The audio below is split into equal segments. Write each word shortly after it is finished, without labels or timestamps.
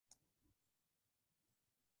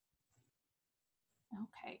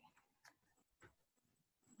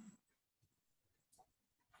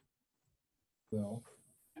Well,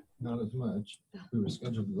 not as much. We were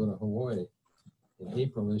scheduled to go to Hawaii in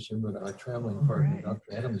April this year, but our traveling partner,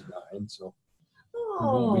 Dr. Adams, died, so we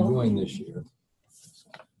won't be going this year.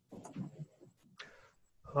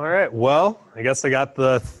 All right, well, I guess I got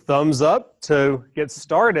the thumbs up to get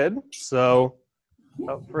started. So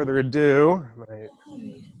without further ado,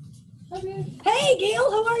 Hey, Gail,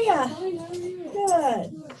 how are you?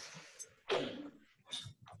 Good.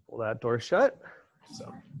 Pull that door shut.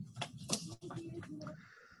 So,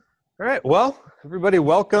 all right, well, everybody,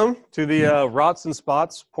 welcome to the Rots and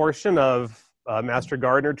Spots portion of Master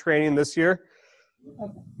Gardener training this year. A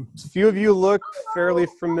few of you look fairly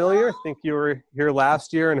familiar. I think you were here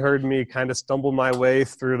last year and heard me kind of stumble my way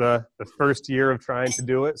through the first year of trying to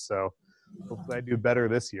do it. So hopefully I do better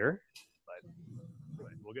this year. But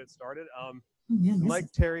we'll get started.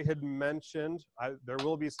 Like Terry had mentioned, there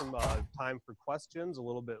will be some time for questions a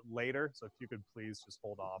little bit later. So if you could please just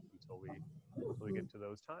hold off until we get to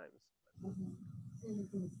those times.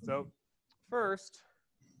 So first,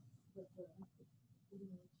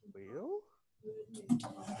 Leo.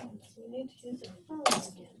 We need to use a phone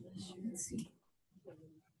again this year. Let's see.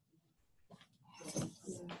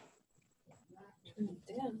 Turn it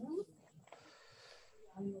down.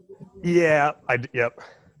 Yeah, yep.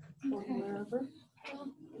 Wherever.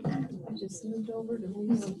 I just moved over to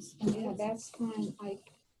Lisa's. Yeah, that's fine. I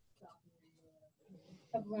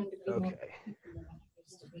have run to be more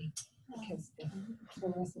used to be because the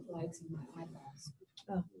fluorescent lights in my eyeballs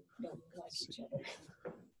don't like each other.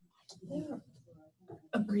 They're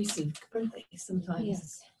abrasive, aren't they, sometimes?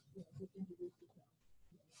 Yes.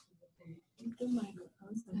 The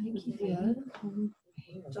microphones. I think he did.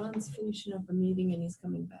 John's finishing up a meeting and he's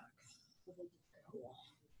coming back.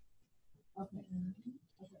 What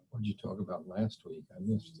did you talk about last week? I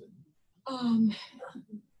missed it.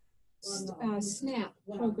 SNAP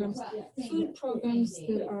programs, food programs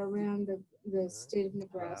that are around the state of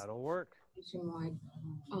Nebraska. That'll work. Nationwide,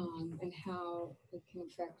 and how it can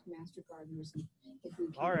affect master gardeners. If we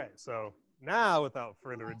can. All right, so now without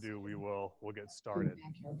further ado, we'll get started.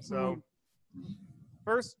 So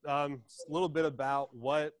first, just a little bit about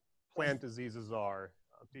what plant diseases are.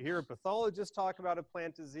 To hear a pathologist talk about a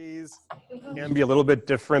plant disease can be a little bit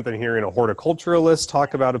different than hearing a horticulturalist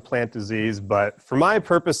talk about a plant disease, but for my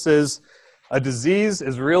purposes, a disease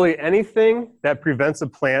is really anything that prevents a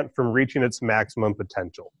plant from reaching its maximum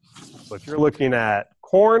potential. So if you're looking at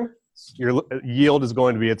corn, your yield is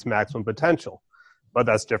going to be its maximum potential, but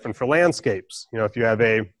that's different for landscapes. You know, if you have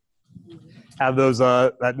that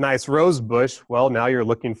nice rose bush, well, now you're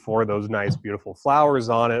looking for those nice, beautiful flowers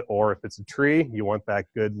on it, or if it's a tree, you want that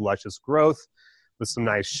good, luscious growth with some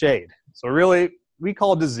nice shade. So really, we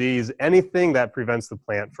call disease anything that prevents the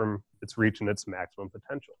plant from reaching its maximum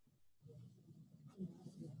potential.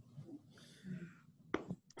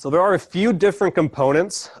 So there are a few different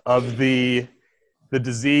components of the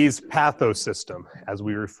disease pathosystem, as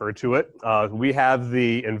we refer to it. We have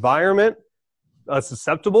the environment, a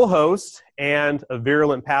susceptible host, and a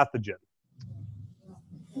virulent pathogen.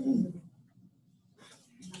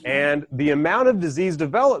 And the amount of disease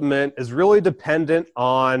development is really dependent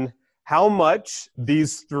on how much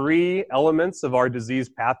these three elements of our disease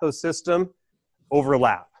pathosystem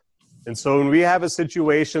overlap. And so when we have a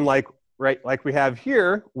situation like we have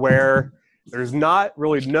here, where there's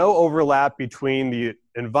no overlap between the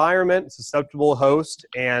environment, susceptible host,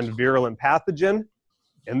 and virulent pathogen,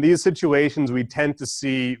 in these situations, we tend to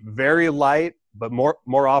see very light, but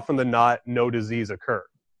more often than not, no disease occur.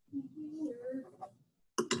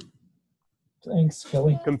 Thanks,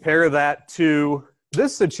 Kelly. Compare that to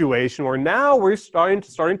this situation where now we're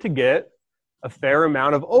starting to get a fair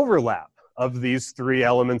amount of overlap of these three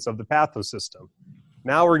elements of the pathosystem.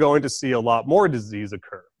 Now we're going to see a lot more disease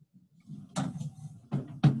occur.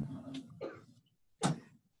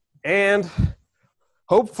 And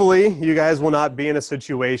hopefully, you guys will not be in a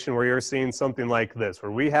situation where you're seeing something like this,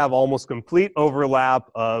 where we have almost complete overlap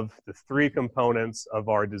of the three components of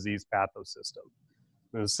our disease pathosystem.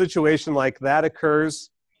 When a situation like that occurs,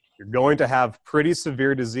 you're going to have pretty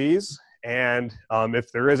severe disease, and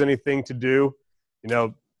if there is anything to do,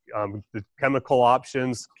 the chemical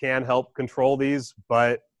options can help control these,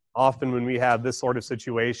 but often when we have this sort of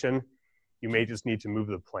situation, you may just need to move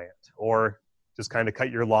the plant, or just kind of cut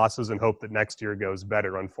your losses and hope that next year goes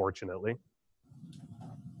better, unfortunately.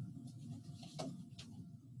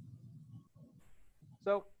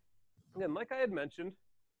 So, again, like I had mentioned,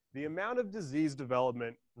 the amount of disease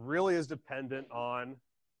development really is dependent on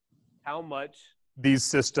how much these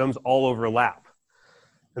systems all overlap.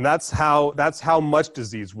 And that's how much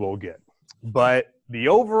disease we'll get. But the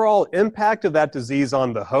overall impact of that disease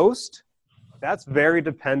on the host that's very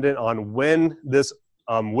dependent on when this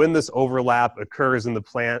overlap occurs in the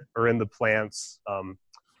plant or in the plant's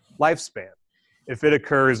lifespan. If it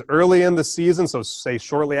occurs early in the season, so say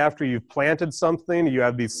shortly after you've planted something, you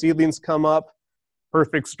have these seedlings come up,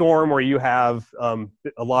 perfect storm where you have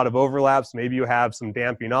a lot of overlaps, maybe you have some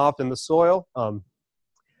damping off in the soil,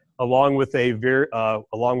 along with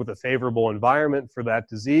a favorable environment for that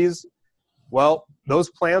disease. Well,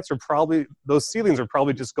 those seedlings are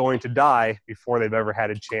probably just going to die before they've ever had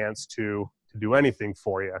a chance to do anything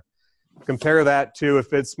for you. Compare that to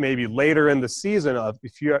if it's maybe later in the season,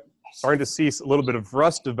 if you're starting to see a little bit of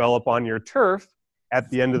rust develop on your turf at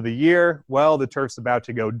the end of the year, well, the turf's about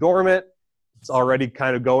to go dormant. It's already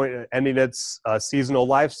kind of ending its seasonal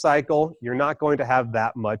life cycle. You're not going to have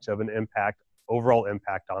that much of an overall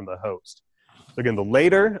impact on the host. So again, the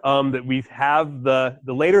later that we have the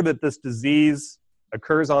later that this disease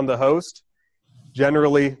occurs on the host,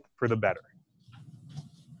 generally for the better.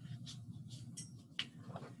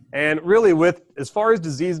 And really, as far as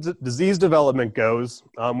disease development goes,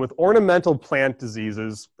 with ornamental plant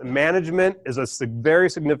diseases, management is a very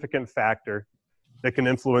significant factor that can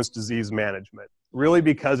influence disease management, really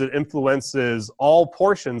because it influences all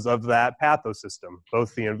portions of that pathosystem,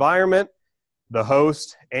 both the environment, the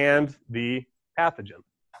host, and the pathogen.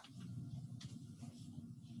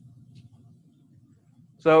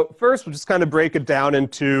 So first, we'll just kind of break it down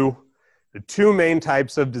into the two main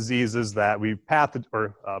types of diseases that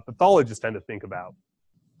pathologists tend to think about.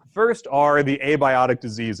 First are the abiotic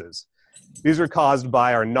diseases. These are caused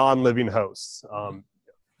by our non-living hosts.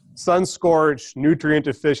 Sun scorch, nutrient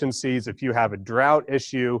deficiencies. If you have a drought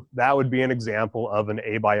issue, that would be an example of an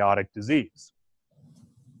abiotic disease.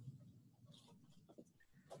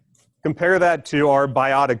 Compare that to our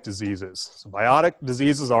biotic diseases. So biotic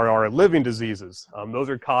diseases are our living diseases. Those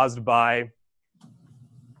are caused by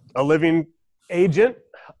a living agent,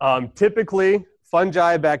 typically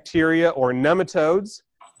fungi, bacteria, or nematodes.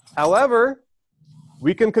 However,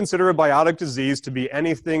 we can consider a biotic disease to be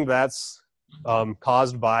anything that's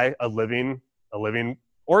caused by a living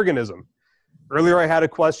organism. Earlier, I had a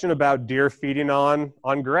question about deer feeding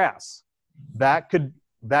on grass. That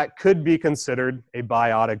could be considered a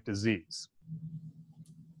biotic disease.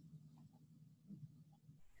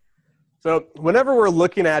 So whenever we're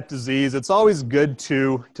looking at disease, it's always good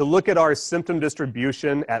to look at our symptom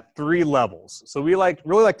distribution at 3 levels. So we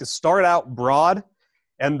really like to start out broad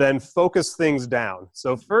and then focus things down.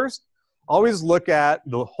 So first, always look at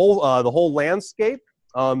the whole landscape,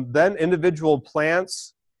 then individual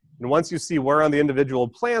plants. And once you see where on the individual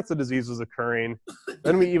plants the disease is occurring,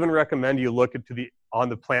 then we even recommend you look on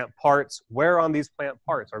the plant parts. Where on these plant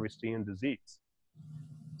parts are we seeing disease?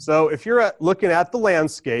 So if you're looking at the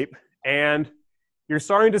landscape and you're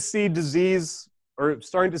starting to see disease or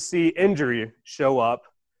starting to see injury show up,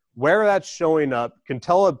 where that's showing up can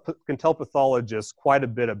tell pathologists quite a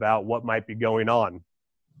bit about what might be going on.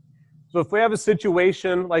 So if we have a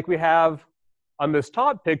situation like we have on this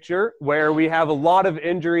top picture where we have a lot of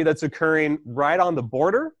injury that's occurring right on the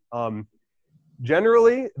border,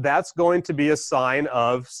 generally that's going to be a sign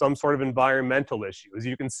of some sort of environmental issue. As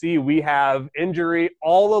you can see, we have injury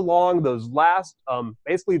all along those last,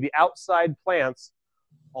 basically the outside plants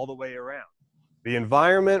all the way around. The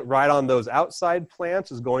environment right on those outside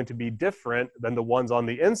plants is going to be different than the ones on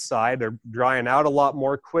the inside. They're drying out a lot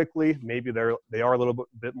more quickly. Maybe they are a little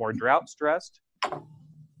bit more drought stressed.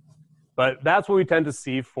 But that's what we tend to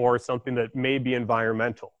see for something that may be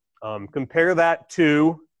environmental. Compare that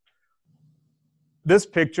to this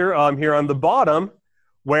picture here on the bottom,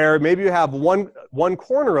 where maybe you have one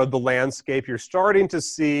corner of the landscape, you're starting to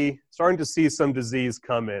see some disease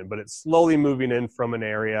come in, but it's slowly moving in from an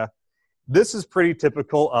area. This is pretty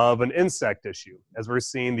typical of an insect issue, as we're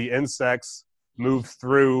seeing the insects move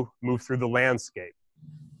through the landscape.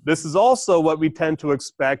 This is also what we tend to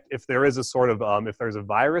expect if there is if there's a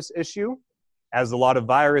virus issue, as a lot of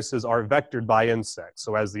viruses are vectored by insects.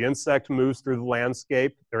 So as the insect moves through the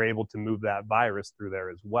landscape, they're able to move that virus through there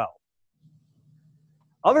as well.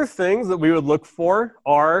 Other things that we would look for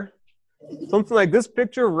are something like this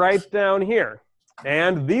picture right down here.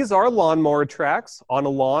 And these are lawnmower tracks on a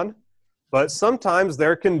lawn, but sometimes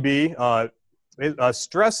there can be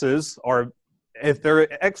stresses, or if there are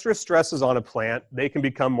extra stresses on a plant, they can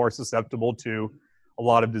become more susceptible to a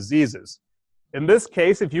lot of diseases. In this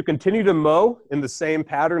case, if you continue to mow in the same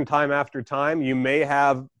pattern time after time, you may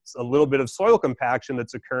have a little bit of soil compaction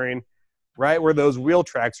that's occurring right where those wheel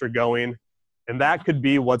tracks are going, and that could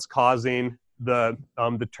be what's causing the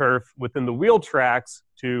turf within the wheel tracks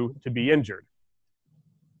to be injured.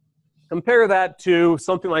 Compare that to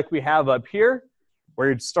something like we have up here, where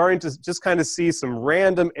you're starting to just kind of see some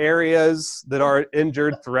random areas that are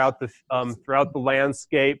injured throughout the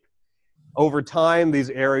landscape. Over time, these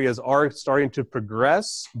areas are starting to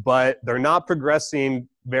progress, but they're not progressing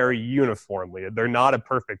very uniformly. They're not a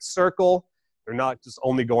perfect circle. They're not just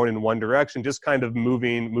only going in one direction, just kind of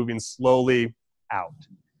moving slowly out.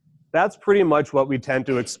 That's pretty much what we tend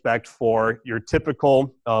to expect for your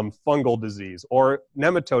typical fungal disease, or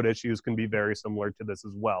nematode issues can be very similar to this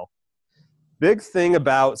as well. Big thing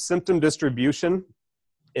about symptom distribution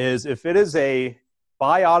is if it is a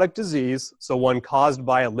biotic disease, so one caused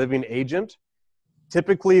by a living agent,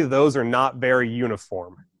 typically those are not very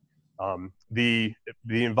uniform. The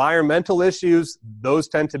environmental issues, those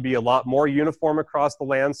tend to be a lot more uniform across the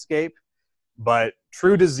landscape, but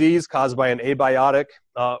true disease caused by an abiotic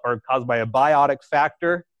or caused by a biotic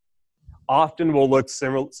factor often will look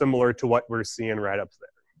similar to what we're seeing right up there.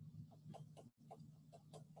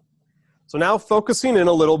 So now focusing in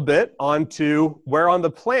a little bit onto where on the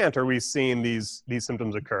plant are we seeing these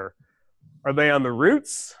symptoms occur. Are they on the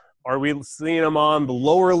roots? Are we seeing them on the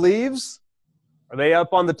lower leaves? Are they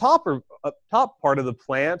up on the top part of the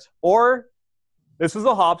plant? Or this is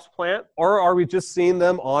a hops plant, or are we just seeing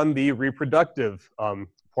them on the reproductive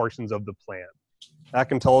portions of the plant? That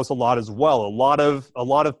can tell us a lot as well. A lot of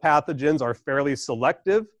pathogens are fairly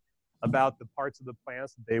selective about the parts of the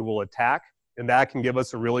plants that they will attack, and that can give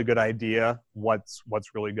us a really good idea what's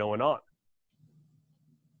really going on.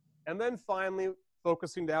 And then finally,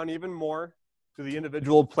 focusing down even more to the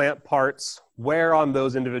individual plant parts, where on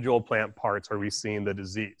those individual plant parts are we seeing the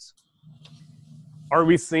disease? Are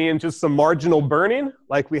we seeing just some marginal burning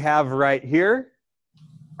like we have right here?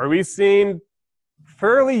 Are we seeing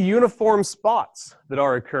fairly uniform spots that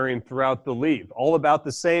are occurring throughout the leaf, all about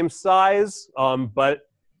the same size, but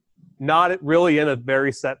not really in a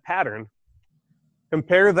very set pattern?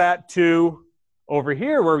 Compare that to over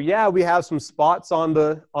here where, yeah, we have some spots on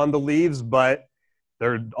the leaves, but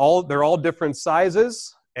they're all different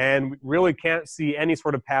sizes, and we really can't see any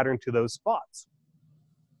sort of pattern to those spots.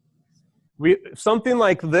 Something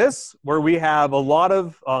like this, where we have a lot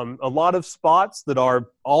of spots that are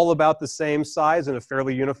all about the same size in a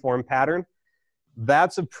fairly uniform pattern,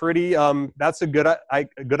 that's a good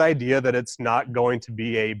idea that it's not going to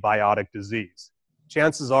be a biotic disease.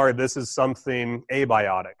 Chances are this is something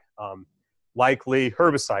abiotic. Likely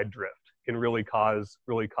herbicide drift can really cause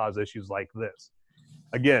issues like this.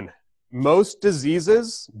 Again, most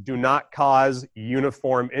diseases do not cause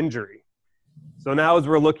uniform injury. So now as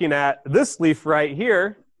we're looking at this leaf right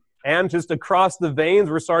here, and just across the veins,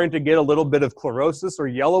 we're starting to get a little bit of chlorosis or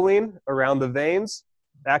yellowing around the veins.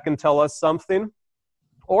 That can tell us something.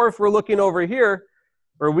 Or if we're looking over here,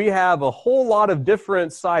 where we have a whole lot of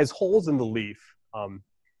different size holes in the leaf,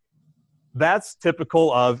 that's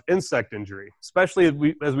typical of insect injury,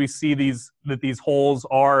 especially as we see that these holes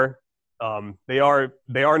are, they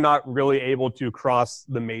are not really able to cross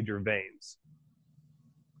the major veins.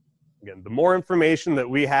 Again, the more information that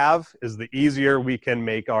we have is the easier we can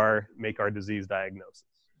make our disease diagnosis.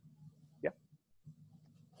 Yeah.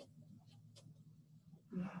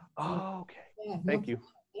 Oh, okay. Yeah, Thank you.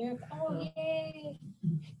 Oh, yay.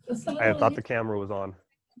 I thought the camera was on.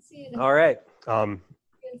 See it All right.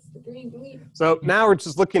 against the green leaf. So now we're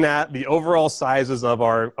just looking at the overall sizes of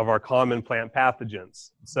our common plant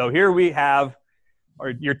pathogens. So here we have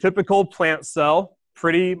your typical plant cell,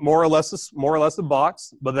 pretty more or less a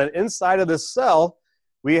box, but then inside of this cell,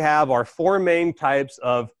 we have our four main types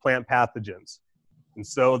of plant pathogens. And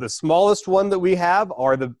so the smallest one that we have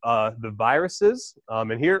are the viruses.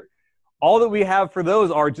 And here, all that we have for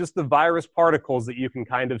those are just the virus particles that you can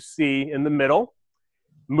kind of see in the middle.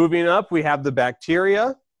 Moving up, we have the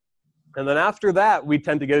bacteria. And then after that, we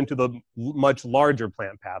tend to get into the much larger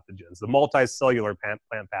plant pathogens, the multicellular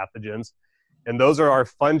plant pathogens. And those are our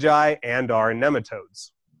fungi and our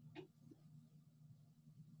nematodes.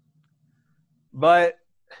 But,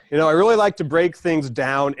 I really like to break things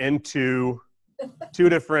down into two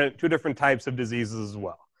different types of diseases as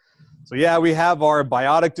well. So yeah, we have our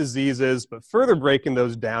biotic diseases, but further breaking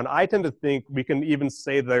those down, I tend to think we can even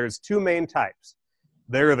say there's two main types.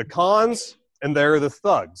 There are the cons and there are the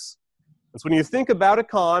thugs. And so when you think about a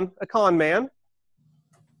con man,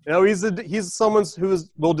 he's someone who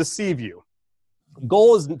will deceive you.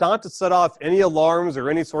 Goal is not to set off any alarms or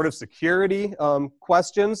any sort of security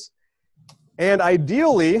questions. And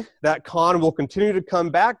ideally, that con will continue to come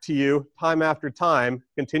back to you time after time,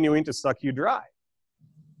 continuing to suck you dry.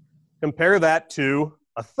 Compare that to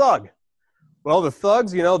a thug. Well, the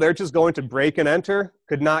thugs, they're just going to break and enter,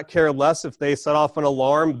 could not care less if they set off an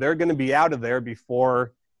alarm. They're going to be out of there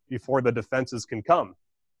before the defenses can come.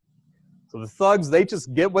 So the thugs, they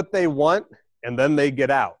just get what they want and then they get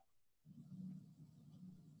out.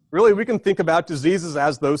 Really, we can think about diseases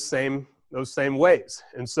as those same ways.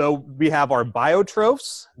 And so we have our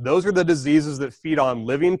biotrophs. Those are the diseases that feed on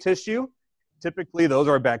living tissue. Typically, those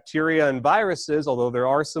are bacteria and viruses, although there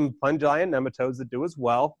are some fungi and nematodes that do as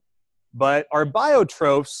well. But our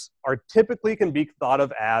biotrophs are typically can be thought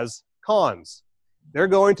of as cons. They're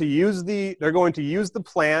going to use the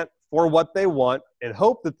plant for what they want and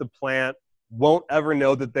hope that the plant won't ever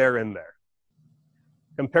know that they're in there.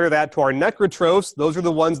 Compare that to our necrotrophs. Those are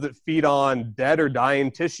the ones that feed on dead or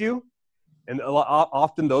dying tissue. And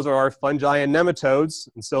often those are our fungi and nematodes.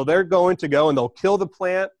 And so they're going to go and they'll kill the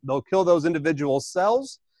plant. They'll kill those individual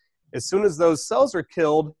cells. As soon as those cells are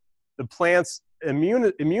killed, the plant's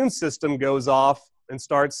immune system goes off and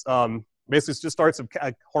starts, basically just starts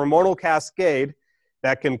a hormonal cascade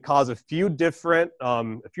that can cause a few different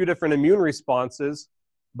immune responses.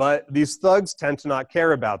 But these thugs tend to not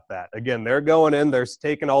care about that. Again, they're going in, they're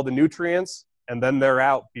taking all the nutrients, and then they're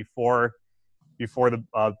out before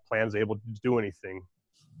the plant's able to do anything.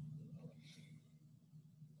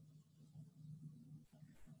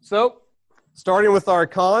 So, starting with our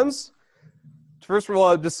cons, first of all,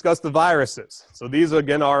 I'll discuss the viruses. So these,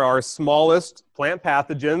 again, are our smallest plant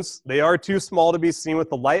pathogens. They are too small to be seen with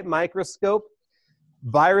the light microscope.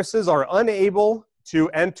 Viruses are unable to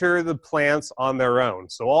enter the plants on their own.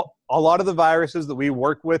 So a lot of the viruses that we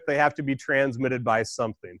work with, they have to be transmitted by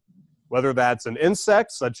something, whether that's an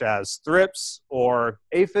insect, such as thrips or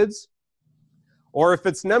aphids, or if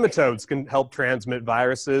it's nematodes can help transmit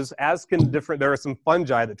viruses, there are some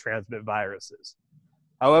fungi that transmit viruses.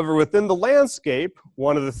 However, within the landscape,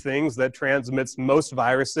 one of the things that transmits most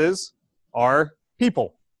viruses are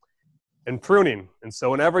people and pruning. And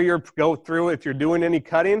so whenever you go through, if you're doing any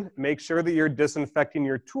cutting, make sure that you're disinfecting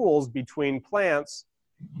your tools between plants.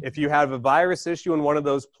 If you have a virus issue in one of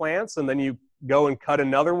those plants and then you go and cut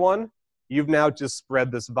another one, you've now just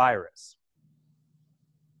spread this virus.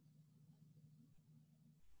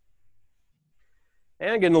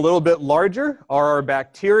 And getting a little bit larger are our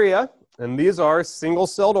bacteria, and these are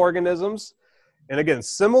single-celled organisms. And again,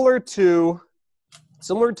 similar to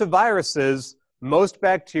viruses, most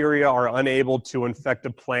bacteria are unable to infect a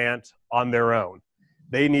plant on their own.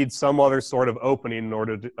 They need some other sort of opening in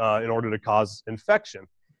order to cause infection.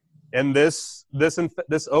 And this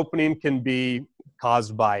opening can be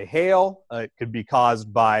caused by hail. It could be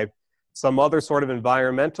caused by some other sort of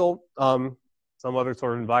environmental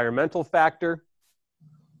factor,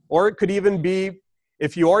 or it could even be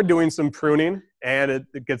if you are doing some pruning and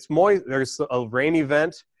it gets moist. There's a rain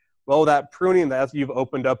event. Well, that pruning, that you've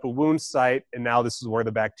opened up a wound site, and now this is where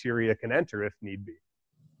the bacteria can enter if need be.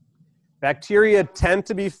 Bacteria tend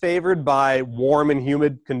to be favored by warm and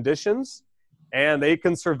humid conditions, and they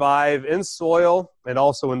can survive in soil and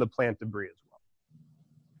also in the plant debris as well.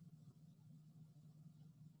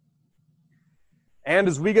 And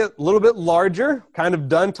as we get a little bit larger, kind of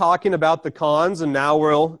done talking about the cons, and now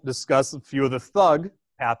we'll discuss a few of the thug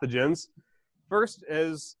pathogens. First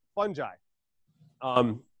is fungi.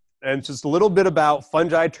 And just a little bit about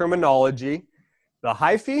fungi terminology. The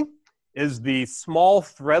hyphae is the small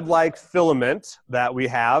thread-like filament that we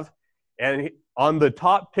have. And on the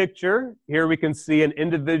top picture, here we can see an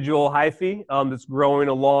individual hyphae that's growing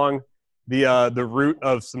along the root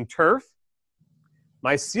of some turf.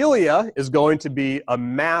 Mycelia is going to be a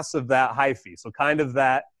mass of that hyphae. So kind of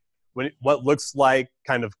that, what looks like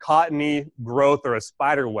kind of cottony growth or a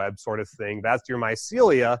spider web sort of thing. That's your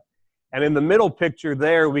mycelia. And in the middle picture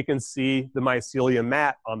there, we can see the mycelia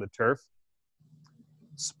mat on the turf.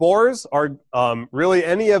 Spores are really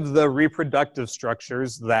any of the reproductive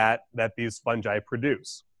structures that these fungi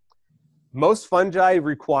produce. Most fungi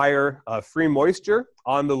require free moisture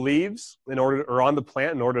on the leaves or on the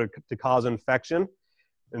plant in order to cause infection.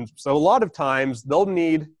 And so a lot of times they'll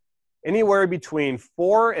need anywhere between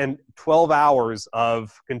 4 and 12 hours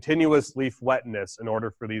of continuous leaf wetness in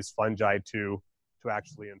order for these fungi to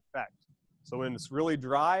actually infect. So when it's really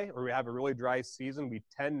dry, or we have a really dry season, we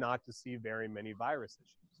tend not to see very many virus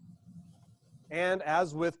issues. And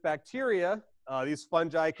as with bacteria, these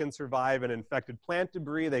fungi can survive in infected plant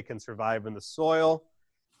debris. They can survive in the soil.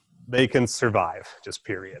 They can survive, just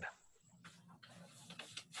period.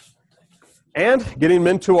 And getting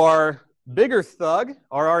into our bigger thug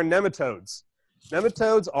are our nematodes.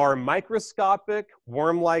 Nematodes are microscopic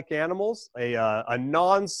worm-like animals. A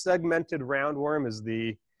non-segmented roundworm is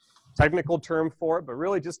the technical term for it, but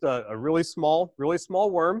really just a really small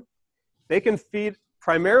worm. They can feed,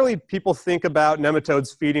 primarily people think about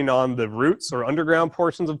nematodes feeding on the roots or underground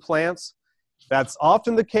portions of plants. That's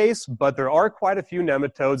often the case, but there are quite a few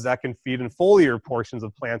nematodes that can feed in foliar portions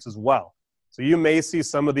of plants as well. So you may see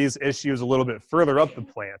some of these issues a little bit further up the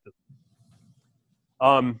plant.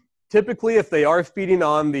 Typically, if they are feeding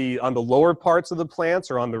on the lower parts of the plants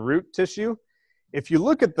or on the root tissue, if you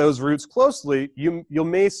look at those roots closely, you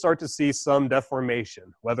may start to see some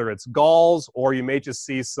deformation, whether it's galls or you may just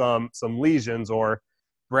see some lesions or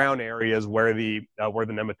brown areas where the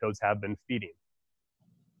nematodes have been feeding.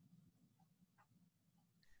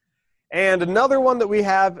 And another one that we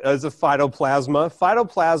have is a phytoplasma.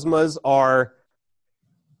 Phytoplasmas are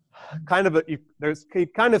kind of you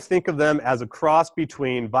kind of think of them as a cross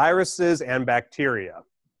between viruses and bacteria.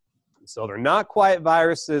 So they're not quite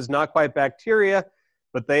viruses, not quite bacteria,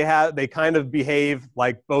 but they kind of behave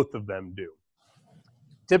like both of them do.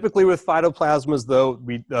 Typically with phytoplasmas, though,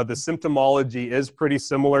 the symptomology is pretty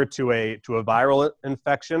similar to a viral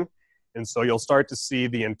infection. And so you'll start to see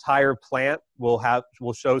the entire plant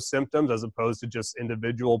will show symptoms as opposed to just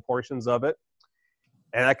individual portions of it.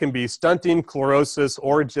 And that can be stunting, chlorosis,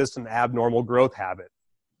 or just an abnormal growth habit.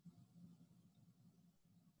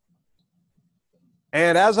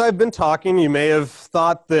 And as I've been talking, you may have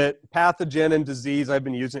thought that pathogen and disease I've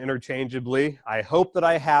been using interchangeably. I hope that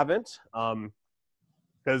I haven't,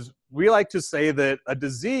 because we like to say that a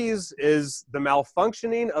disease is the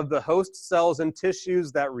malfunctioning of the host cells and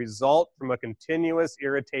tissues that result from a continuous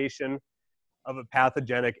irritation of a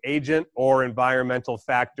pathogenic agent or environmental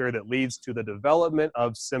factor that leads to the development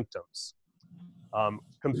of symptoms.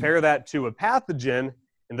 Compare that to a pathogen,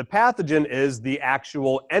 and the pathogen is the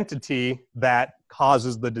actual entity that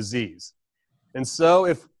causes the disease. And so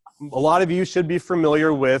if a lot of you should be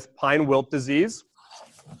familiar with pine wilt disease.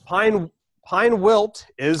 Pine wilt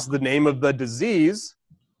is the name of the disease,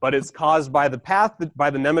 but it's caused by the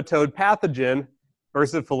nematode pathogen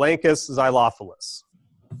Versiphalanchus xylophilus.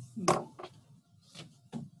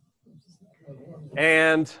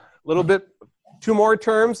 And a little bit, two more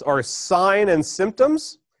terms are sign and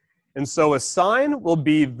symptoms. And so a sign will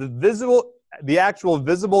be the actual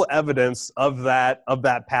visible evidence of that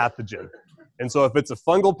pathogen. And so if it's a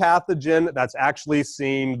fungal pathogen, that's actually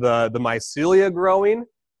seeing the mycelia growing.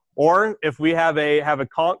 Or if we have a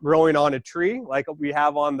conch growing on a tree, like we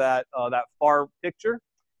have on that far picture,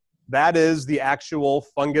 that is the actual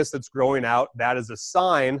fungus that's growing out. That is a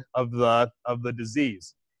sign of the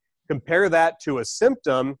disease. Compare that to a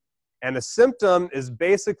symptom, and a symptom is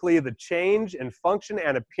basically the change in function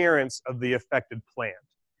and appearance of the affected plant.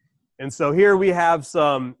 And so here we have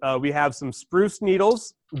some spruce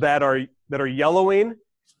needles that are yellowing.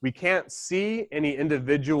 We can't see any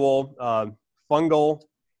individual fungal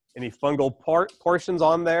portions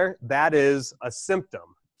on there. That is a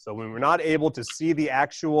symptom. So when we're not able to see the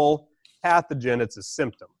actual pathogen, it's a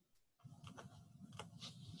symptom.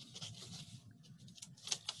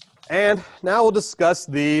 And now we'll discuss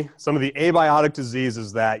some of the abiotic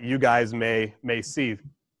diseases that you guys may see.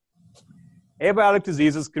 Abiotic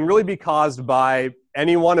diseases can really be caused by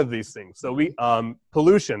any one of these things. So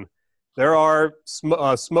pollution. There are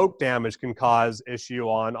smoke damage can cause issue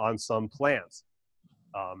on some plants.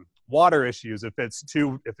 Water issues. If it's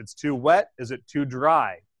too wet, is it too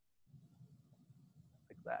dry?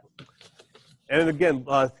 Like that. And again,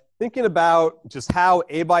 thinking about just how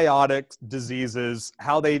abiotic diseases,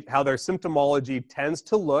 how their symptomology tends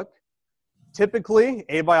to look. Typically,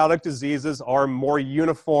 abiotic diseases are more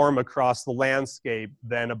uniform across the landscape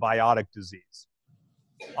than a biotic disease.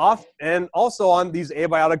 And also on these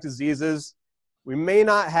abiotic diseases, we may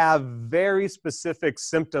not have very specific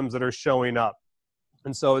symptoms that are showing up.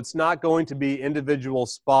 And so it's not going to be individual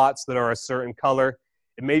spots that are a certain color.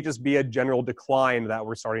 It may just be a general decline that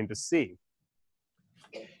we're starting to see.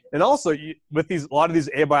 And also, with a lot of these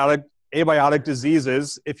abiotic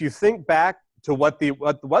diseases, if you think back to what the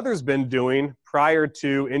weather's been doing prior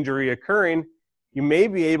to injury occurring, you may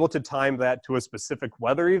be able to time that to a specific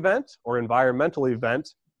weather event or environmental event.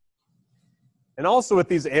 And also with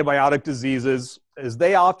these abiotic diseases, is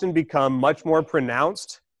they often become much more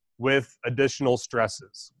pronounced with additional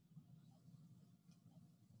stresses.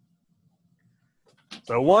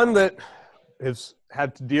 So one that has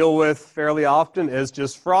had to deal with fairly often is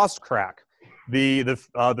just frost crack.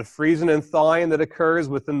 The freezing and thawing that occurs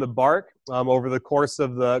within the bark over the course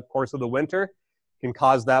of the winter can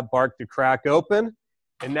cause that bark to crack open.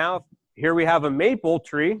 And now here we have a maple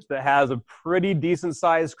tree that has a pretty decent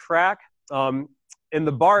sized crack in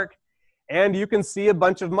the bark, and you can see a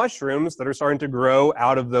bunch of mushrooms that are starting to grow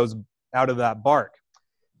out of that bark.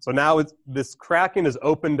 So now this cracking has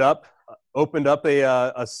opened up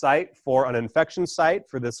a site for an infection site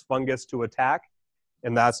for this fungus to attack,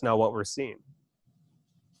 and that's now what we're seeing.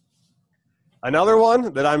 Another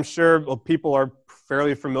one that I'm sure people are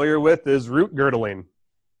fairly familiar with is root girdling.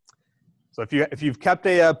 So if you've kept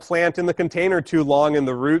a plant in the container too long and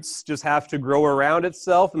the roots just have to grow around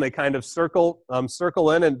itself and they kind of circle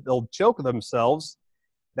in and they'll choke themselves,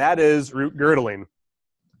 that is root girdling.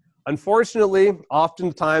 Unfortunately,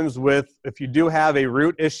 oftentimes if you do have a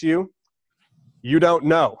root issue, you don't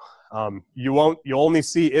know. You'll only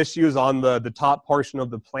see issues on the top portion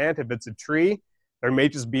of the plant. If it's a tree, there may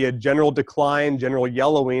just be a general decline, general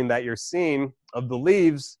yellowing that you're seeing of the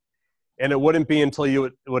leaves, and it wouldn't be until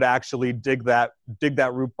you would actually dig that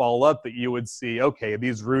root ball up that you would see, okay,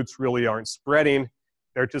 these roots really aren't spreading.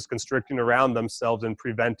 They're just constricting around themselves and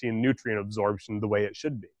preventing nutrient absorption the way it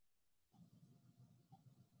should be.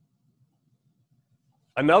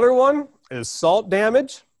 Another one is salt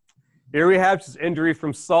damage. Here we have just injury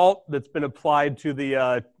from salt that's been applied to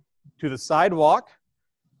the sidewalk.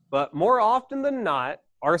 But more often than not,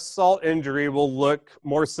 our salt injury will look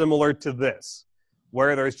more similar to this,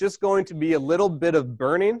 where there's just going to be a little bit of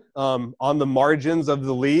burning on the margins of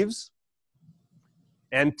the leaves.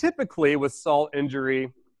 And typically with salt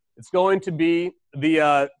injury, it's going to be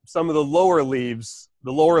some of the lower leaves.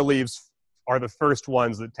 The lower leaves are the first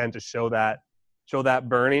ones that tend to show that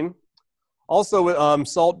burning. Also with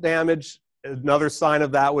salt damage, another sign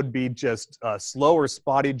of that would be just slow or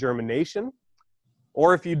spotty germination.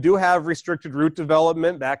 Or if you do have restricted root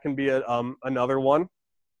development, that can be another one.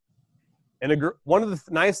 And one of the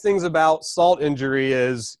nice things about salt injury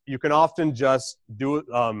is you can often just do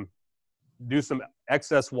some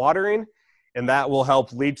excess watering, and that will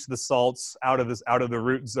help leach the salts out of the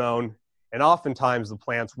root zone. And oftentimes the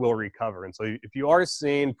plants will recover. And so if you are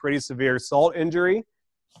seeing pretty severe salt injury,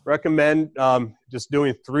 recommend just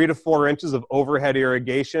doing 3 to 4 inches of overhead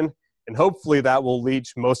irrigation, and hopefully that will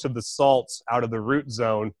leach most of the salts out of the root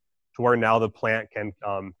zone to where now the plant can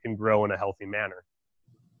grow in a healthy manner.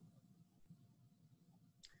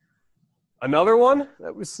 Another one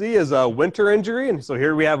that we see is a winter injury. And so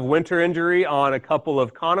here we have winter injury on a couple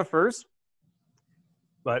of conifers.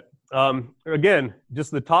 But again, just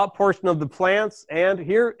the top portion of the plants. And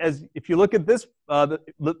here, if you look at this, the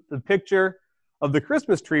picture of the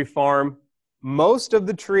Christmas tree farm, most of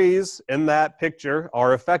the trees in that picture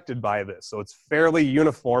are affected by this. So it's fairly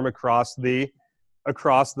uniform across the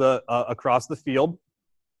field.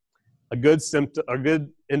 A good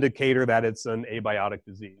indicator that it's an abiotic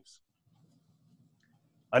disease.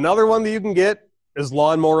 Another one that you can get is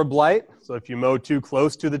lawnmower blight. So if you mow too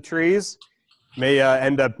close to the trees, may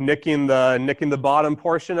end up nicking the bottom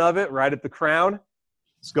portion of it right at the crown.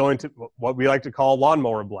 It's going to what we like to call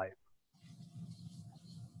lawnmower blight.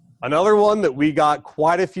 Another one that we got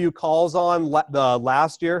quite a few calls on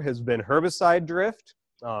last year has been herbicide drift.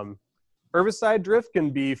 Herbicide drift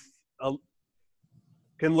can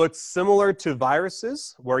look similar to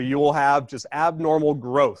viruses, where you will have just abnormal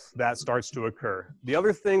growth that starts to occur. The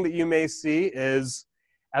other thing that you may see is,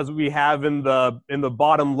 as we have in the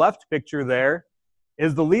bottom left picture there,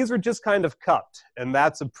 is the leaves are just kind of cupped, and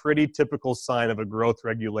that's a pretty typical sign of a growth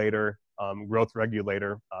regulator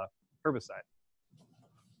herbicide.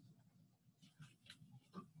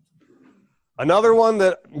 Another one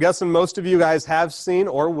that I'm guessing most of you guys have seen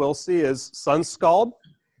or will see is sun scald.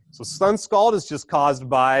 So sun scald is just caused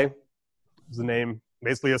by, as the name,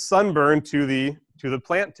 basically a sunburn to the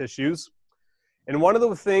plant tissues. And one of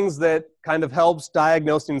the things that kind of helps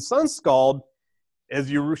diagnosing sun scald is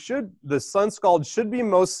the sun scald should be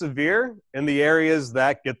most severe in the areas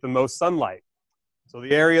that get the most sunlight. So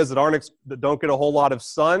the areas that don't get a whole lot of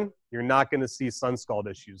sun, you're not going to see sun scald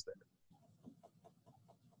issues there.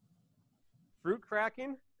 Fruit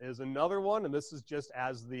cracking is another one, and this is just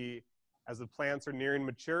as the plants are nearing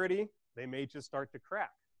maturity, they may just start to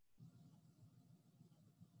crack.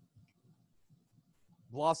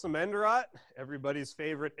 Blossom end rot, everybody's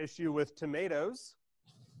favorite issue with tomatoes.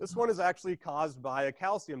 This one is actually caused by a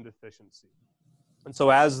calcium deficiency. And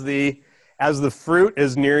so as the fruit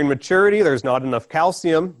is nearing maturity, there's not enough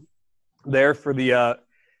calcium there for the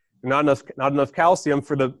not enough calcium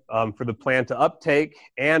for the plant to uptake,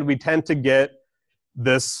 and we tend to get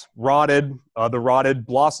this the rotted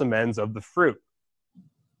blossom ends of the fruit.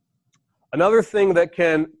 Another thing that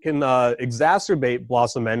can exacerbate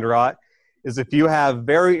blossom end rot is if you have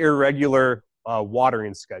very irregular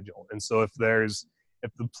watering schedule. And so if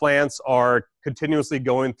the plants are continuously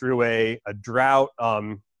going through a drought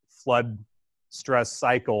flood stress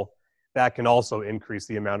cycle, that can also increase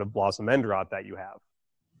the amount of blossom end rot that you have.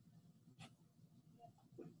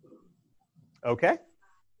 Okay?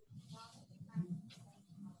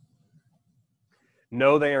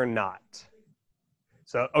 No, they are not.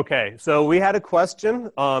 So, okay, so we had a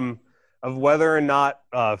question of whether or not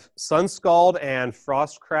sun scald and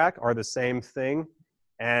frost crack are the same thing.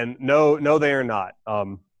 And no, they are not.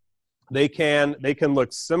 They can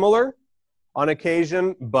look similar on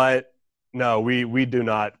occasion, but no, we do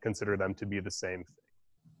not consider them to be the same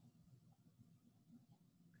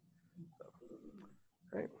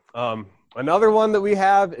thing. Right. Another one that we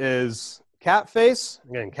have is cat face.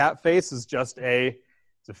 Again, cat face is just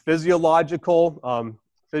it's a physiological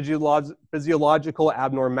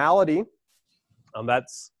abnormality that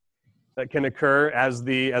can occur as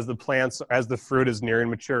the fruit is nearing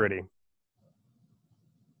maturity.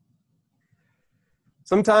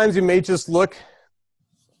 Sometimes you may just look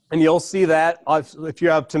and you'll see that if you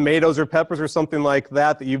have tomatoes or peppers or something like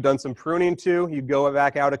that you've done some pruning to, you go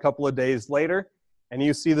back out a couple of days later and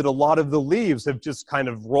you see that a lot of the leaves have just kind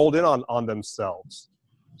of rolled in on themselves.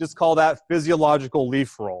 Just call that physiological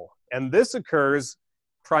leaf roll. And this occurs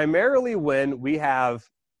primarily when we've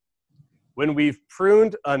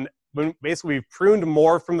pruned we've pruned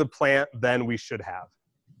more from the plant than we should have.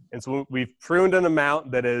 And so we've pruned an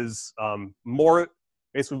amount that is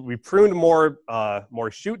we pruned more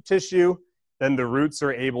shoot tissue than the roots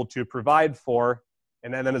are able to provide for.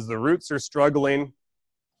 And then as the roots are struggling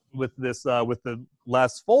with this, with the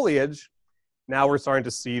less foliage, now we're starting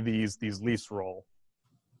to see these leaves roll.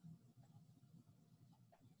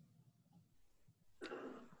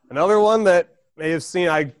 Another one that you may have seen,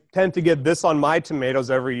 I tend to get this on my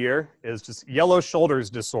tomatoes every year, is just yellow shoulders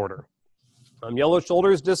disorder. Yellow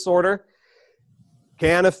shoulders disorder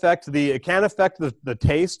can affect the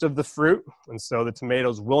taste of the fruit, and so the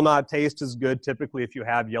tomatoes will not taste as good typically if you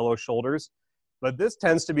have yellow shoulders. But this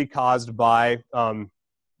tends to be caused by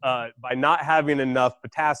not having enough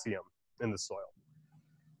potassium in the soil.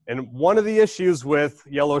 And one of the issues with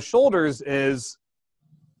yellow shoulders is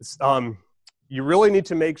you really need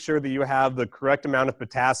to make sure that you have the correct amount of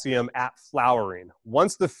potassium at flowering.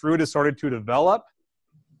 Once the fruit has started to develop,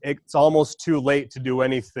 it's almost too late to do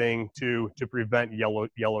anything to prevent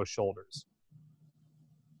yellow shoulders.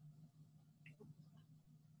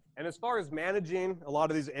 And as far as managing a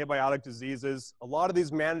lot of these abiotic diseases, a lot of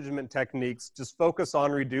these management techniques just focus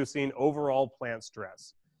on reducing overall plant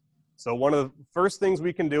stress. So one of the first things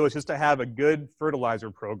we can do is just to have a good fertilizer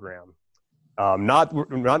program.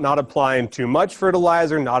 Not applying too much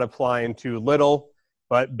fertilizer, not applying too little,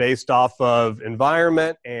 but based off of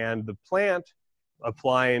environment and the plant,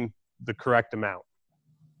 applying the correct amount.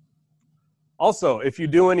 Also, if you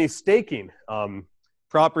do any staking,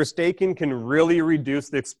 proper staking can really reduce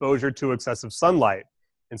the exposure to excessive sunlight.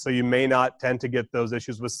 And so you may not tend to get those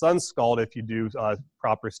issues with sun scald if you do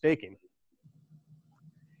proper staking.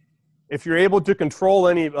 If you're able to control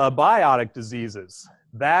any biotic diseases,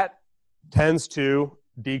 that tends to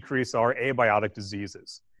decrease our abiotic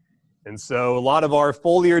diseases. And so a lot of our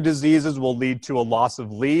foliar diseases will lead to a loss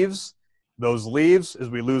of leaves. Those leaves, as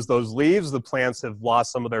we lose those leaves, the plants have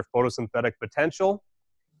lost some of their photosynthetic potential.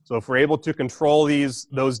 So if we're able to control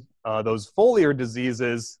those foliar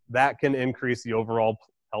diseases, that can increase the overall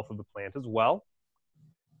health of the plant as well.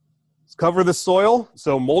 Let's cover the soil.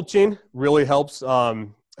 So mulching really helps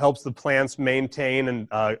the plants maintain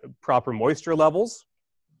proper moisture levels.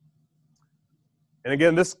 And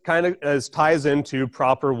again, this kind of ties into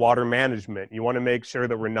proper water management. You want to make sure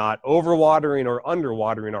that we're not overwatering or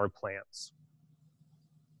underwatering our plants.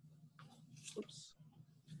 Oops.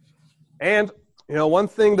 And one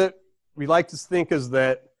thing that we like to think is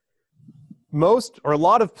that most or a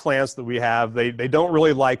lot of plants that we have, they don't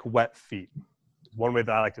really like wet feet. One way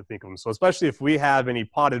that I like to think of them. So especially if we have any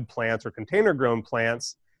potted plants or container grown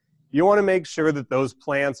plants, you want to make sure that those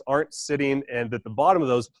plants aren't sitting and that the bottom of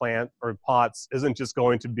those plants or pots isn't just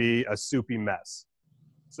going to be a soupy mess.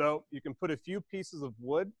 So you can put a few pieces of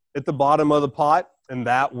wood at the bottom of the pot, and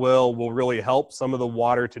that will really help some of the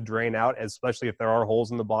water to drain out, especially if there are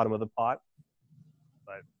holes in the bottom of the pot.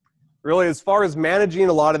 But really, as far as managing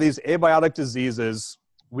a lot of these abiotic diseases,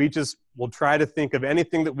 we'll try to think of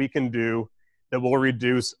anything that we can do that will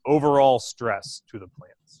reduce overall stress to the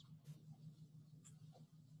plants.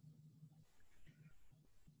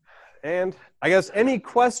 And I guess any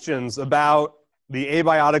questions about the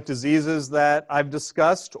abiotic diseases that I've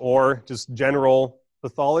discussed or just general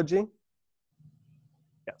pathology?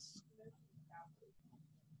 Yes.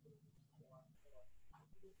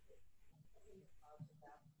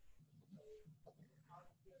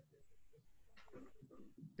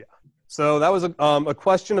 Yeah. So that was a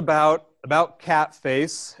question about cat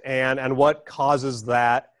face and what causes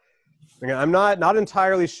that. Again, I'm not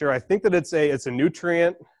entirely sure. I think that it's a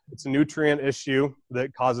nutrient. It's a nutrient issue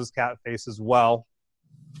that causes cat face as well.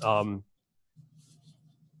 But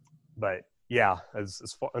Yeah,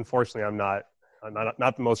 unfortunately, I'm not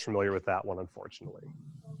the most familiar with that one, unfortunately.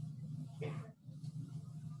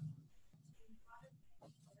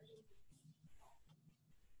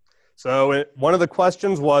 So one of the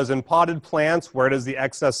questions was, in potted plants, where does the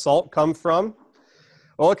excess salt come from?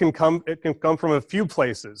 Well, it can come from a few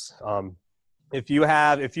places. If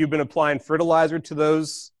you've been applying fertilizer to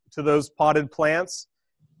those potted plants,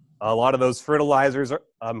 a lot of those fertilizers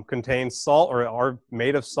contain salt or are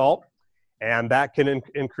made of salt, and that can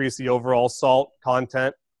increase the overall salt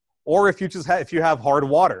content. Or if you have hard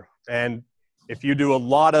water, and if you do a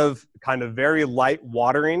lot of kind of very light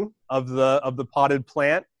watering of the potted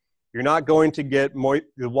plant, you're not going to get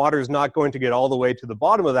the water is not going to get all the way to the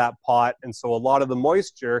bottom of that pot, and so a lot of the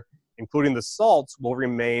moisture, including the salts, will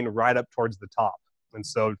remain right up towards the top. And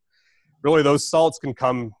so really those salts can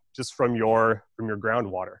come just from your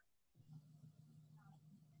groundwater.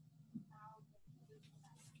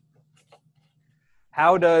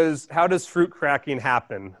 How does fruit cracking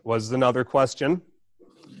happen was another question.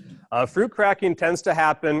 Fruit cracking tends to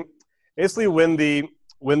happen basically when the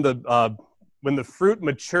fruit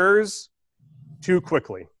matures too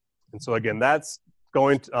quickly. And so again, that's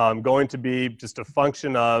going to be just a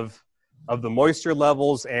function of the moisture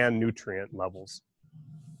levels and nutrient levels.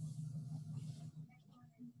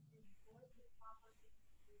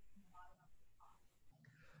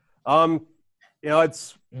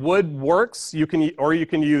 It's wood works. You can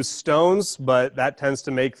use stones, but that tends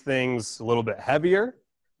to make things a little bit heavier.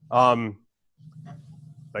 But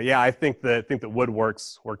yeah, I think that wood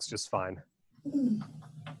works just fine.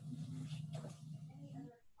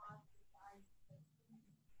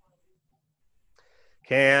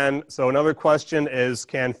 So another question is,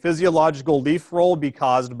 can physiological leaf roll be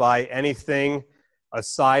caused by anything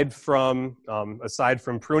aside from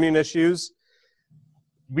pruning issues?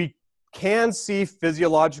 We can see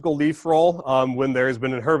physiological leaf roll when there's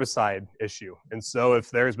been a herbicide issue. And so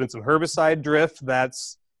if there's been some herbicide drift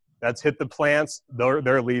that's hit the plants,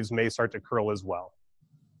 their leaves may start to curl as well.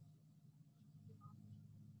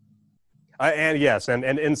 And yes, and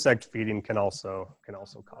insect feeding can also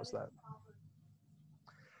cause that.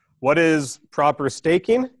 What is proper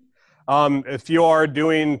staking? If you are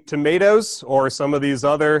doing tomatoes or some of these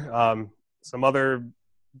other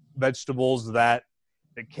vegetables that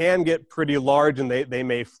can get pretty large and they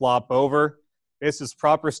may flop over,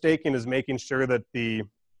 proper staking is making sure that the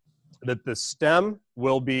stem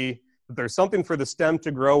that there's something for the stem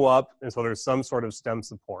to grow up, and so there's some sort of stem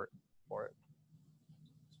support for it.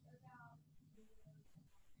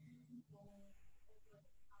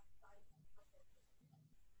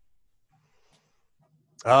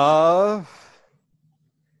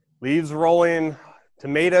 Leaves rolling,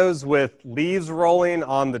 tomatoes with leaves rolling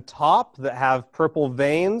on the top that have purple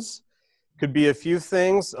veins could be a few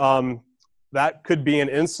things. That could be an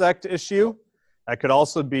insect issue. That could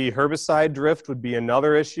also be herbicide drift would be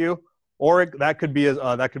another issue, or that could be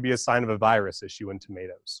a sign of a virus issue in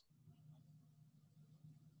tomatoes.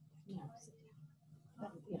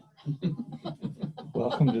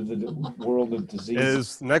 Welcome to the world of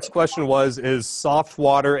disease. Next question was, is soft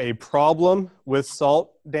water a problem with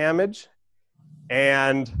salt damage?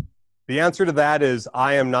 And the answer to that is,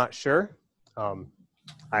 I am not sure.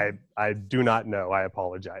 I do not know. I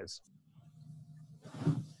apologize.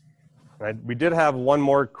 We did have one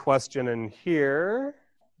more question in here.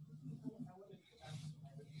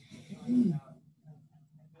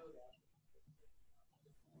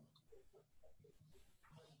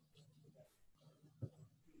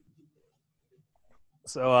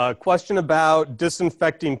 So a question about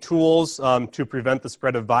disinfecting tools to prevent the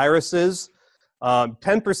spread of viruses.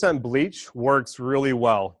 10% bleach works really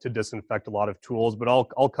well to disinfect a lot of tools, but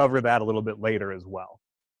I'll cover that a little bit later as well.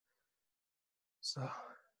 So,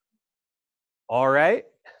 all right.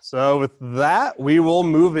 So with that, we will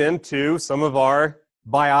move into some of our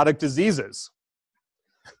biotic diseases.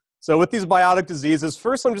 So with these biotic diseases,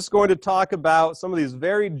 first I'm just going to talk about some of these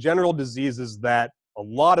very general diseases that a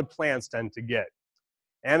lot of plants tend to get.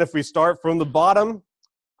 And if we start from the bottom,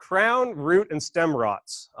 crown, root, and stem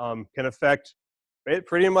rots can affect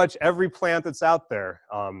pretty much every plant that's out there.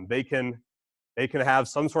 They can have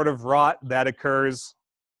some sort of rot that occurs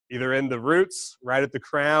either in the roots, right at the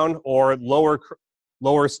crown, or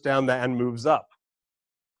lower stem and moves up.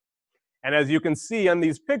 And as you can see on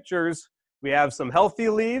these pictures, we have some healthy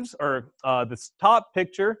leaves, or this top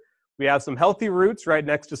picture, we have some healthy roots right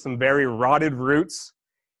next to some very rotted roots.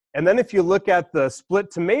 And then if you look at the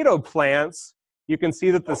split tomato plants, you can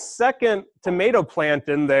see that the second tomato plant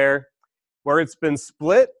in there, where it's been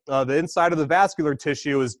split, the inside of the vascular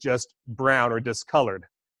tissue is just brown or discolored,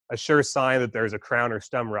 a sure sign that there's a crown or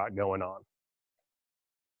stem rot going on.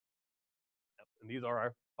 and these are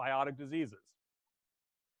our biotic diseases.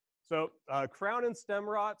 So crown and stem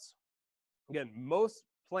rots, again, most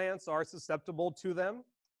plants are susceptible to them,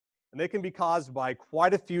 and they can be caused by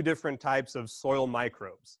quite a few different types of soil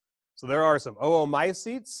microbes. So there are some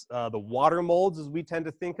oomycetes, the water molds as we tend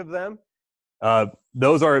to think of them.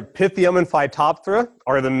 Those are Pythium and Phytophthora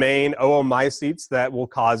are the main oomycetes that will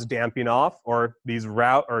cause damping off or these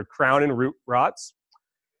crown and root rots.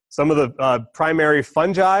 Some of the primary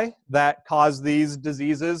fungi that cause these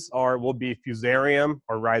diseases will be Fusarium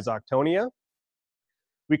or Rhizoctonia.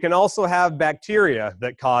 We can also have bacteria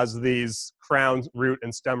that cause these crown, root,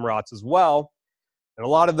 and stem rots as well. And a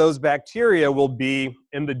lot of those bacteria will be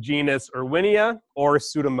in the genus Erwinia or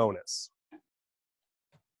Pseudomonas.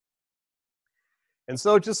 And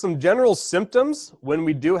so just some general symptoms when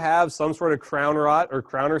we do have some sort of crown rot or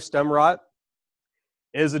crown or stem rot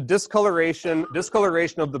is a discoloration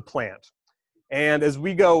of the plant. And as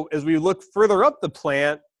we look further up the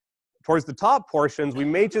plant towards the top portions, we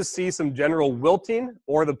may just see some general wilting,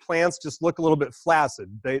 or the plants just look a little bit flaccid.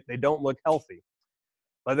 They don't look healthy.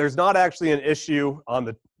 But there's not actually an issue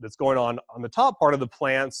that's going on the top part of the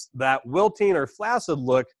plants. That wilting or flaccid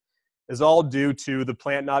look is all due to the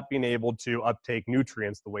plant not being able to uptake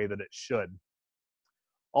nutrients the way that it should.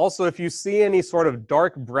 Also, if you see any sort of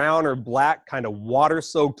dark brown or black kind of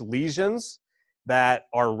water-soaked lesions that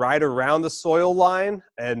are right around the soil line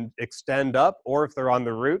and extend up, or if they're on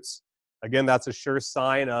the roots, again, that's a sure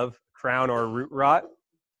sign of crown or root rot.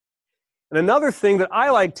 And another thing that I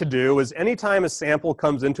like to do is anytime a sample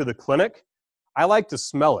comes into the clinic, I like to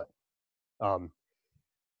smell it.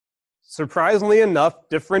 Surprisingly enough,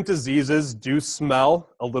 different diseases do smell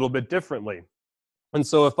a little bit differently. And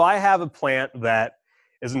so if I have a plant that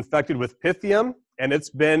is infected with Pythium and it's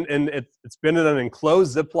been in an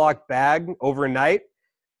enclosed Ziploc bag overnight,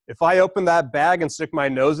 if I open that bag and stick my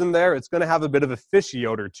nose in there, it's going to have a bit of a fishy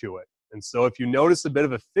odor to it. And so if you notice a bit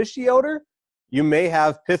of a fishy odor, you may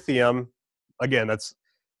have Pythium. Again, that's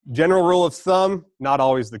general rule of thumb, not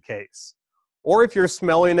always the case. Or if you're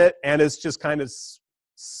smelling it and it's just kind of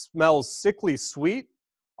smells sickly sweet,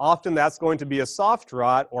 often that's going to be a soft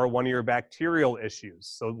rot or one of your bacterial issues.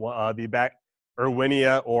 So the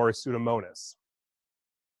Erwinia or Pseudomonas.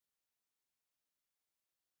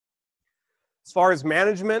 As far as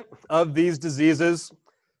management of these diseases,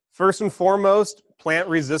 first and foremost,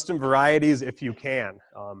 plant-resistant varieties if you can.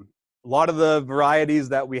 A lot of the varieties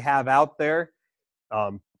that we have out there,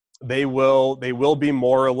 they will be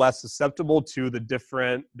more or less susceptible to the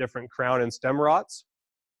different crown and stem rots.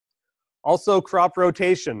 Also, crop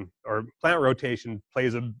rotation or plant rotation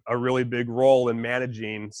plays a really big role in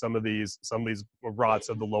managing some of these rots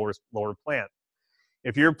of the lower plant.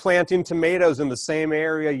 If you're planting tomatoes in the same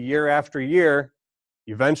area year after year,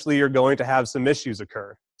 eventually you're going to have some issues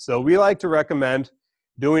occur. So we like to recommend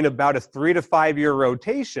doing about a 3 to 5 year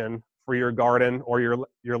rotation for your garden or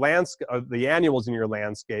your landscape, the annuals in your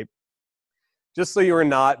landscape, just so you're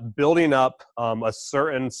not building up a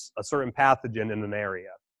certain pathogen in an area.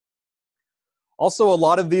 Also, a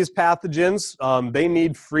lot of these pathogens, they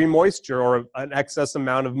need free moisture or an excess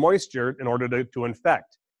amount of moisture in order to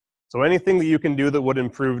infect. So anything that you can do that would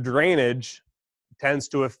improve drainage tends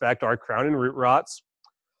to affect our crown and root rots.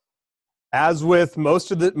 As with most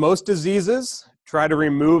diseases, try to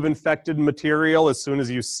remove infected material as soon as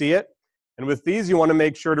you see it. And with these, you want to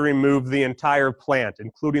make sure to remove the entire plant,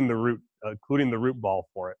 including the root ball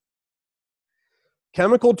for it.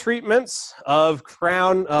 Chemical treatments of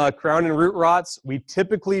crown and root rots, we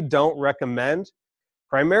typically don't recommend,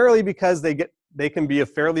 primarily because they can be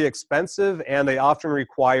fairly expensive and they often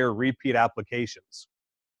require repeat applications.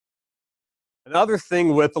 Another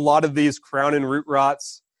thing with a lot of these crown and root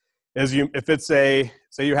rots is if it's say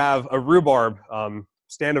you have a rhubarb,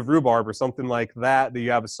 stand of rhubarb or something like that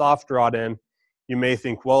you have a soft rot in, you may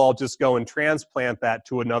think, well, I'll just go and transplant that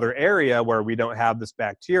to another area where we don't have this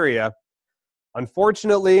bacteria.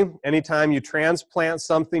 Unfortunately, anytime you transplant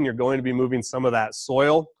something, you're going to be moving some of that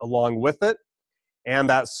soil along with it, and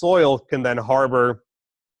that soil can then harbor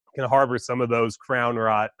some of those crown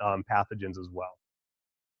rot pathogens as well.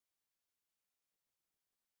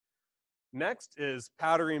 Next is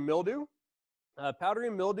powdery mildew. Powdery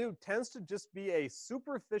mildew tends to just be a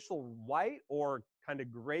superficial white or kind of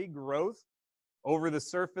gray growth over the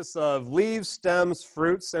surface of leaves, stems,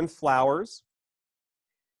 fruits, and flowers.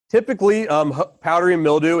 Typically, powdery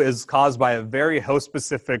mildew is caused by a very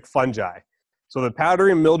host-specific fungi. So the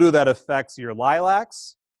powdery mildew that affects your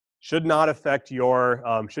lilacs should not affect your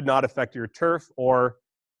turf or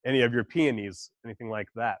any of your peonies, anything like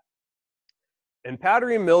that. And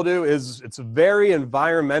powdery mildew it's a very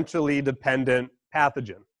environmentally dependent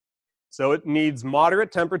pathogen. So it needs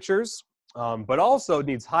moderate temperatures, but also it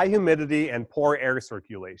needs high humidity and poor air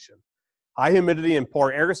circulation. High humidity and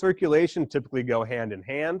poor air circulation typically go hand in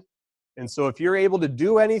hand. And so if you're able to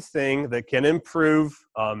do anything that can improve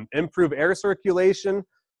air circulation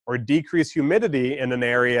or decrease humidity in an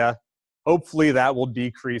area, hopefully that will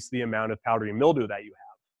decrease the amount of powdery mildew that you have.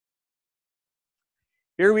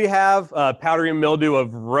 Here we have powdery mildew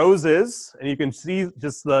of roses, and you can see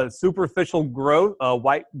just the superficial growth,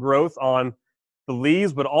 white growth on the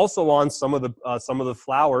leaves, but also on some of the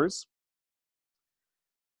flowers.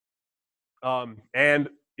 And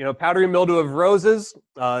you know, powdery mildew of roses.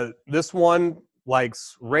 This one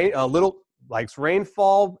likes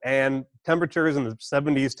rainfall and temperatures in the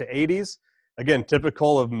 70s to 80s. Again,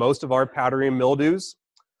 typical of most of our powdery mildews.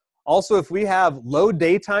 Also, if we have low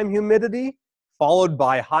daytime humidity followed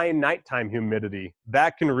by high nighttime humidity,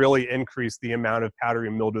 that can really increase the amount of powdery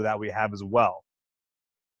mildew that we have as well.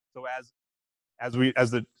 So as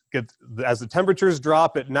the temperatures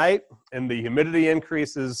drop at night and the humidity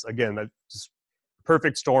increases, again, that's just a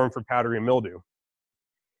perfect storm for powdery mildew.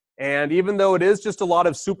 And even though it is just a lot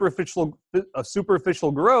of superficial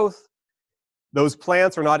growth, those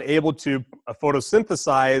plants are not able to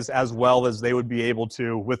photosynthesize as well as they would be able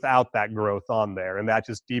to without that growth on there, and that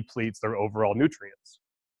just depletes their overall nutrients.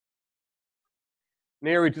 And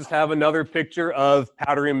here we just have another picture of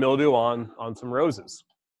powdery mildew on some roses.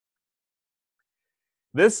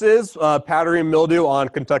 This is powdery mildew on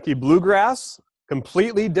Kentucky bluegrass,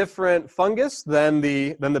 completely different fungus than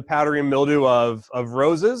the powdery mildew of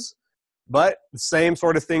roses, but the same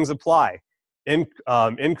sort of things apply.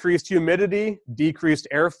 Increased humidity, decreased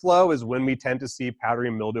airflow is when we tend to see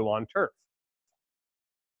powdery mildew on turf.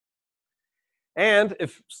 And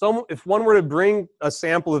if one were to bring a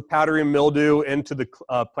sample of powdery mildew into the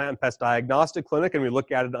plant and pest diagnostic clinic and we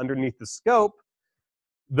look at it underneath the scope,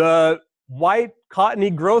 the white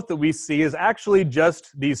cottony growth that we see is actually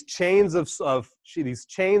just these chains of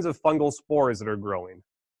fungal spores that are growing.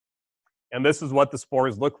 And this is what the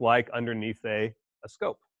spores look like underneath a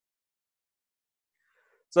scope.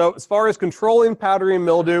 So as far as controlling powdery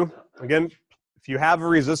mildew, again, if you have a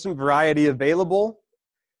resistant variety available,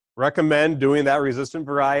 recommend doing that resistant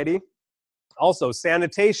variety. Also,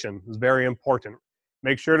 sanitation is very important.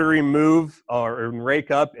 Make sure to remove or rake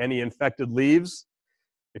up any infected leaves.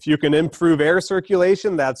 If you can improve air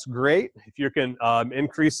circulation, that's great. If you can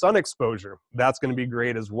increase sun exposure, that's going to be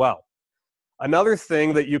great as well. Another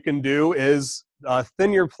thing that you can do is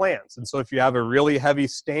thin your plants. And so if you have a really heavy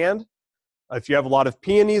stand, if you have a lot of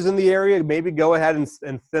peonies in the area, maybe go ahead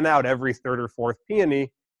and thin out every third or fourth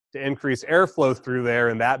peony to increase airflow through there,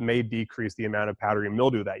 and that may decrease the amount of powdery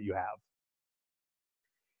mildew that you have.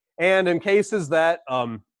 And in cases that,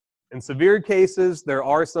 in severe cases, there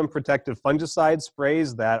are some protective fungicide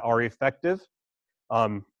sprays that are effective.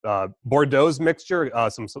 Bordeaux's mixture,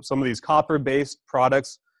 some of these copper-based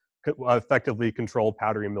products effectively control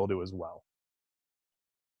powdery mildew as well.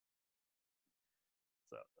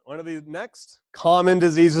 One of the next common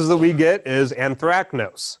diseases that we get is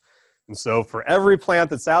anthracnose. And so for every plant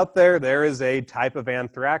that's out there, there is a type of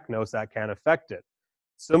anthracnose that can affect it.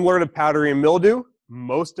 Similar to powdery mildew,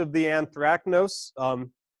 most of the anthracnose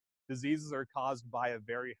diseases are caused by a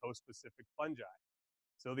very host-specific fungi.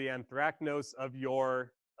 So the anthracnose of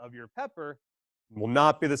your pepper will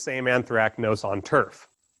not be the same anthracnose on turf.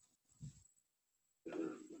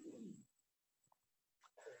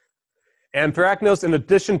 Anthracnose, in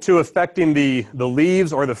addition to affecting the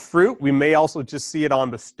leaves or the fruit, we may also just see it on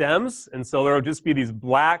the stems. And so there will just be these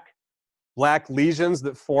black lesions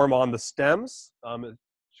that form on the stems. A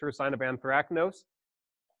sure sign of anthracnose.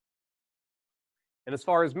 And as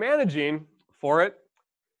far as managing for it,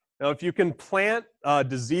 now if you can plant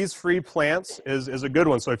disease-free plants is a good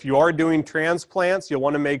one. So if you are doing transplants, you'll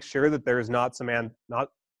want to make sure that there's not some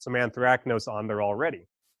anthracnose on there already.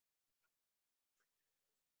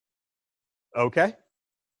 Okay.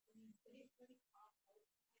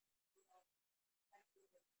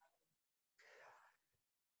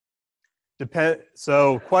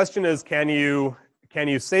 So question is, can you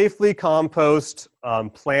safely compost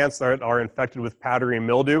plants that are infected with powdery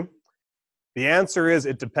mildew? The answer is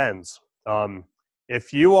it depends.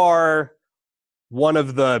 If you are one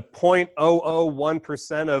of the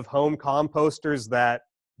 0.001% of home composters that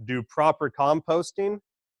do proper composting,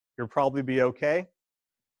 you'll probably be okay.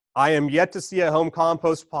 I am yet to see a home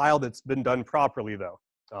compost pile that's been done properly, though.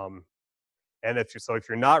 And if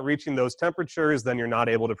you're not reaching those temperatures, then you're not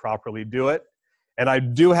able to properly do it. And I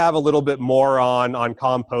do have a little bit more on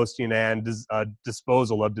composting and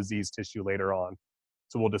disposal of diseased tissue later on.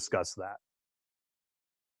 So we'll discuss that.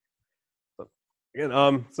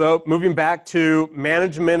 Again, so moving back to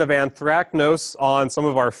management of anthracnose on some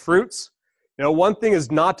of our fruits. One thing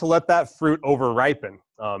is not to let that fruit over ripen.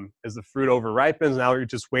 As the fruit over ripens, now you're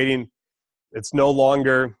just waiting. It's no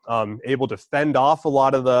longer able to fend off a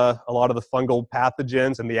lot of the fungal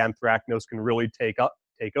pathogens, and the anthracnose can really take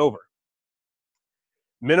over.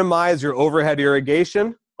 Minimize your overhead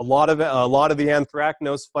irrigation. A lot of the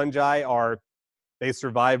anthracnose fungi they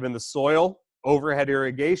survive in the soil. Overhead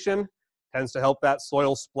irrigation tends to help that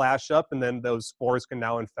soil splash up, and then those spores can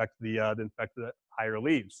now infect the higher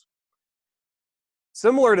leaves.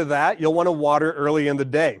 Similar to that, you'll want to water early in the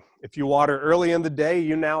day. If you water early in the day,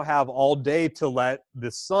 you now have all day to let the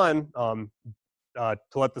sun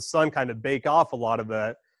kind of bake off a lot of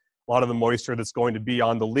the moisture that's going to be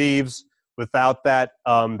on the leaves. Without that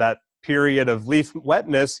period of leaf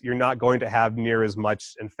wetness, you're not going to have near as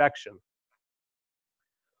much infection.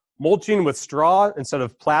 Mulching with straw instead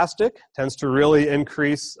of plastic tends to really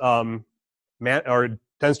decrease the amount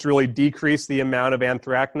of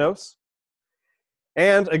anthracnose.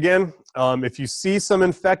 And again, if you see some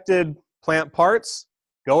infected plant parts,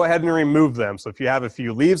 go ahead and remove them. So if you have a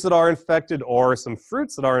few leaves that are infected or some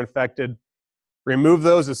fruits that are infected, remove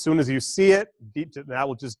those as soon as you see it. That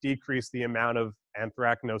will just decrease the amount of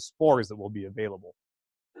anthracnose spores that will be available.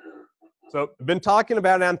 So I've been talking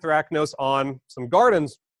about anthracnose on some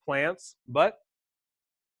gardens plants, but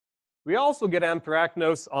we also get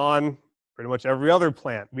anthracnose on pretty much every other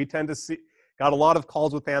plant. We tend to got a lot of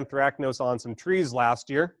calls with anthracnose on some trees last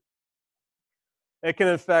year. It can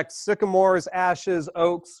infect sycamores, ashes,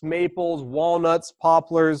 oaks, maples, walnuts,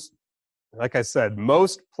 poplars. Like I said,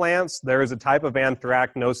 most plants, there is a type of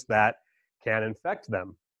anthracnose that can infect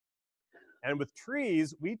them. And with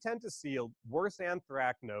trees, we tend to see a worse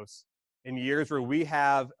anthracnose in years where we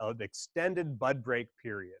have an extended bud break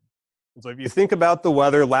period. And so if you think about the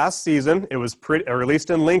weather last season, it was pretty, or at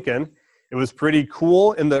least in Lincoln, it was pretty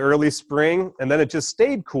cool in the early spring, and then it just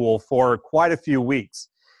stayed cool for quite a few weeks.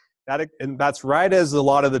 And that's right as a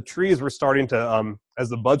lot of the trees were starting to, as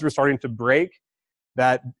the buds were starting to break,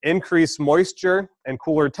 that increased moisture and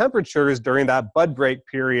cooler temperatures during that bud break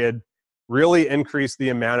period really increased the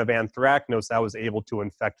amount of anthracnose that was able to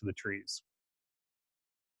infect the trees.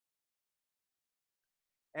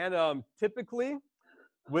 And typically,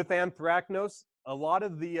 with anthracnose, a lot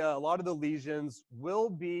of the lesions will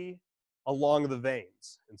be along the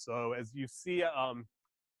veins. And so as you see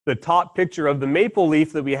the top picture of the maple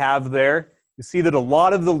leaf that we have there, you see that a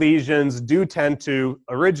lot of the lesions do tend to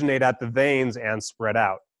originate at the veins and spread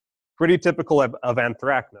out. Pretty typical of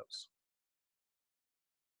anthracnose.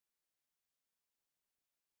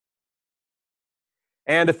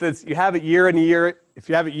 And if you have it year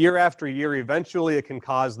after year, eventually it can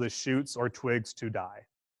cause the shoots or twigs to die.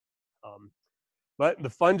 But the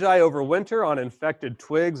fungi overwinter on infected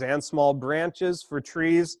twigs and small branches for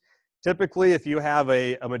trees. Typically, if you have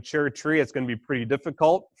a mature tree, it's going to be pretty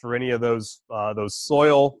difficult for any of those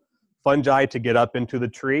soil fungi to get up into the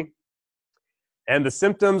tree. And the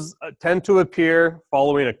symptoms tend to appear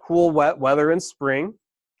following a cool, wet weather in spring.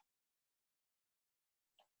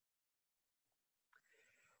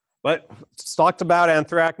 But it's talked about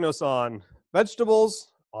anthracnose on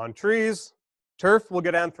vegetables, on trees. Turf will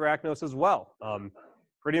get anthracnose as well.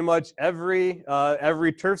 Pretty much every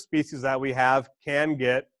turf species that we have can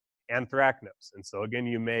get anthracnose, and so again,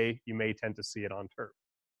 you may tend to see it on turf.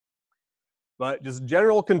 But just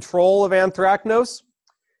general control of anthracnose.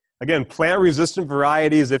 Again, plant-resistant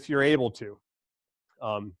varieties if you're able to.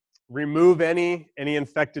 Remove any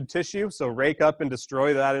infected tissue, so rake up and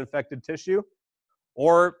destroy that infected tissue.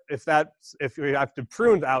 Or if you have to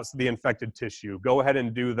prune out the infected tissue, go ahead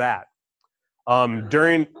and do that.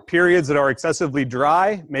 During periods that are excessively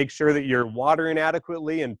dry, make sure that you're watering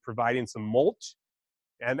adequately and providing some mulch.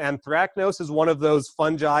 And anthracnose is one of those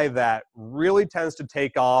fungi that really tends to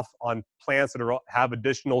take off on plants that have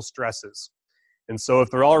additional stresses. And so if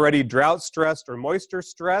they're already drought stressed or moisture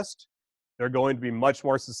stressed, they're going to be much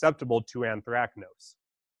more susceptible to anthracnose.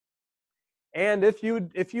 And if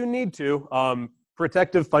you need to,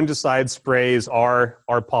 protective fungicide sprays are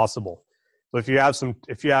possible. So if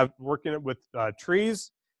you have working with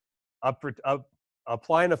trees,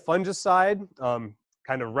 applying a fungicide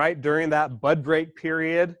kind of right during that bud break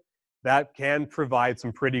period, that can provide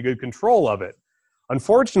some pretty good control of it.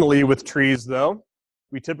 Unfortunately, with trees though,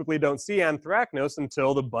 we typically don't see anthracnose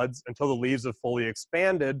until the leaves have fully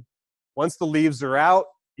expanded. Once the leaves are out,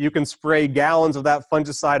 you can spray gallons of that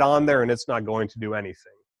fungicide on there and it's not going to do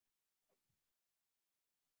anything.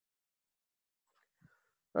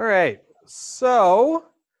 All right, so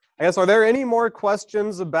I guess, are there any more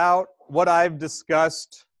questions about what I've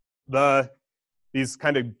discussed, the these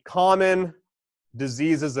kind of common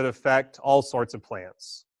diseases that affect all sorts of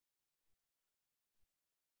plants.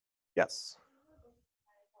 Yes.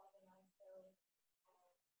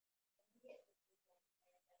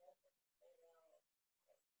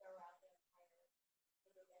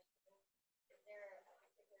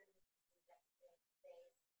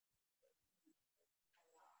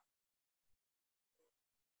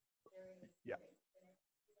 Yeah.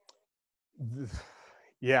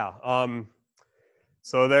 Yeah.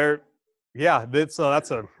 So there, yeah, that's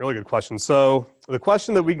a really good question. So the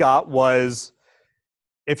question that we got was,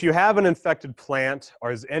 if you have an infected plant,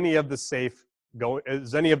 is any of the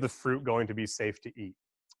fruit going to be safe to eat?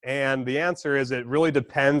 And the answer is it really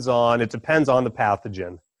depends on the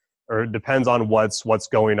pathogen, or it depends on what's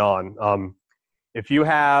going on. If you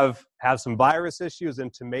have some virus issues in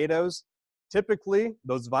tomatoes, typically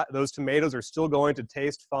those tomatoes are still going to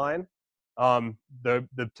taste fine.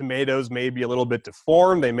 The tomatoes may be a little bit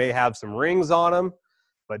deformed, they may have some rings on them,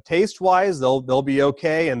 but taste-wise, they'll be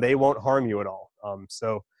okay and they won't harm you at all.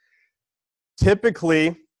 So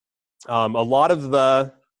typically, a lot of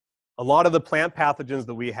the plant pathogens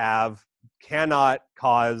that we have cannot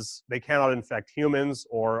infect humans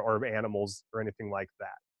or animals or anything like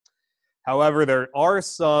that. However, there are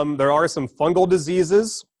some fungal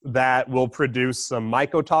diseases that will produce some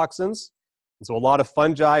mycotoxins. And so a lot of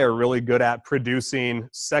fungi are really good at producing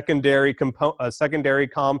secondary compounds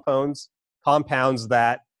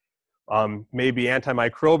that may be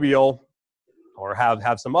antimicrobial or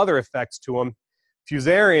have some other effects to them.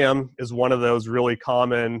 Fusarium is one of those really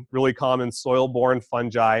common soil-borne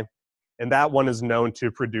fungi, and that one is known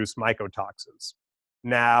to produce mycotoxins.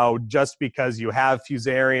 Now, just because you have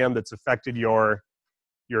fusarium that's affected your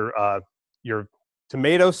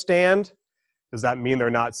tomato stand, does that mean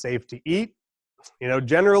they're not safe to eat? You know,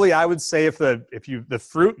 generally, I would say if the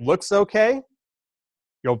fruit looks okay,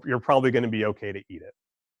 you're probably going to be okay to eat it.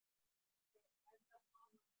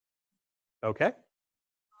 Okay.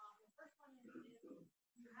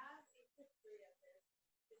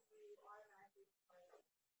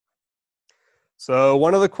 So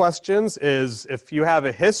one of the questions is, if you have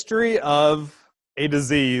a history of a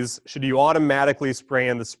disease, should you automatically spray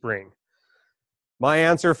in the spring? My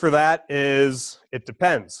answer for that is it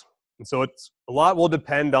depends. And so a lot will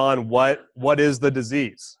depend on what is the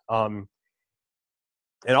disease. And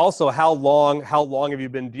also how long have you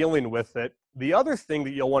been dealing with it? The other thing that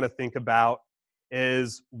you'll want to think about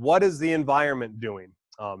is, what is the environment doing?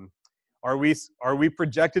 Are we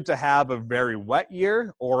projected to have a very wet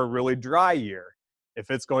year or a really dry year? If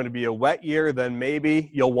it's going to be a wet year, then maybe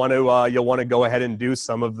you'll want to go ahead and do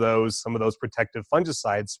some of those protective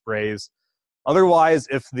fungicide sprays. Otherwise,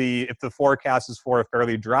 if the forecast is for a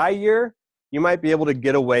fairly dry year, you might be able to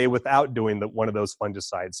get away without doing one of those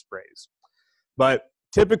fungicide sprays. But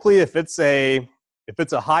typically, if it's a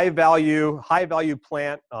high value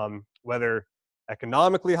plant, whether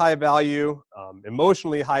economically high value,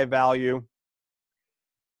 emotionally high value,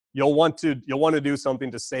 you'll want to do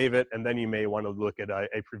something to save it, and then you may want to look at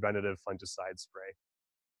a preventative fungicide spray.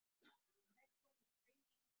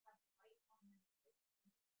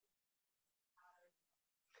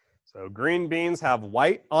 So green beans have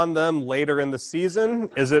white on them later in the season.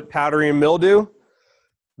 Is it powdery mildew?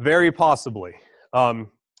 Very possibly. A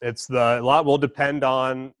lot will depend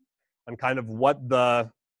on kind of what the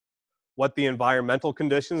environmental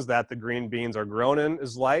conditions that the green beans are grown in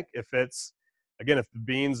is like. If it's an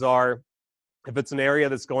area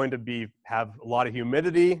that's going to have a lot of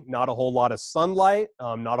humidity, not a whole lot of sunlight,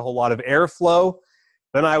 not a whole lot of airflow,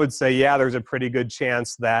 then I would say, yeah, there's a pretty good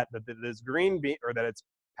chance that it is green bean, or that it's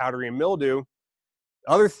powdery mildew.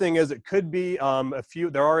 The other thing is, it could be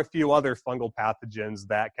there are a few other fungal pathogens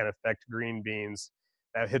that can affect green beans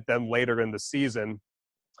that hit them later in the season.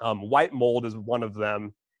 White mold is one of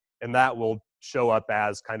them, and that will show up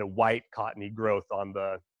as kind of white cottony growth on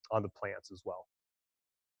the plants as well.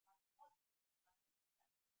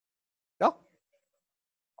 Oh,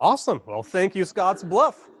 awesome. Well, thank you, Scotts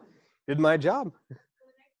Bluff. Did my job.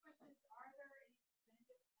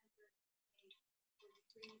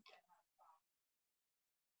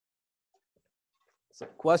 So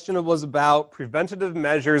the question was about preventative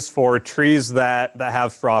measures for trees that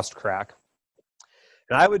have frost crack.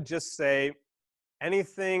 And I would just say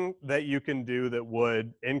anything that you can do that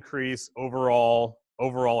would increase overall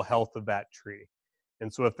health of that tree.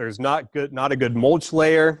 And so if there's not a good mulch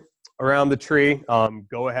layer around the tree,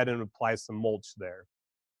 go ahead and apply some mulch there.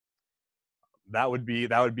 That would be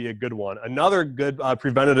a good one. Another good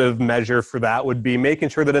preventative measure for that would be making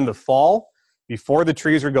sure that in the fall, before the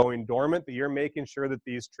trees are going dormant, that you're making sure that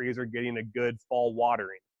these trees are getting a good fall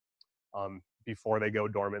watering. before they go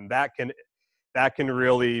dormant. That can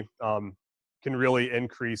really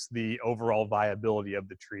increase the overall viability of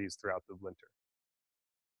the trees throughout the winter.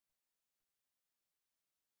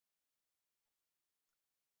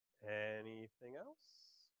 Anything else?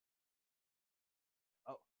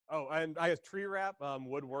 Oh, and I guess tree wrap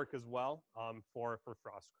would work as well for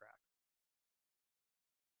frost crack.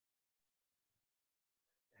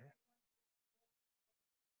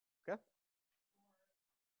 Okay.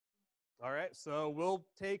 All right, so we'll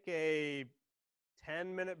take a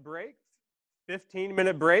 10-minute break,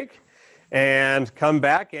 15-minute break, and come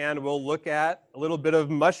back and we'll look at a little bit of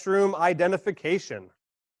mushroom identification.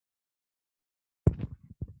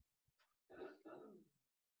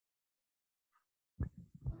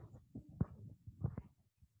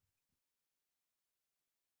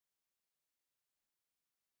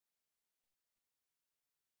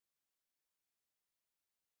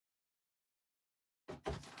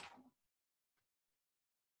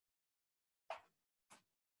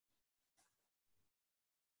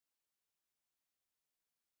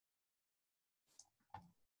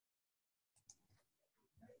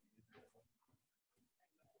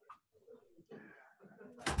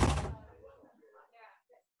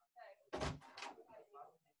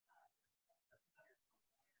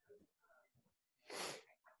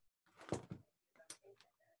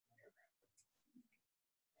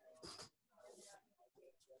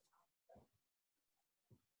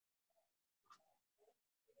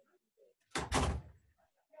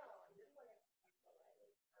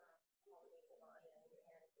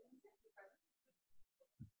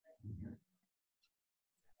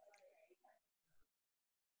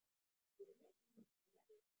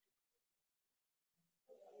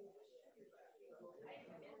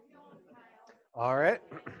 All right.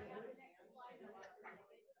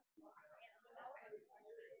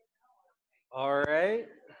 All right.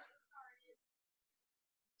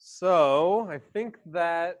 So I think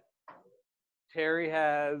that Terry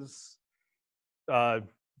has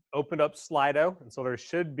opened up Slido, and so there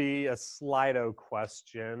should be a Slido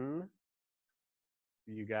question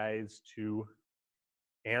for you guys to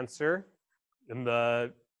answer. And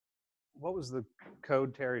what was the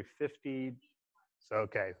code, Terry? 50. So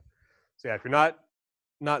okay. So yeah, if you're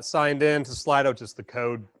not signed in to Slido, just the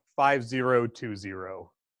code 5020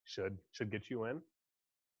 should get you in.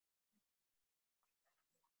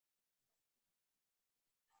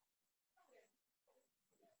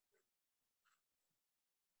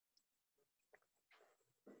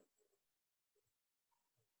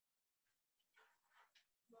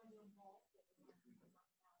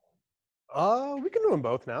 We can do them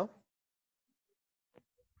both now.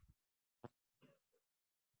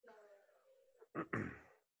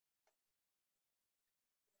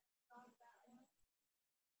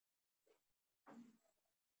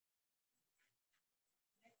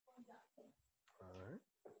 All right.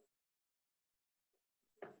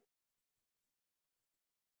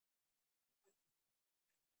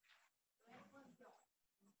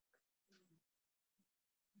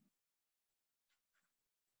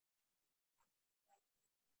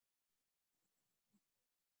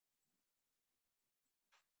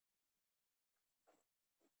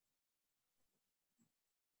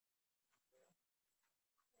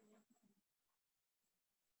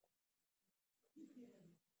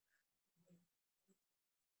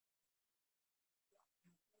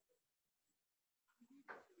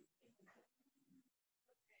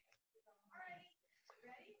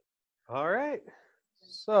 All right.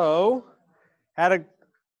 So, had a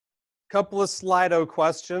couple of Slido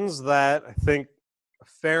questions that I think a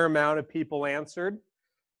fair amount of people answered.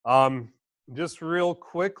 Just real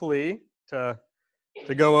quickly to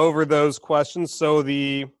go over those questions. So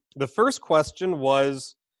the first question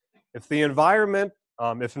was, if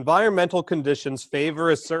environmental conditions favor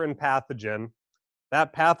a certain pathogen,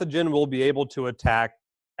 that pathogen will be able to attack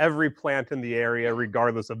every plant in the area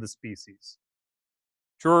regardless of the species.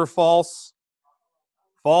 True or false?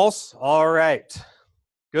 False. All right.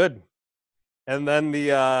 Good. And then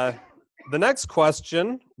the next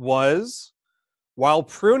question was, while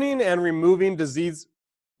pruning and removing disease,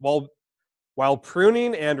 while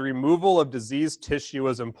pruning and removal of diseased tissue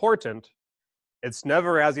is important, it's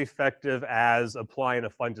never as effective as applying a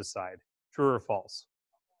fungicide. True or false?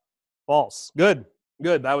 False. Good.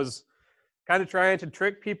 Good. That was kind of trying to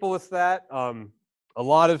trick people with that. A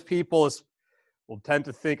lot of people will tend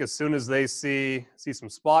to think as soon as they see some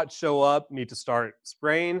spots show up, need to start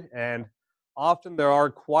spraying, and often there are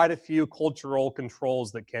quite a few cultural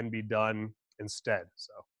controls that can be done instead.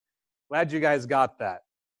 So glad you guys got that.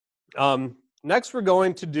 Next, we're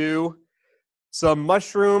going to do some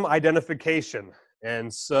mushroom identification.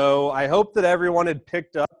 And so I hope that everyone had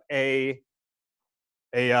picked up a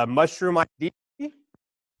mushroom ID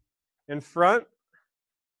in front.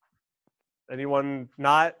 Anyone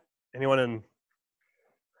not? Anyone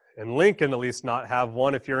in Lincoln at least not have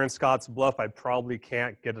one? If you're in Scotts Bluff, I probably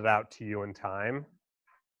can't get it out to you in time.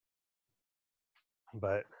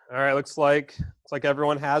 But all right, looks like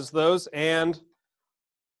everyone has those. And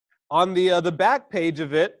on the back page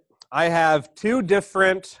of it, I have two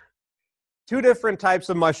different types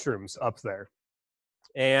of mushrooms up there,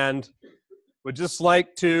 and would just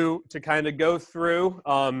like to kind of go through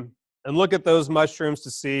and look at those mushrooms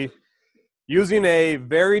to see, using a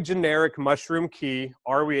very generic mushroom key,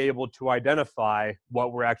 are we able to identify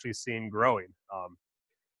what we're actually seeing growing?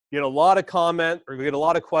 You get a lot of we get a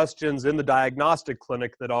lot of questions in the diagnostic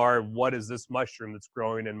clinic that are, what is this mushroom that's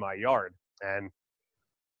growing in my yard? And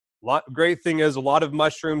great thing is, a lot of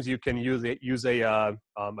mushrooms you can use a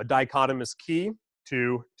dichotomous key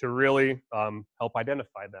to really help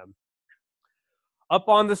identify them. Up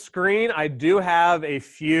on the screen, I do have a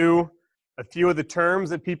few of the terms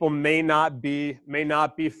that people may not be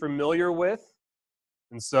familiar with,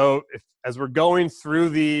 and so as we're going through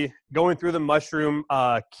the mushroom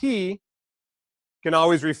key, you can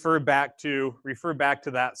always refer back to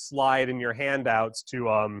that slide in your handouts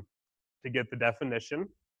to get the definition.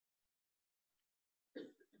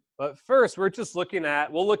 But first,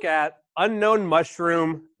 we'll look at unknown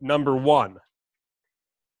mushroom number 1.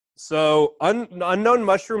 So unknown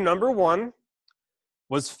mushroom number 1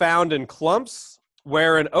 was found in clumps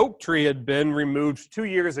where an oak tree had been removed 2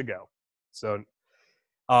 years ago. So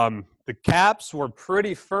the caps were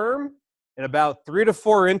pretty firm and about 3 to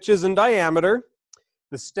 4 inches in diameter.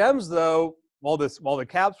 The stems, though, while the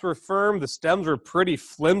caps were firm, the stems were pretty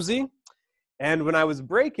flimsy. And when I was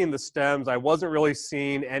breaking the stems, I wasn't really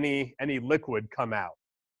seeing any liquid come out.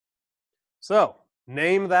 So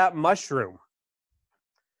name that mushroom.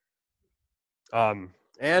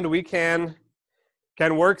 And we can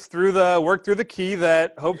work through the key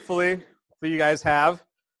that hopefully you guys have.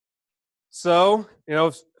 So,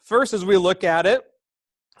 first as we look at it,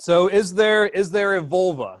 so is there a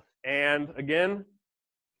vulva? And again,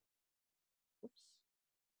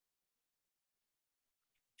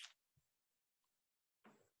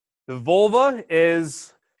 the vulva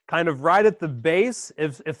is kind of right at the base.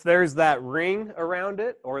 If there's that ring around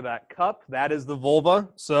it or that cup, that is the vulva.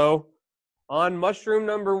 So on mushroom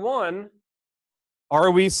number 1,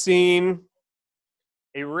 are we seeing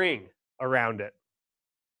a ring around it?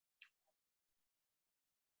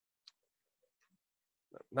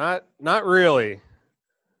 Not really.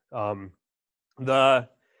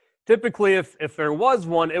 Typically, if there was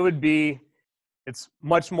one, it's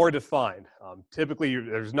much more defined. Typically,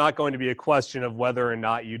 there's not going to be a question of whether or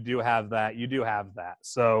not you do have that. You do have that.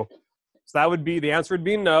 So that would be, the answer would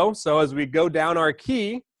be no. So as we go down our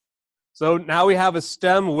key, so now we have a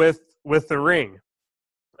stem with the ring.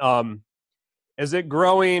 Is it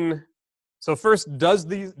growing? So first,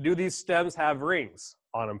 do these stems have rings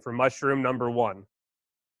on them for mushroom number 1?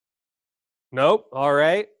 Nope. All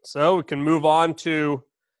right. So we can move on to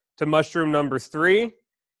mushroom number 3.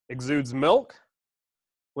 Exudes milk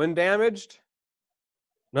when damaged.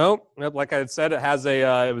 Nope. Like I had said, it has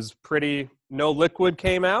it was pretty, no liquid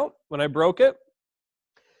came out when I broke it.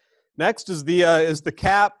 Next is the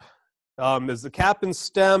cap. Is the cap and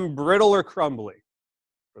stem brittle or crumbly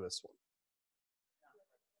for this one?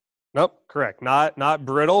 Nope. Correct. Not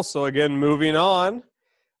brittle. So again, moving on.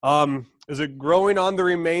 Is it growing on the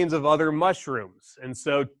remains of other mushrooms? And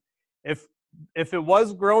so if it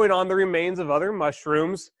was growing on the remains of other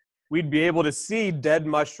mushrooms, we'd be able to see dead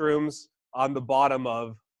mushrooms on the bottom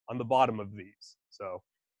of these. So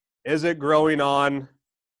is it growing on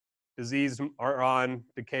diseased or on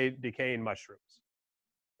decaying mushrooms?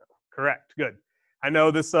 Correct. Good. I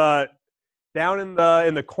know this down in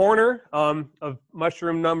the corner of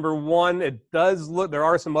mushroom number 1, it does look, there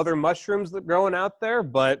are some other mushrooms that are growing out there,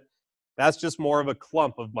 but that's just more of a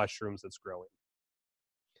clump of mushrooms that's growing.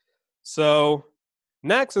 So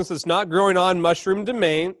next, since it's not growing on mushroom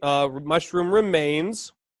remains,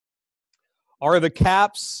 are the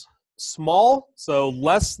caps small, so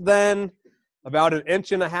less than about 1.5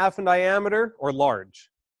 inches in diameter, or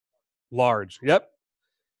large? Large. Yep.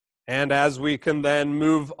 And as we can then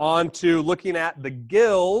move on to looking at the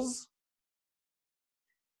gills,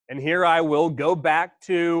 and here I will go back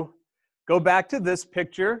to this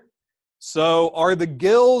picture. So are the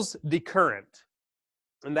gills decurrent?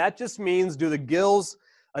 And that just means, do the gills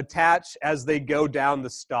attach as they go down the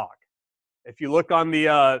stalk? If you look on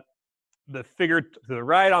the figure to the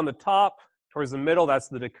right on the top, towards the middle, that's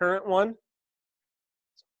the decurrent one.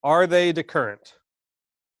 Are they decurrent?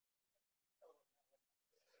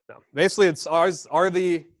 No. Basically, it's ours are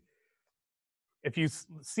the. If you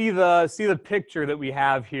see the picture that we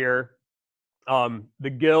have here, the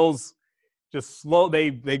gills just slow. They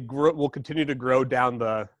grow, will continue to grow down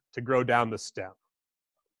the stem.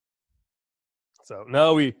 So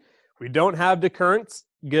no, we don't have decurrent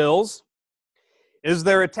gills. Is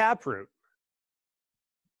there a taproot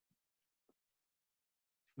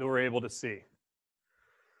that we're able to see?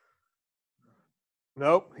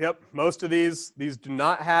 Nope. Yep. Most of these do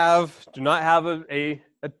not have a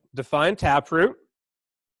defined taproot.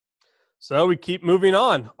 So we keep moving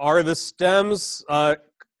on. Are the stems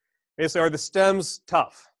basically, are the stems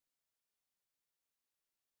tough?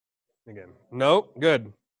 Again, nope.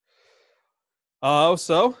 Good.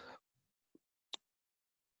 So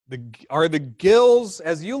are the gills,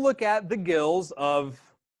 as you look at the gills of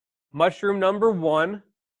mushroom number 1,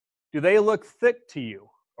 do they look thick to you,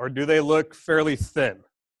 or do they look fairly thin?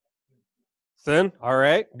 Thin. All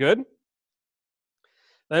right. Good.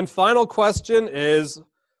 Then final question is,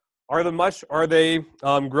 are they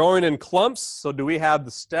growing in clumps? So do we have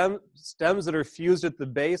the stems that are fused at the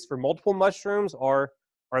base for multiple mushrooms, or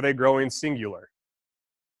are they growing singular?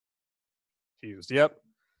 Fused. Yep.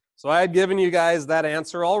 So I had given you guys that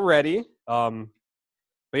answer already. But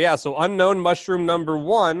yeah, so unknown mushroom number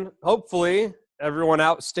 1, hopefully everyone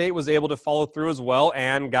out state was able to follow through as well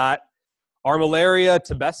and got Armillaria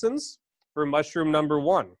tubescens for mushroom number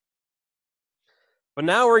 1. But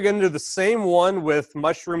now we're going to do the same one with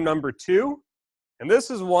mushroom number 2. And this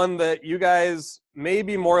is one that you guys may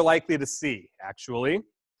be more likely to see, actually.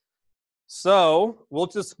 So we'll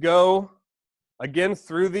just go again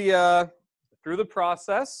through the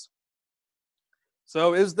process.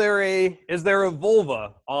 So is there a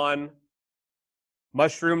vulva on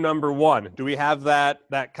mushroom number 1? Do we have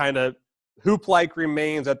that kind of hoop-like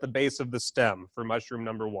remains at the base of the stem for mushroom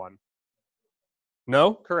number 1?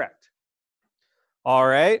 No? Correct. All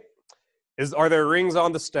right. Are there rings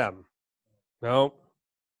on the stem? No.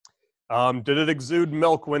 Did it exude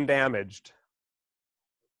milk when damaged?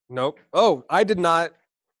 Nope. Oh, I did not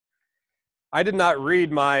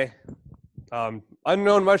read my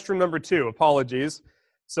unknown mushroom number 2. Apologies.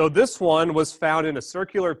 So this one was found in a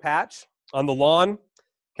circular patch on the lawn.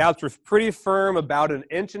 Caps were pretty firm, about 1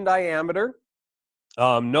 inch in diameter.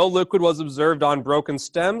 No liquid was observed on broken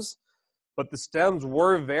stems, but the stems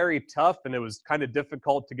were very tough, and it was kind of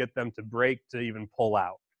difficult to get them to break to even pull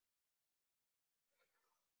out.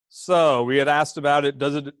 So we had asked about it,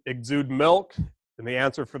 does it exude milk? And the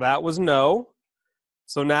answer for that was no.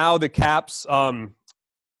 So now the caps,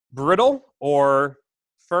 brittle or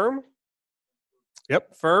firm?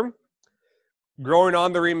 Yep, firm. Growing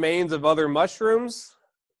on the remains of other mushrooms?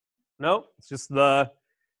 No, it's just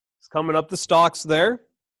it's coming up the stalks there.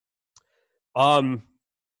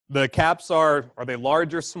 The caps are they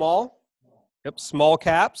large or small? Yep, small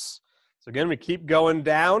caps. So again, we keep going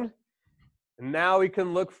down. And now we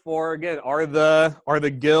can look for, again, are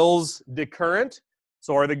the gills decurrent?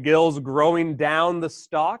 So are the gills growing down the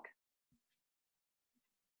stalk?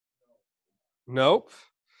 Nope.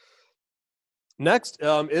 Next,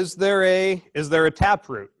 is there a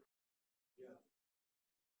taproot?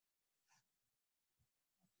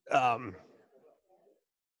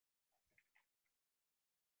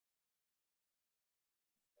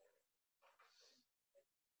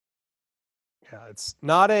 Yeah, it's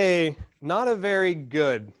not a very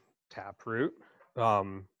good taproot.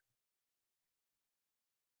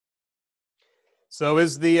 So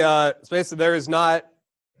is basically there is not.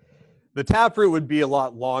 The taproot would be a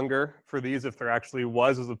lot longer for these if there actually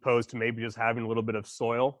was, as opposed to maybe just having a little bit of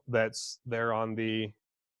soil that's there on the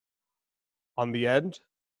end.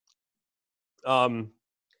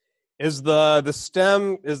 Does the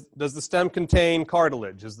stem contain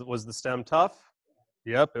cartilage? Was the stem tough?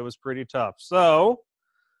 Yep, it was pretty tough. So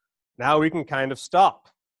now we can kind of stop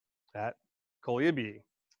at Colia B.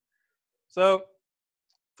 So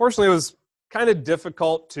fortunately, it was kind of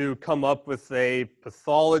difficult to come up with a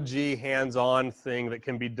pathology hands-on thing that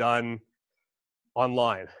can be done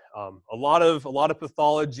online. A lot of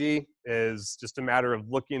pathology is just a matter of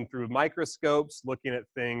looking through microscopes, looking at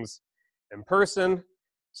things in person.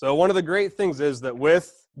 So one of the great things is that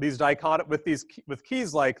with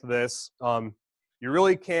keys like this, you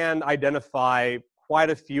really can identify quite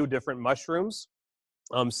a few different mushrooms.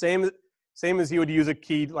 Same as you would use a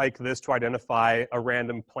key like this to identify a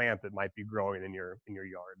random plant that might be growing in your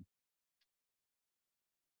yard.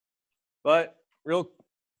 But real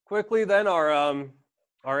quickly then, our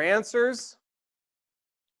answers.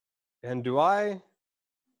 And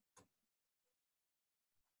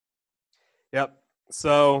Yep.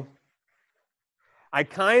 So I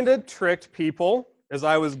kind of tricked people as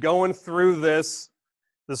I was going through this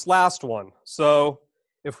last one. So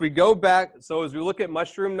if we go back, so as we look at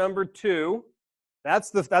mushroom number 2,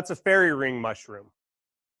 that's a fairy ring mushroom.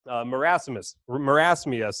 Marasmius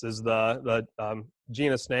is the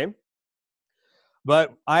genus name.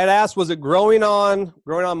 But I had asked, was it growing on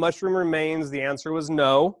mushroom remains? The answer was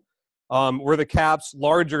no. Were the caps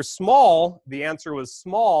large or small? The answer was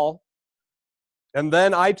small. And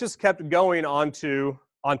then I just kept going onto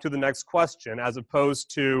the next question, as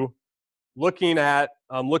opposed to looking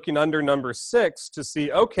under number 6 to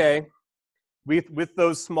see, okay, with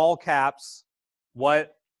those small caps,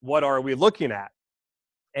 what are we looking at?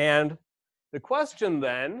 And the question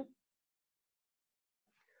then,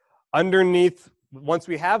 underneath, once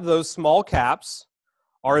we have those small caps,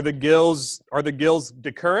 are the gills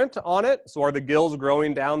decurrent on it? So are the gills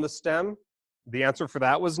growing down the stem? The answer for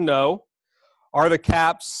that was no. Are the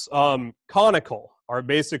caps conical? Are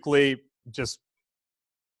basically just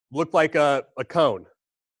look like a cone?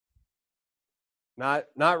 Not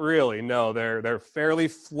really. No, they're fairly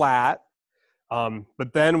flat.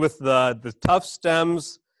 But then with the tough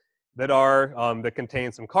stems that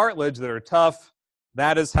contain some cartilage that are tough,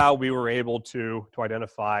 that is how we were able to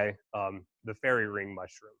identify the fairy ring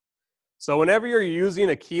mushroom. So whenever you're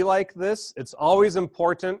using a key like this, it's always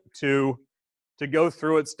important to go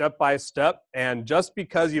through it step by step. And just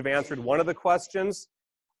because you've answered one of the questions,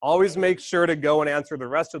 always make sure to go and answer the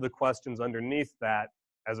rest of the questions underneath that,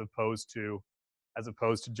 as opposed to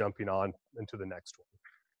jumping on into the next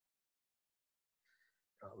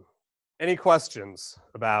one. Any questions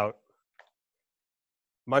about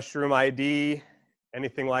mushroom ID,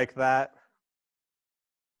 anything like that?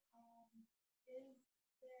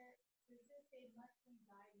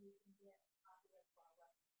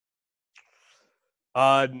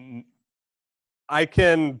 I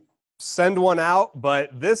can send one out,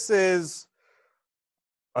 but this is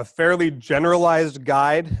a fairly generalized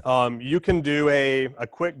guide. You can do a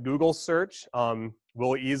quick Google search.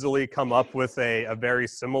 We'll easily come up with a very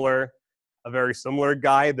similar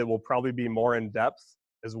guide that will probably be more in depth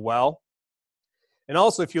as well. And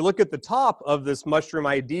also, if you look at the top of this mushroom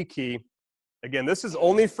ID key, again, this is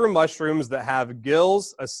only for mushrooms that have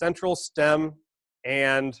gills, a central stem,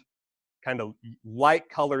 and kind of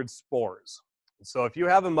light-colored spores. So if you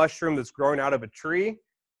have a mushroom that's growing out of a tree,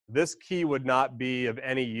 this key would not be of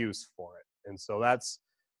any use for it. And so that's,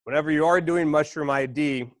 whenever you are doing mushroom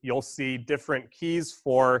ID, you'll see different keys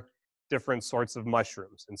for different sorts of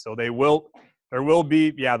mushrooms. And so there will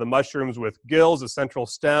be, the mushrooms with gills, a central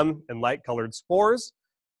stem, and light-colored spores.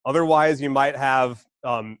 Otherwise, you might have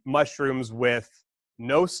mushrooms with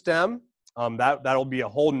no stem. That'll be a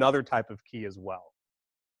whole nother type of key as well.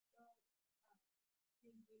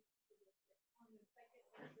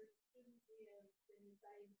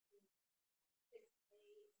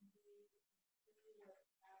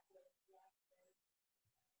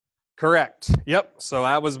 Correct. Yep. So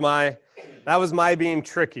that was my being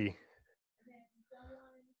tricky.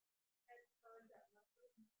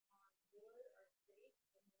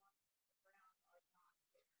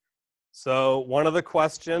 So one of the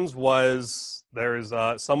questions was,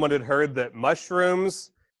 someone had heard that mushrooms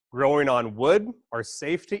growing on wood are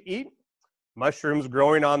safe to eat. Mushrooms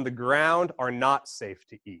growing on the ground are not safe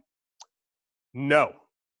to eat. No.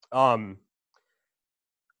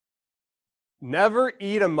 Never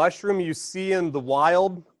eat a mushroom you see in the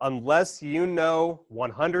wild unless you know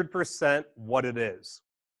 100% what it is.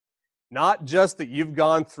 Not just that you've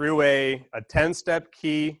gone through a 10-step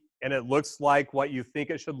key and it looks like what you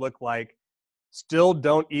think it should look like. Still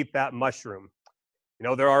don't eat that mushroom. You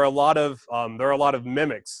know, there are a lot of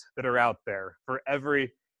mimics that are out there for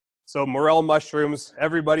every. So morel mushrooms,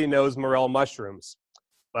 everybody knows morel mushrooms,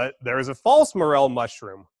 but there is a false morel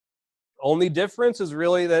mushroom. Only difference is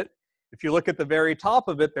really that if you look at the very top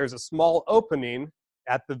of it, there's a small opening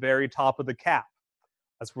at the very top of the cap.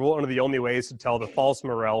 That's one of the only ways to tell the false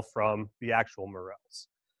morel from the actual morels.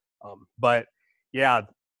 But yeah,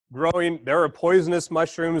 there are poisonous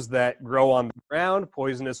mushrooms that grow on the ground,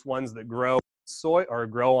 poisonous ones that grow soil or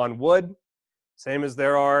grow on wood. Same as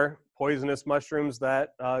there are poisonous mushrooms that,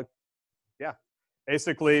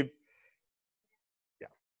 basically,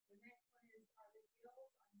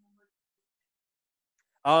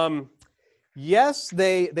 yes,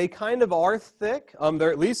 they kind of are thick.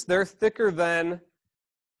 They're thicker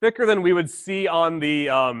than we would see on the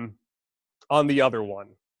other one.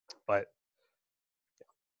 But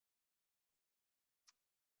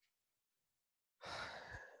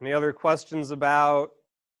any other questions about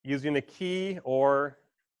using a key, or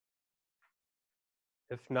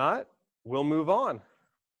if not, we'll move on.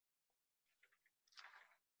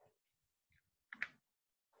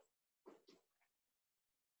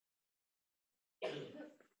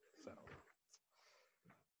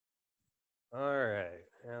 All right.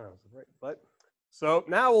 Yeah, that was the right butt. So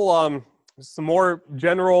now we'll some more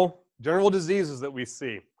general diseases that we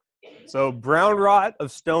see. So brown rot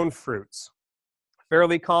of stone fruits,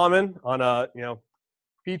 fairly common on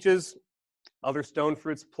peaches, other stone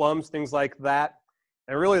fruits, plums, things like that.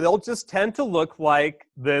 And really, they'll just tend to look like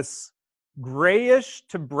this grayish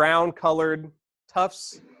to brown colored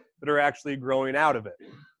tufts that are actually growing out of it.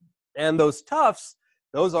 And those tufts,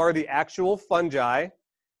 those are the actual fungi.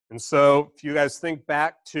 And so if you guys think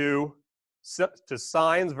back to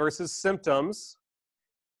signs versus symptoms,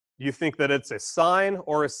 you think that it's a sign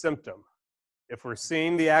or a symptom if we're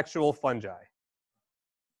seeing the actual fungi.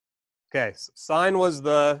 Okay, so sign was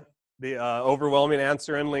the overwhelming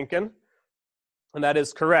answer in Lincoln, and that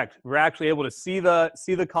is correct. We're actually able to see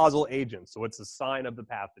the causal agent, so it's a sign of the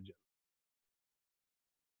pathogen.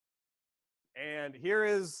 And here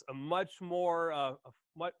is a much more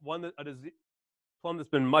plum that's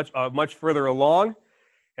been much further along.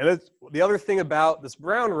 And the other thing about this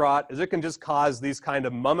brown rot is it can just cause these kind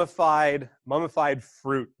of mummified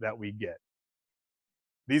fruit that we get.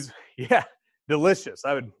 These, yeah, delicious.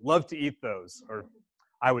 I would love to eat those, or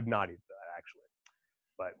I would not eat that actually.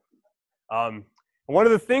 But one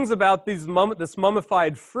of the things about this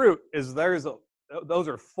mummified fruit is those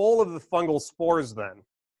are full of the fungal spores then.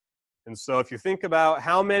 And so if you think about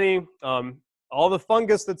how many, all the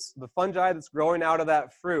fungi that's growing out of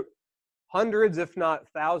that fruit, hundreds, if not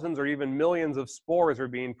thousands, or even millions of spores are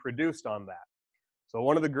being produced on that. So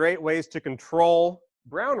one of the great ways to control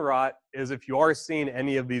brown rot is if you are seeing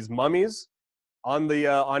any of these mummies on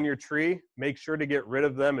your tree, make sure to get rid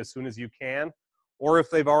of them as soon as you can. Or if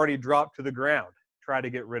they've already dropped to the ground, try to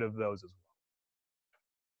get rid of those as well.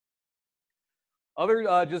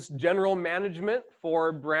 Other just general management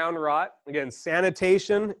for brown rot. Again,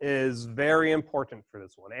 sanitation is very important for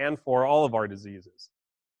this one and for all of our diseases.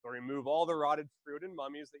 So remove all the rotted fruit and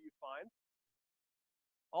mummies that you find.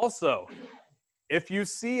 Also, if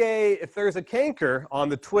there's a canker on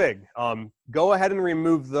the twig, go ahead and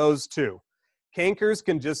remove those too. Cankers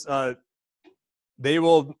can just, they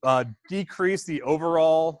will decrease the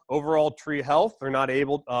overall tree health. They're not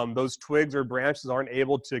able, those twigs or branches aren't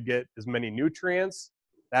able to get as many nutrients.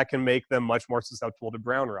 That can make them much more susceptible to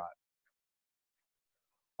brown rot.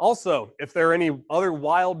 Also, if there are any other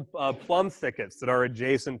wild plum thickets that are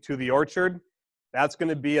adjacent to the orchard, that's going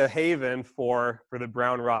to be a haven for the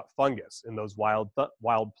brown rot fungus in those wild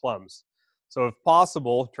plums. So if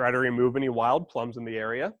possible, try to remove any wild plums in the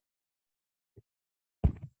area.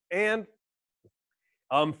 And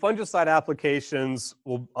fungicide applications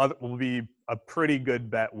will be a pretty good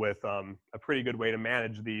bet with a pretty good way to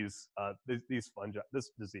manage these fungi, this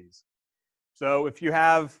disease. So if you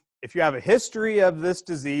have a history of this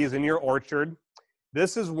disease in your orchard,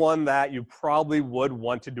 this is one that you probably would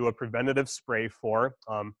want to do a preventative spray for,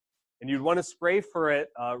 and you'd want to spray for it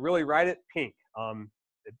really right at pink,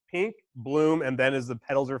 pink, bloom, and then as the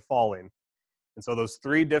petals are falling. And so those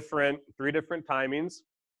three different timings.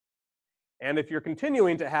 And if you're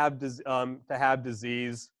continuing to have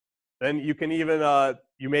disease, then you can even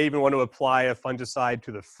you may even want to apply a fungicide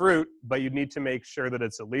to the fruit, but you need to make sure that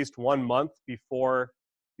it's at least 1 month before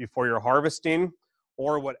you're harvesting,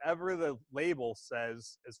 or whatever the label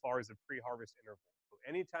says as far as a pre-harvest interval. So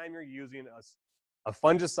anytime you're using a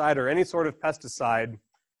fungicide or any sort of pesticide,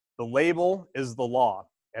 the label is the law.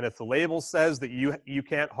 And if the label says that you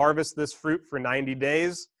can't harvest this fruit for 90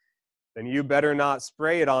 days, then you better not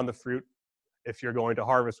spray it on the fruit if you're going to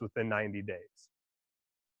harvest within 90 days.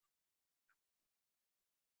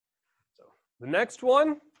 So the next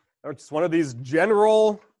one, it's one of these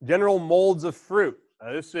general molds of fruit.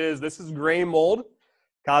 This is gray mold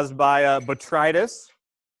caused by botrytis.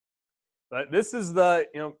 But this is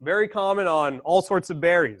very common on all sorts of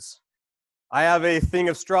berries. I have a thing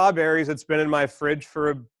of strawberries that's been in my fridge for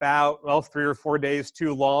about 3 or 4 days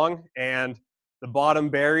too long, and the bottom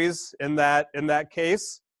berries in that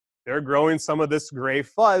case, they're growing some of this gray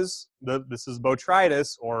fuzz. This is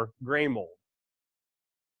botrytis or gray mold.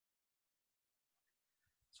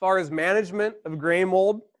 As far as management of gray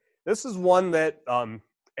mold, this is one that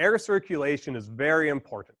air circulation is very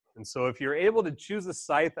important. And so if you're able to choose a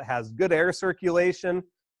site that has good air circulation,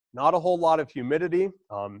 not a whole lot of humidity,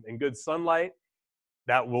 and good sunlight,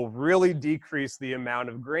 that will really decrease the amount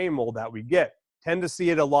of gray mold that we get. Tend to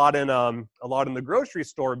see it a lot in the grocery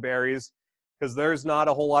store berries, because there's not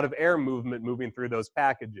a whole lot of air movement moving through those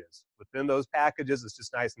packages. Within those packages, it's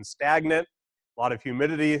just nice and stagnant. A lot of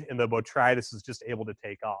humidity, and the botrytis is just able to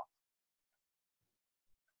take off.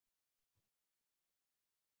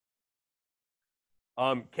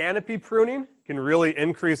 Canopy pruning can really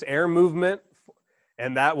increase air movement,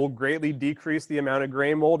 and that will greatly decrease the amount of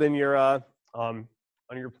gray mold in your on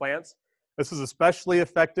your plants. This is especially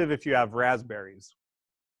effective if you have raspberries.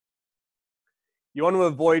 You want to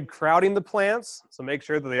avoid crowding the plants, so make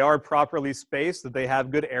sure that they are properly spaced, that they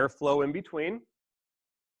have good airflow in between.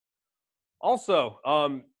 Also,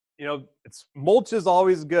 you know, mulch is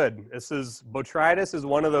always good. Botrytis is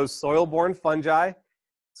one of those soil-borne fungi.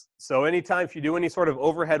 So anytime if you do any sort of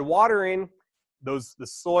overhead watering, the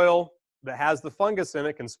soil that has the fungus in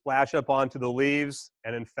it can splash up onto the leaves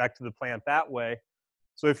and infect the plant that way.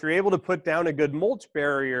 So if you're able to put down a good mulch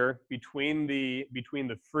barrier between the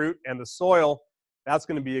fruit and the soil, that's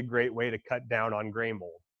going to be a great way to cut down on gray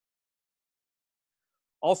mold.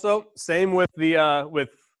 Also, same with the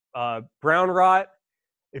brown rot.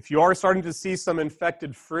 If you are starting to see some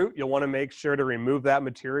infected fruit, you'll want to make sure to remove that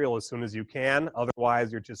material as soon as you can.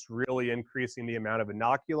 Otherwise, you're just really increasing the amount of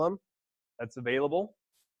inoculum that's available.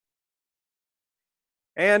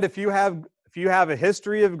 And if you have a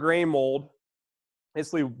history of gray mold,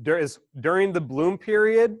 basically during the bloom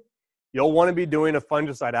period, you'll want to be doing a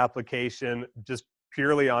fungicide application just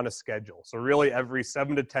purely on a schedule. So really every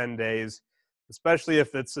 7 to 10 days, especially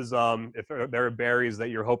if if there are berries that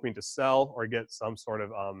you're hoping to sell or get some sort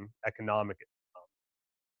of economic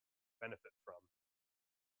benefit from.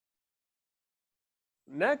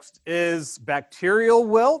 Next is bacterial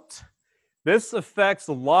wilt. This affects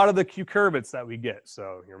a lot of the cucurbits that we get.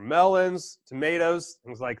 So your melons, tomatoes,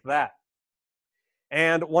 things like that.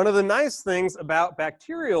 And one of the nice things about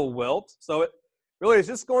bacterial wilt, so it really is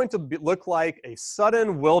just going to look like a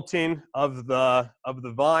sudden wilting of the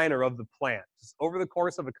vine or of the plant. Just over the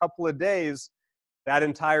course of a couple of days, that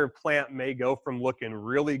entire plant may go from looking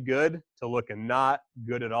really good to looking not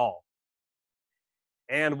good at all.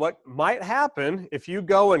 And what might happen if you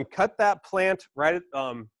go and cut that plant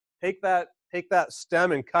take that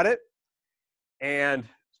stem and cut it, and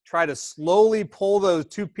try to slowly pull those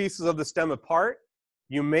two pieces of the stem apart,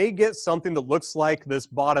 you may get something that looks like this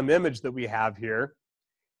bottom image that we have here.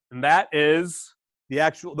 And that is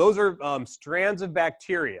those are strands of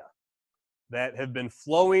bacteria that have been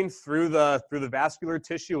flowing through the vascular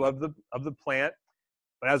tissue of the plant.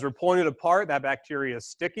 But as we're pulling it apart, that bacteria is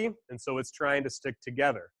sticky, and so it's trying to stick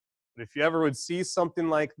together. But if you ever would see something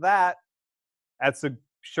like that, that's a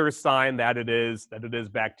sure sign that it is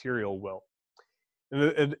bacterial wilt.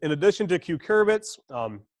 In addition to cucurbits,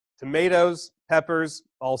 tomatoes, peppers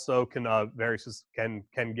also can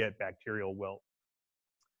get bacterial wilt.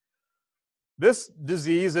 This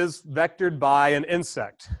disease is vectored by an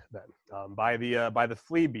insect, then, by the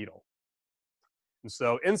flea beetle. And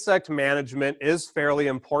so insect management is fairly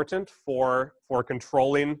important for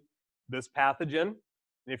controlling this pathogen.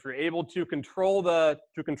 And if you're able to control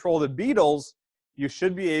the beetles, you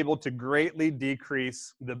should be able to greatly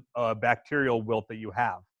decrease the bacterial wilt that you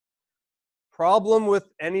have. Problem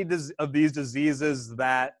with any of these diseases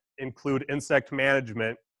that include insect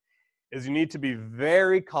management is you need to be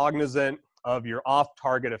very cognizant of your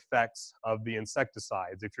off-target effects of the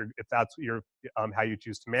insecticides if that's how you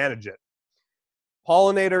choose to manage it.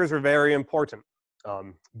 Pollinators are very important.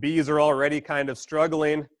 Bees are already kind of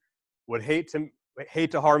struggling. Would hate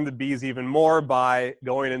to harm the bees even more by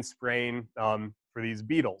going and spraying for these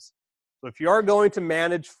beetles. So if you are going to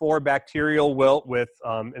manage for bacterial wilt with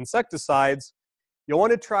insecticides, you'll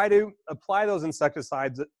want to try to apply those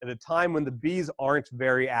insecticides at a time when the bees aren't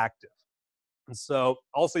very active. And so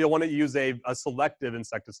also you'll want to use a selective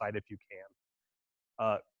insecticide if you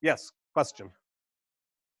can. Yes, question?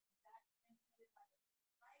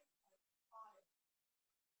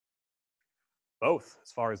 Both,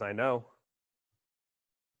 as far as I know.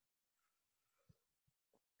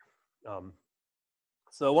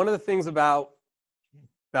 So one of the things about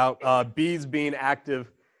bees being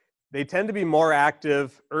active, they tend to be more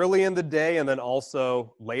active early in the day and then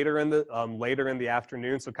also later in the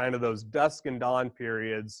afternoon. So kind of those dusk and dawn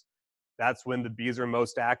periods, that's when the bees are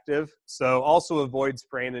most active. So also avoid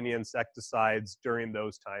spraying any insecticides during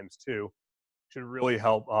those times too. Should really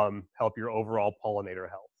help your overall pollinator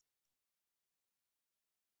health.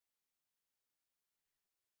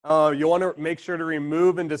 You want to make sure to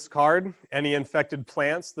remove and discard any infected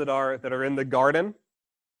plants that are in the garden.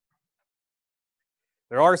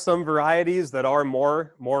 There are some varieties that are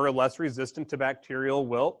more or less resistant to bacterial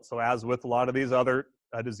wilt. So as with a lot of these other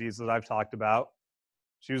diseases I've talked about,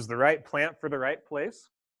 choose the right plant for the right place.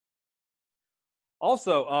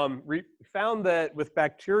 Also, we found that with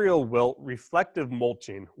bacterial wilt, reflective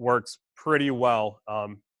mulching works pretty well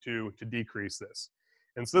to decrease this.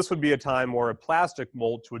 And so this would be a time where a plastic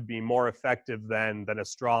mulch would be more effective than a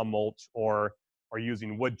straw mulch or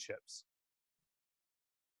using wood chips.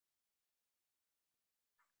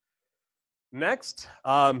 Next,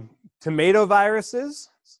 tomato viruses.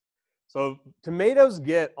 So tomatoes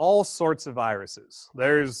get all sorts of viruses.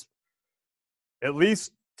 There's at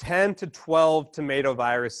least 10 to 12 tomato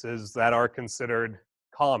viruses that are considered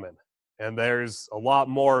common. And there's a lot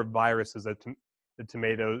more viruses that can infect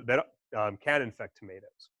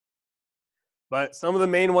tomatoes. But some of the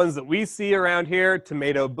main ones that we see around here,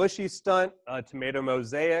 tomato bushy stunt, tomato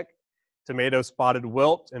mosaic, tomato spotted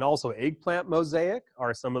wilt, and also eggplant mosaic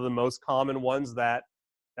are some of the most common ones that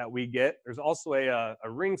we get. There's also a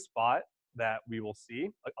ring spot that we will see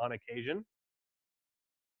on occasion.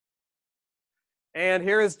 And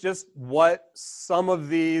here is just what some of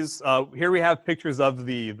these, here we have pictures of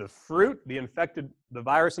the fruit, the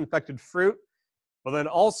virus infected fruit, but then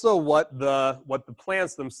also what the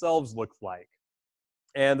plants themselves look like.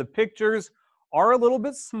 And the pictures are a little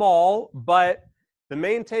bit small, but the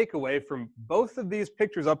main takeaway from both of these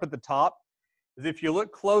pictures up at the top is if you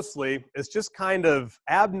look closely, it's just kind of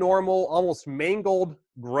abnormal, almost mangled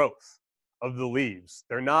growth of the leaves.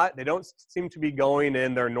 They don't seem to be going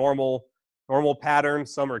in their normal pattern.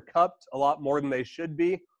 Some are cupped a lot more than they should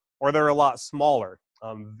be, or they're a lot smaller.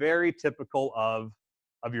 Very typical of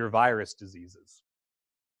your virus diseases.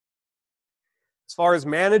 As far as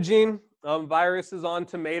managing viruses on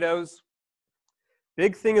tomatoes,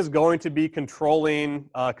 big thing is going to be controlling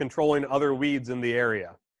other weeds in the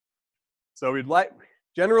area. So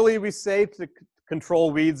generally we say to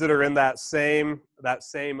control weeds that are in that same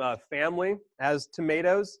family as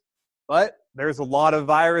tomatoes, but there's a lot of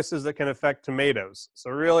viruses that can affect tomatoes.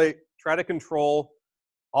 So really try to control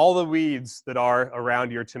all the weeds that are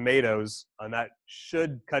around your tomatoes, and that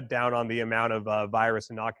should cut down on the amount of virus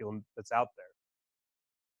inoculum that's out there.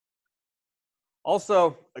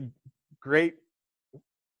 Also, a great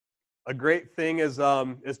thing is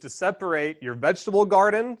to separate your vegetable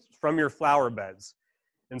garden from your flower beds.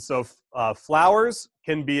 And so flowers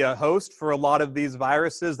can be a host for a lot of these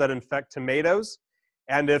viruses that infect tomatoes.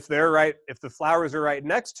 And if the flowers are right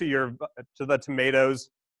next to the tomatoes,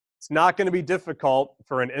 it's not going to be difficult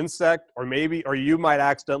for an insect, or you might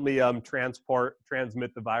accidentally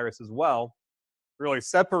transmit the virus as well. Really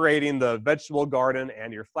separating the vegetable garden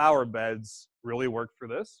and your flower beds really work for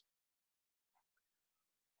this.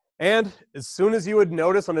 And as soon as you would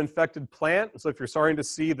notice an infected plant, so if you're starting to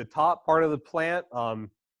see the top part of the plant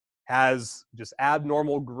has just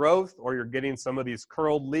abnormal growth, or you're getting some of these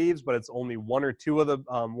curled leaves, but it's only one or two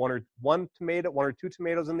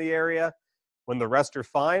tomatoes in the area, when the rest are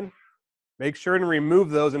fine, make sure and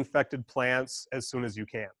remove those infected plants as soon as you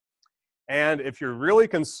can. And if you're really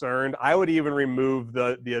concerned, I would even remove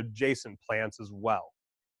the adjacent plants as well.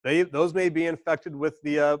 Those may be infected with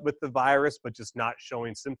the virus, but just not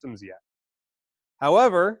showing symptoms yet.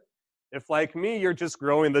 However, if like me, you're just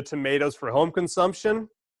growing the tomatoes for home consumption,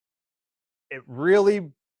 it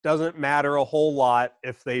really doesn't matter a whole lot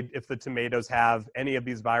if the tomatoes have any of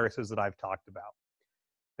these viruses that I've talked about.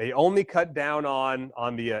 They only cut down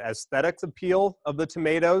on the aesthetics appeal of the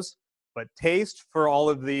tomatoes, but taste for all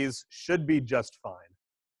of these should be just fine.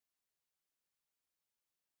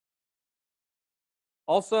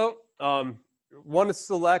 Also, want to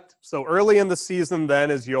select, so early in the season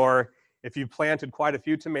then is if you planted quite a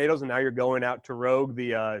few tomatoes and now you're going out to rogue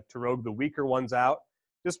the weaker ones out,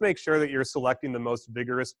 just make sure that you're selecting the most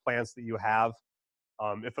vigorous plants that you have.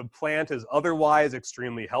 If a plant is otherwise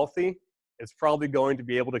extremely healthy, it's probably going to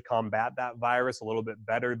be able to combat that virus a little bit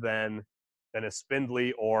better than a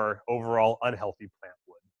spindly or overall unhealthy plant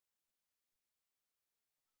would.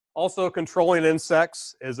 Also, controlling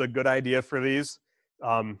insects is a good idea for these.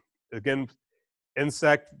 Again,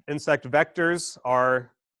 insect vectors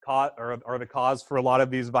are the cause for a lot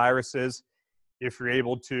of these viruses. If you're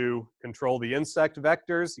able to control the insect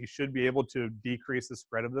vectors, you should be able to decrease the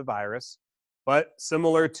spread of the virus. But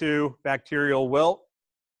similar to bacterial wilt,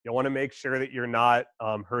 you'll want to make sure that you're not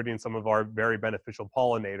hurting some of our very beneficial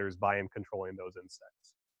pollinators by controlling those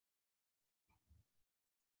insects.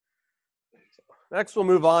 Next, we'll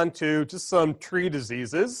move on to just some tree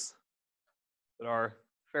diseases that are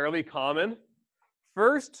fairly common.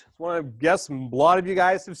 First, one I guess a lot of you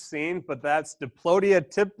guys have seen, but that's Diplodia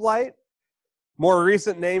tip blight. More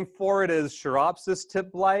recent name for it is Chiropsis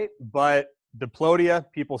tip blight, but Diplodia,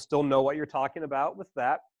 people still know what you're talking about with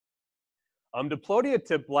that. Diplodia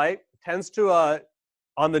tip blight tends to,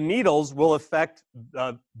 on the needles, will affect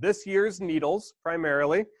this year's needles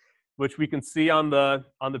primarily, which we can see on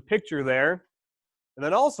the picture there. And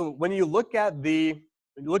then also, when you look at the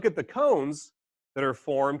cones that are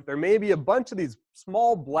formed, there may be a bunch of these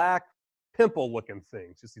small black pimple-looking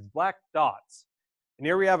things, just these black dots. And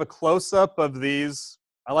here we have a close-up of these.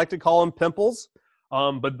 I like to call them pimples.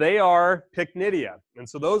 but they are pycnidia. And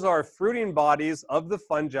so those are fruiting bodies of the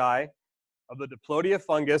fungi, of the Diplodia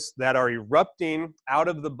fungus, that are erupting out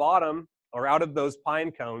of the bottom or out of those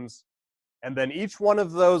pine cones. And then each one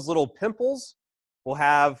of those little pimples will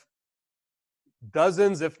have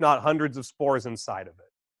dozens, if not hundreds, of spores inside of it.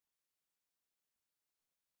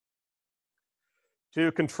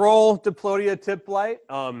 To control Diplodia tip blight,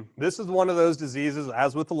 this is one of those diseases,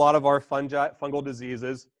 as with a lot of our fungal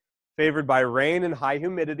diseases, favored by rain and high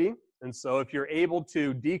humidity. And so if you're able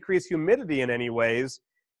to decrease humidity in any ways,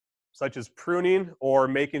 such as pruning or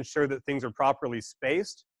making sure that things are properly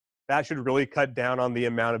spaced, that should really cut down on the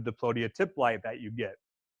amount of Diplodia tip blight that you get.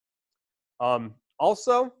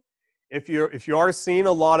 Also, if you are seeing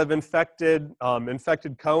a lot of infected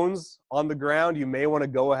cones on the ground, you may want to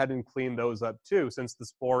go ahead and clean those up too, since the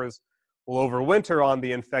spores will overwinter on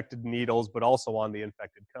the infected needles, but also on the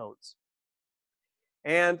infected cones.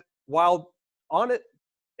 And while on it,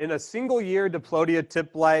 in a single year, Diplodia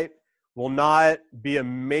tip blight will not be a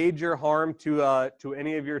major harm to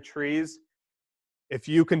any of your trees. If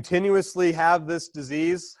you continuously have this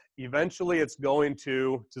disease, eventually it's going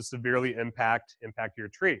to severely impact your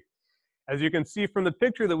tree. As you can see from the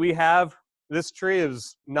picture that we have, this tree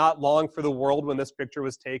is not long for the world when this picture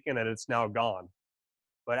was taken, and it's now gone.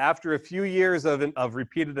 But after a few years of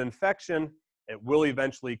repeated infection, it will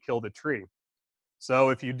eventually kill the tree. So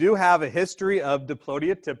if you do have a history of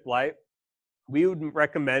Diplodia tip blight, we would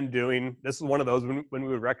recommend doing, this is one of those when we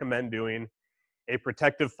would recommend doing a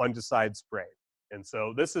protective fungicide spray. And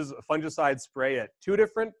so this is a fungicide spray at two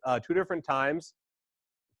different times.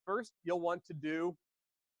 First, you'll want to do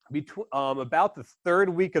about the third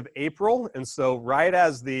week of April, and so right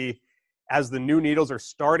as the new needles are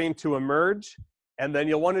starting to emerge, and then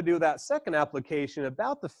you'll want to do that second application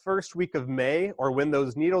about the first week of May, or when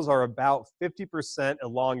those needles are about 50%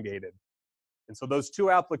 elongated. And so those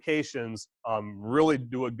two applications really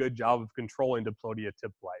do a good job of controlling Diplodia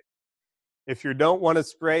tip blight. If you don't want to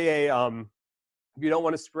spray a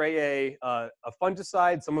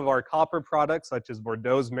fungicide, some of our copper products, such as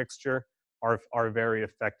Bordeaux's mixture, are very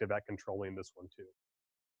effective at controlling this one too.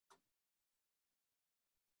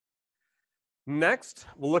 Next,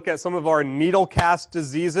 we'll look at some of our needle cast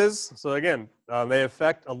diseases. So again, they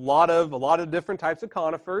affect a lot of different types of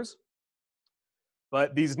conifers.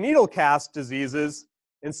 But these needle cast diseases,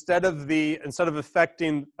 instead of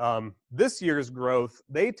affecting this year's growth,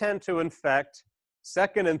 they tend to infect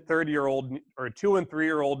second and third year old, or 2- and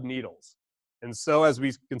 3-year-old needles. And so as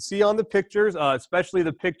we can see on the pictures, especially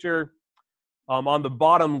the picture on the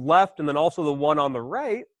bottom left, and then also the one on the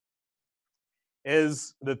right,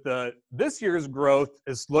 is that this year's growth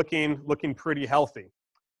is looking pretty healthy.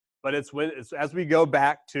 But it's as we go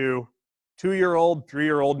back to 2-year-old,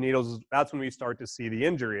 3-year-old needles, that's when we start to see the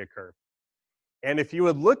injury occur. And if you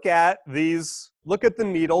would look at the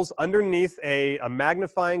needles underneath a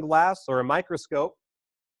magnifying glass or a microscope,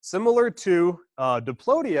 similar to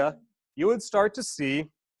Diplodia, you would start to see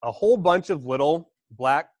a whole bunch of little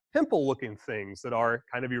black pimple-looking things that are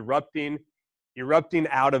kind of erupting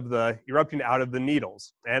out of the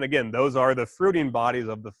needles. And again, those are the fruiting bodies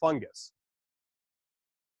of the fungus.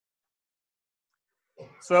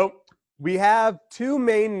 So we have two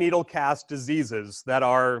main needle cast diseases that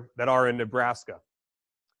are in Nebraska.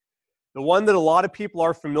 The one that a lot of people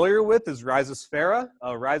are familiar with is Rhizosphaera.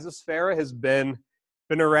 Rhizosphaera has been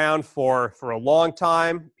around for a long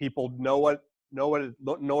time. People know what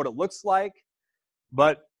it looks like.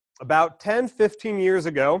 But about 10, 15 years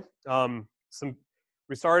ago,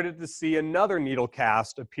 we started to see another needle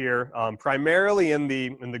cast appear, primarily in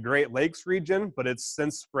the Great Lakes region, but it's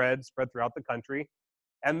since spread throughout the country.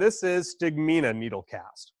 And this is Stigmina needle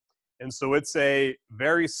cast. And so it's a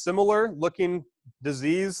very similar looking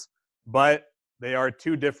disease, but they are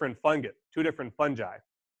two different fungi.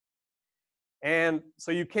 And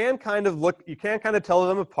so you can kind of tell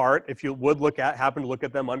them apart if you would happen to look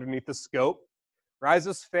at them underneath the scope.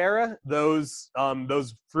 Rhizosphaera, those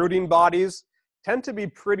fruiting bodies tend to be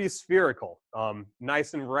pretty spherical,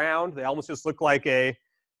 nice and round. They almost just look like a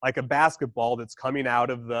basketball that's coming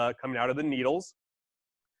out of the needles.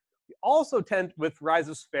 With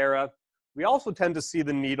Rhizosphaera, we also tend to see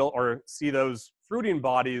the needle, or see those fruiting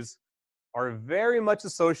bodies are very much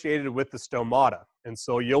associated with the stomata. And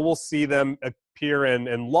so you will see them appear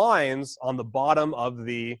in lines on the bottom of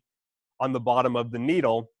the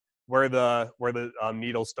needle where the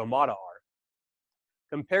needle stomata are.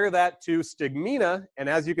 Compare that to Stigmina, and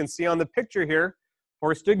as you can see on the picture here,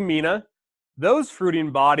 for Stigmina, those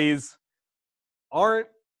fruiting bodies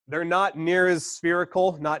they're not near as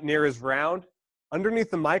spherical, not near as round.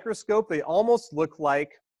 Underneath the microscope, they almost look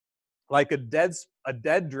like like a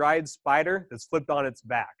dead dried spider that's flipped on its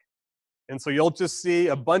back. And so you'll just see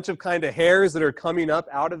a bunch of kind of hairs that are coming up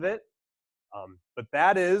out of it. But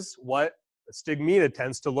that is what a stigmina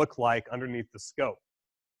tends to look like underneath the scope.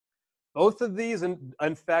 Both of these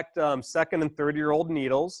infect second and third-year-old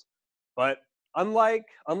needles, but unlike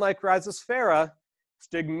Rhizosphaera,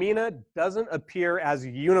 stigmina doesn't appear as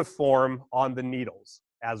uniform on the needles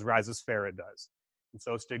as Rhizosphaera does. And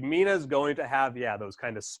so stigmina is going to have, yeah, those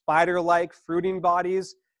kind of spider-like fruiting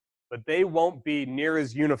bodies, but they won't be near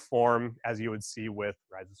as uniform as you would see with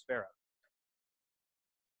Rhizosphaera.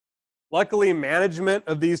 Luckily, management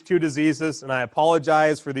of these two diseases, and I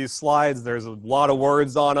apologize for these slides, there's a lot of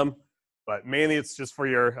words on them, but mainly it's just for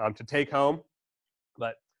your to take home.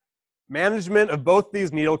 But management of both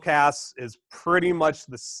these needle casts is pretty much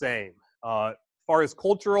the same. As far as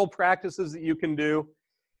cultural practices that you can do,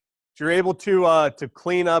 if you're able to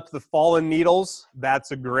clean up the fallen needles,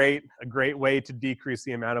 that's a great way to decrease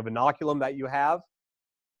the amount of inoculum that you have.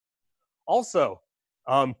 Also,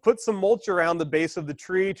 put some mulch around the base of the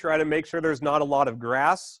tree. Try to make sure there's not a lot of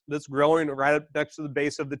grass that's growing right up next to the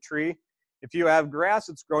base of the tree. If you have grass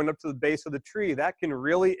that's growing up to the base of the tree, that can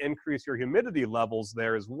really increase your humidity levels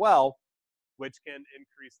there as well, which can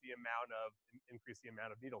increase the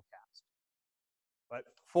amount of needle cast. But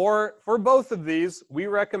for both of these, we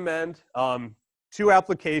recommend 2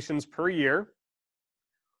 applications per year.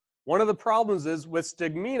 One of the problems is with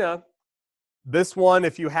stigmina, this one,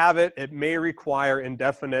 if you have it, it may require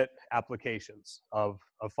indefinite applications of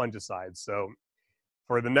fungicides. So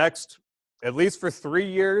for the next, at least for 3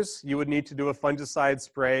 years, you would need to do a fungicide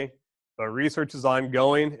spray, but research is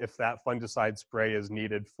ongoing if that fungicide spray is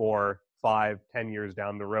needed for 5, 10 years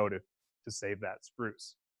down the road to save that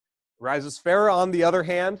spruce. Rhizosphaera, on the other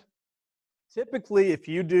hand, typically if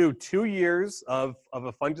you do 2 years of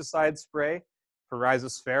a fungicide spray for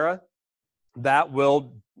Rhizosphaera, that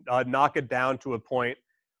will knock it down to a point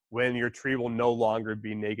when your tree will no longer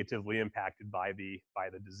be negatively impacted by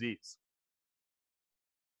the disease.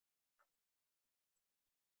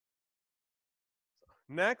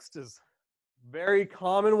 Next is a very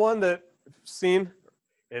common one that I've seen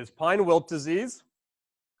is pine wilt disease.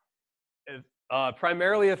 It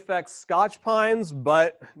primarily affects Scotch pines,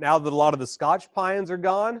 but now that a lot of the Scotch pines are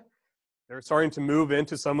gone, they're starting to move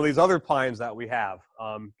into some of these other pines that we have.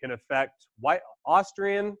 Can affect white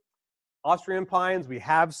Austrian pines. We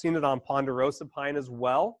have seen it on ponderosa pine as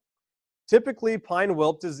well. Typically, pine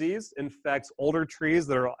wilt disease infects older trees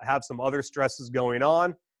that have some other stresses going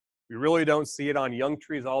on. We really don't see it on young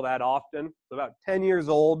trees all that often. So about 10 years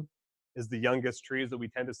old is the youngest trees that we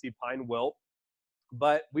tend to see pine wilt.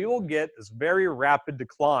 But we will get this very rapid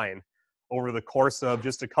decline over the course of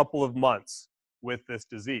just a couple of months with this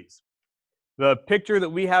disease. The picture that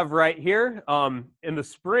we have right here, in the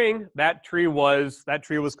spring, that tree was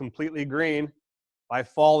completely green. By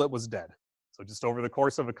fall, it was dead. So just over the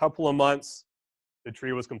course of a couple of months, the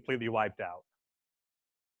tree was completely wiped out.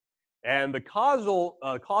 And the causal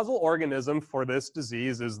organism for this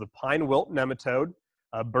disease is the pine wilt nematode,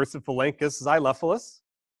 Bursophalanchus xylephalus.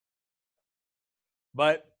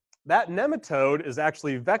 But that nematode is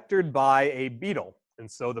actually vectored by a beetle. And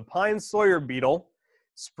so the pine sawyer beetle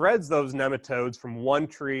spreads those nematodes from one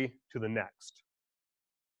tree to the next.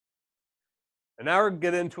 And now we're going to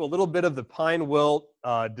get into a little bit of the pine wilt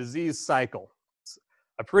disease cycle. It's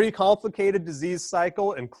a pretty complicated disease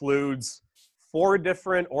cycle, includes 4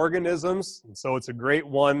 different organisms, and so it's a great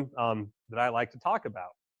one that I like to talk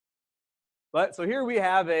about. But so here we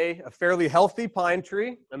have a fairly healthy pine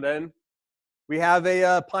tree, and then we have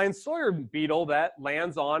a pine sawyer beetle that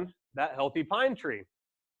lands on that healthy pine tree.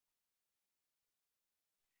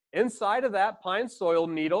 Inside of that pine sawyer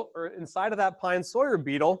beetle,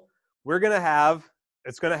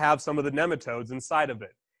 it's going to have some of the nematodes inside of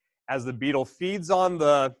it. As the beetle feeds on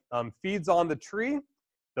the tree,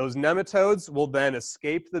 those nematodes will then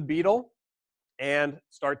escape the beetle and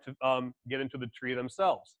start to get into the tree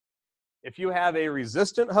themselves. If you have a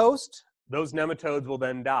resistant host, those nematodes will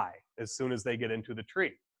then die as soon as they get into the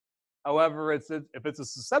tree. However, if it's a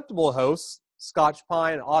susceptible host, Scotch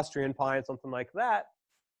pine, Austrian pine, something like that,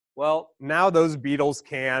 well, now those nematodes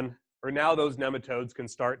can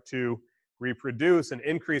start to reproduce and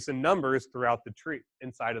increase in numbers throughout the tree,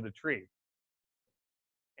 inside of the tree.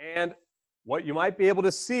 And what you might be able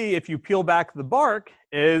to see if you peel back the bark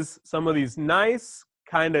is some of these nice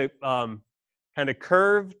kind of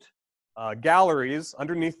curved galleries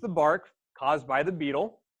underneath the bark caused by the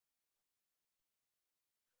beetle.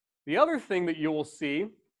 The other thing that you will see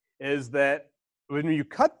is that when you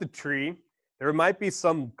cut the tree, there might be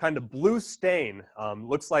some kind of blue stain.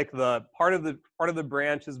 Looks like the part of the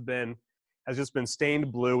branch has just been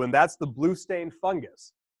stained blue, and that's the blue stain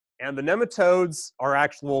fungus. And the nematodes are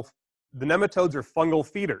fungal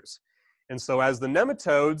feeders. And so as the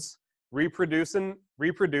nematodes reproduce in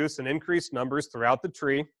increased numbers throughout the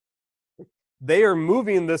tree, they are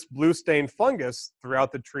moving this blue stain fungus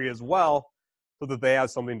throughout the tree as well, so that they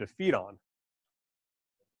have something to feed on.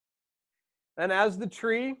 And as the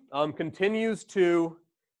tree continues to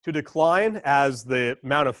decline, as the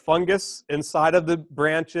amount of fungus inside of the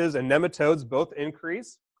branches and nematodes both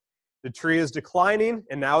increase, the tree is declining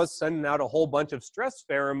and now is sending out a whole bunch of stress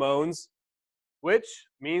pheromones, which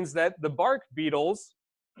means that the bark beetles,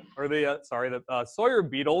 or the Sawyer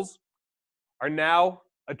beetles, are now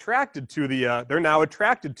attracted to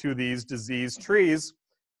these diseased trees.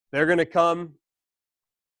 They're going to come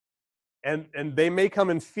and they may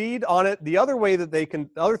come and feed on it. The other thing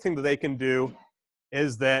that they can do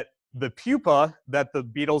is that the pupa that the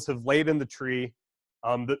beetles have laid in the tree,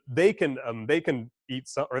 they can eat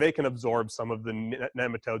some, or they can absorb some of the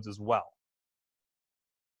nematodes as well.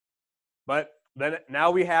 But then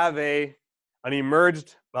now we have an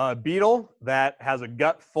emerged beetle that has a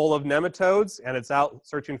gut full of nematodes, and it's out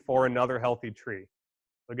searching for another healthy tree.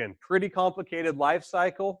 Again, pretty complicated life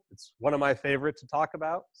cycle. It's one of my favorites to talk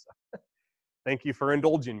about. So thank you for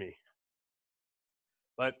indulging me.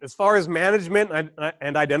 But as far as management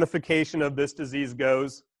and identification of this disease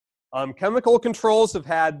goes, chemical controls have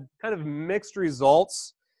had kind of mixed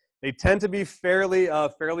results. They tend to be fairly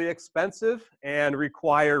expensive and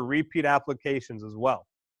require repeat applications as well.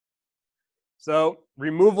 So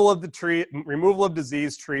removal of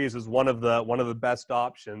diseased trees is one of the best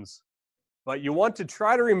options. But you want to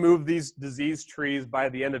try to remove these diseased trees by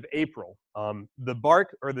the end of April. The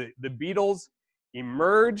bark, or the beetles,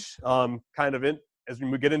 emerge as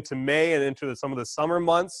we get into May and into some of the summer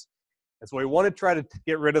months. And so we want to try to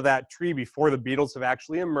get rid of that tree before the beetles have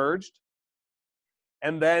actually emerged.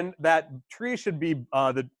 And then that tree should be,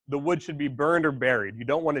 the wood should be burned or buried. You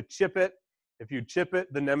don't want to chip it. If you chip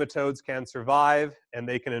it, the nematodes can survive and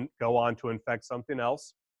they can go on to infect something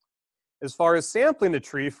else. As far as sampling the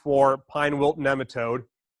tree for pine wilt nematode,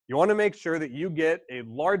 you want to make sure that you get a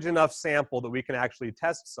large enough sample that we can actually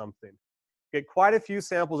test something. Get quite a few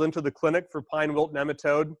samples into the clinic for pine wilt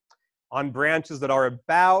nematode on branches that are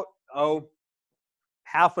about,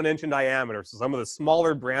 half an inch in diameter. So some of the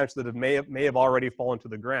smaller branches that may have already fallen to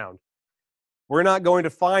the ground. We're not going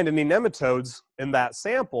to find any nematodes in that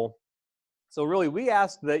sample. So really, we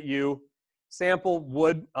ask that you sample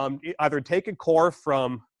wood, either take a core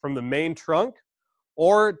from the main trunk,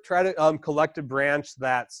 or try to collect a branch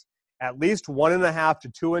that's at least 1.5 to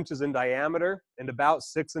 2 inches in diameter and about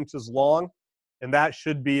 6 inches long. And that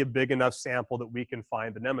should be a big enough sample that we can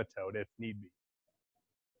find the nematode if need be.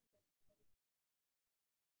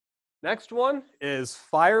 Next one is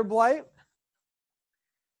fire blight.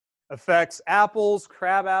 Affects apples,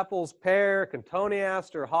 crab apples, pear,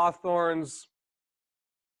 cotoneaster, hawthorns,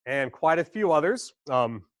 and quite a few others.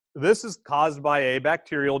 This is caused by a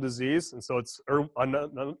bacterial disease, and so it's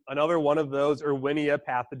another one of those Erwinia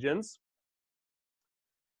pathogens.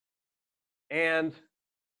 And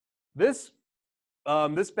this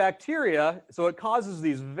bacteria, so it causes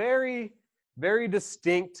these very, very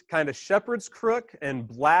distinct kind of shepherd's crook and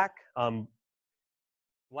black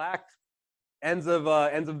ends of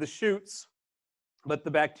the shoots, but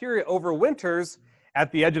the bacteria overwinters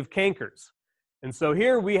at the edge of cankers. And so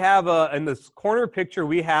here we have, in this corner picture,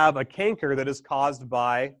 we have a canker that is caused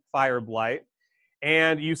by fire blight.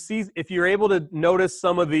 And you see, if you're able to notice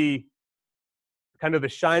some of the kind of the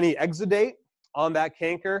shiny exudate on that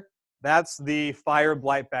canker, that's the fire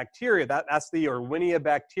blight bacteria. That's the Erwinia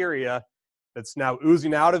bacteria that's now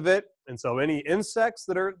oozing out of it. And so any insects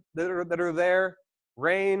that are there,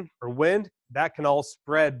 rain or wind, that can all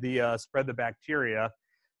spread the bacteria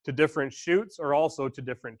to different shoots or also to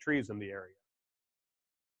different trees in the area.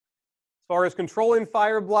 As far as controlling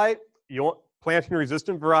fire blight, planting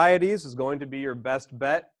resistant varieties is going to be your best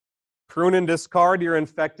bet. Prune and discard your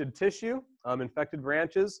infected tissue, infected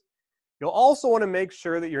branches. You'll also want to make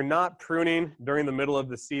sure that you're not pruning during the middle of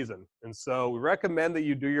the season. And so we recommend that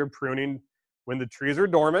you do your pruning when the trees are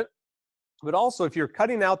dormant. But also, if you're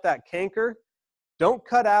cutting out that canker, don't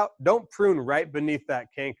prune right beneath that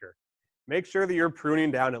canker. Make sure that you're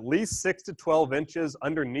pruning down at least 6 to 12 inches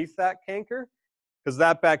underneath that canker, because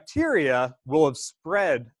that bacteria will have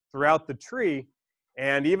spread throughout the tree.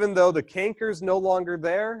 And even though the canker is no longer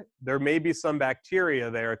there, there may be some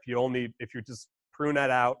bacteria there if you just prune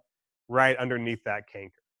that out right underneath that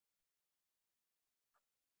canker.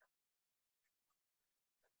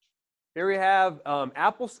 Here we have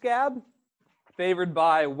apple scab, favored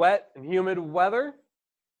by wet and humid weather.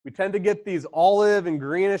 We tend to get these olive and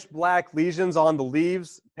greenish black lesions on the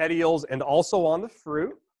leaves, petioles, and also on the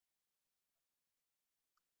fruit.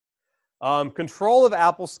 Control of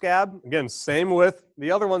apple scab, again, same with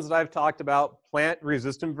the other ones that I've talked about,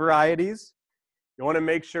 plant-resistant varieties. You want to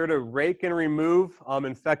make sure to rake and remove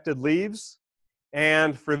infected leaves.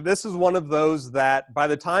 And for this is one of those that by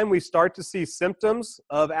the time we start to see symptoms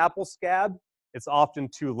of apple scab, it's often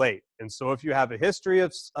too late. And so if you have a history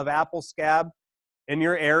of apple scab in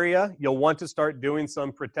your area, you'll want to start doing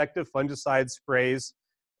some protective fungicide sprays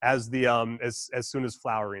as soon as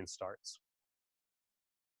flowering starts.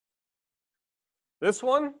 This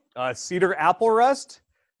one, cedar apple rust,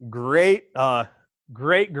 great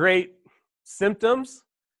symptoms,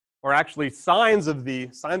 or actually signs of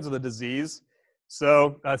the disease.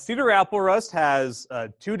 So cedar apple rust has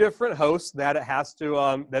 2 different hosts that it has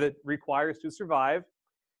to that it requires to survive.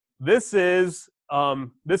 This is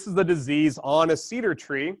the disease on a cedar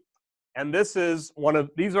tree, and these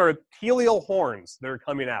are teleal horns that are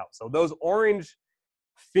coming out. So those orange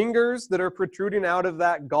fingers that are protruding out of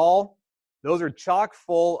that gall, those are chock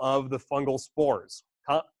full of the fungal spores.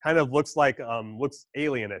 Kind of looks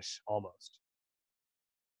alienish almost.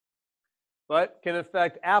 But can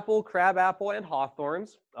affect apple, crabapple, and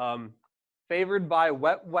hawthorns, favored by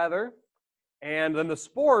wet weather. And then the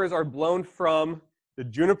spores are blown from the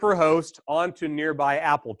juniper host onto nearby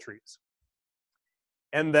apple trees.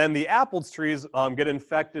 And then the apple trees get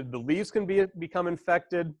infected. The leaves can become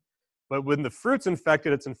infected, but when the fruit's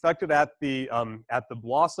infected, it's infected at the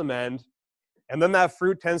blossom end. And then that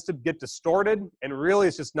fruit tends to get distorted, and really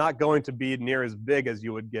it's just not going to be near as big as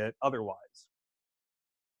you would get otherwise.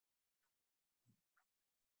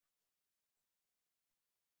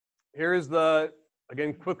 Here's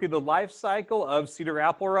again, quickly the life cycle of cedar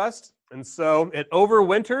apple rust. And so it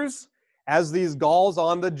overwinters as these galls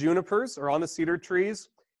on the junipers or on the cedar trees.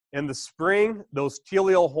 In the spring, those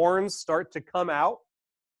teleal horns start to come out.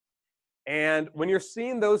 And when you're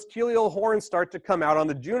seeing those teleal horns start to come out on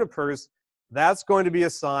the junipers, that's going to be a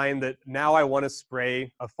sign that now I want to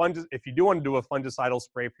spray if you do want to do a fungicidal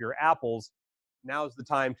spray for your apples, now's the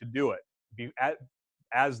time to do it.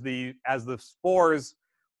 As the spores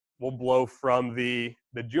will blow from the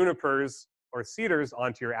junipers or cedars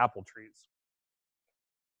onto your apple trees.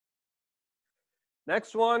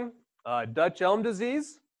 Next one, Dutch elm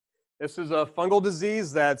disease. This is a fungal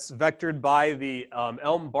disease that's vectored by the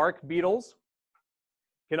elm bark beetles.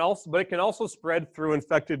 But it can also spread through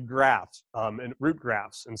infected grafts and root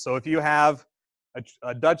grafts. And so if you have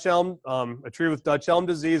a Dutch elm, a tree with Dutch elm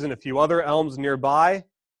disease and a few other elms nearby,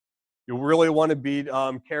 you'll really want to be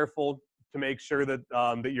careful to make sure that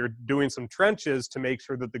that you're doing some trenches to make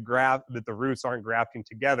sure that the roots aren't grafting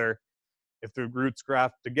together. If the roots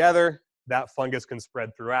graft together, that fungus can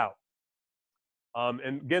spread throughout.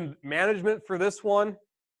 And again, management for this one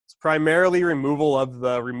is primarily removal of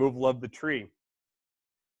the tree.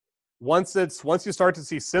 Once you start to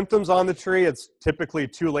see symptoms on the tree, it's typically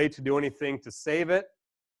too late to do anything to save it.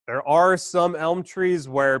 There are some elm trees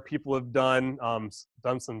where people have done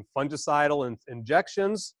some fungicidal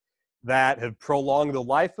injections that have prolonged the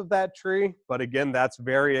life of that tree, but again, that's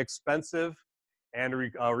very expensive and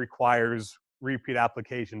requires repeat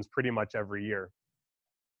applications pretty much every year.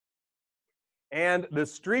 And the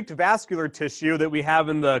streaked vascular tissue that we have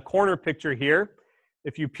in the corner picture here,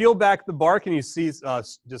 if you peel back the bark and you see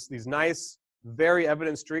just these nice, very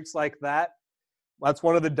evident streaks like that, that's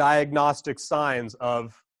one of the diagnostic signs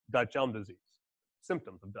of Dutch elm disease,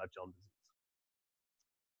 symptoms of Dutch elm disease.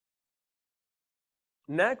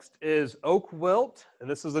 Next is oak wilt, and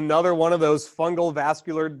this is another one of those fungal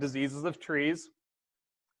vascular diseases of trees.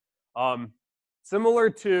 Similar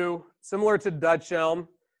to Dutch elm,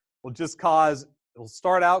 it'll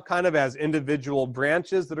start out kind of as individual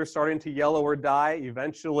branches that are starting to yellow or die.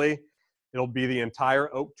 Eventually, it'll be the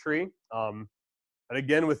entire oak tree. And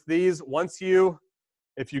again, with these,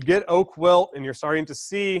 if you get oak wilt and you're starting to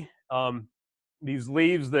see these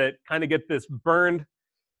leaves that kind of get these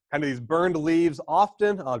burned leaves,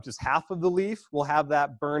 often just half of the leaf will have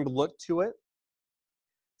that burned look to it.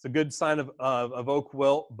 It's a good sign of oak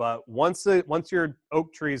wilt, but once your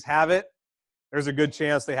oak trees have it, there's a good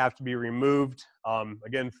chance they have to be removed.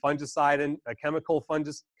 Again, fungicide and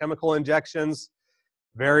chemical injections,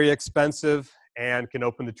 very expensive and can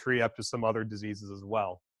open the tree up to some other diseases as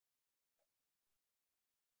well.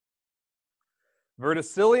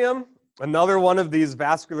 Verticillium, another one of these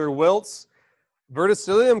vascular wilts.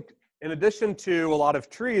 Verticillium, in addition to a lot of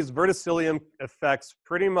trees, verticillium affects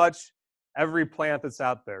pretty much every plant that's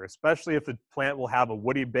out there, especially if the plant will have a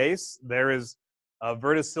woody base. There is a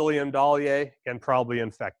Verticillium dahliae can probably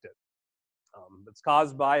infect it. It's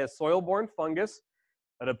caused by a soil-borne fungus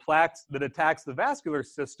that attacks the vascular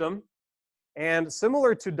system. And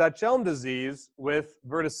similar to Dutch elm disease with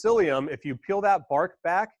verticillium, if you peel that bark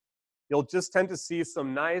back, you'll just tend to see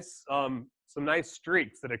some nice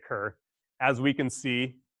streaks that occur, as we can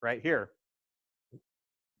see right here.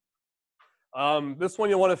 This one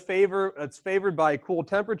you'll want to favor. It's favored by cool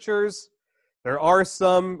temperatures. There are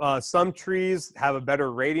some trees have a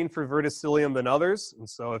better rating for verticillium than others, and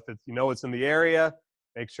so if you know it's in the area,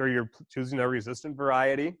 make sure you're choosing a resistant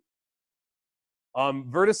variety.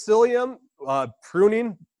 Verticillium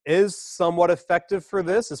pruning is somewhat effective for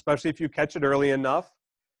this, especially if you catch it early enough.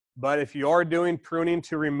 But if you are doing pruning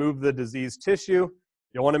to remove the diseased tissue,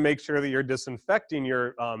 you'll want to make sure that you're disinfecting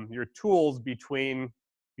your tools between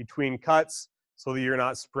cuts so that you're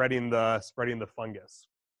not spreading the fungus.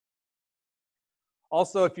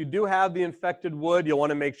 Also, if you do have the infected wood, you'll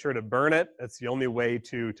want to make sure to burn it. That's the only way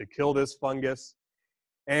to kill this fungus.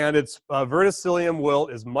 And its verticillium wilt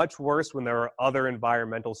is much worse when there are other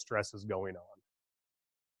environmental stresses going on.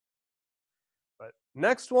 But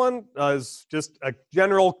next one is just a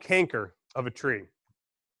general canker of a tree.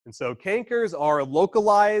 And so cankers are a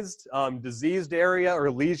localized diseased area or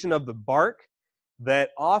lesion of the bark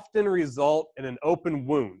that often result in an open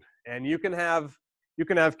wound. And you can have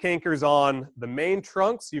cankers on the main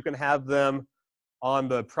trunks, you can have them on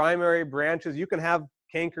the primary branches, you can have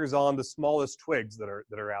cankers on the smallest twigs that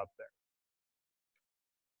are out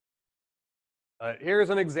there. Here's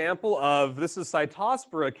an example of, this is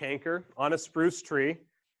Cytospora canker on a spruce tree.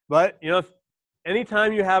 But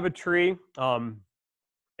anytime you have a tree and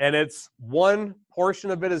it's one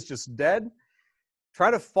portion of it is just dead,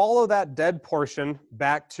 try to follow that dead portion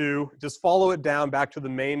just follow it down back to the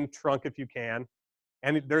main trunk if you can.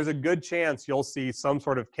 And there's a good chance you'll see some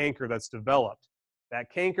sort of canker that's developed. That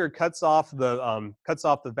canker cuts off the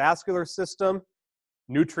vascular system.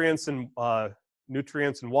 Nutrients and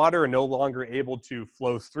water are no longer able to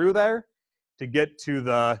flow through there to get to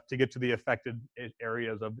the affected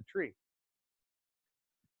areas of the tree.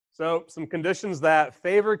 So some conditions that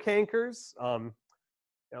favor cankers,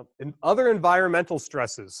 and other environmental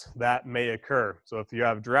stresses that may occur. So if you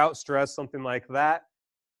have drought stress, something like that,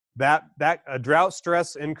 drought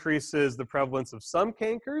stress increases the prevalence of some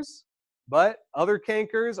cankers, but other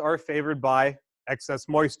cankers are favored by excess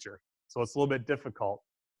moisture. So it's a little bit difficult.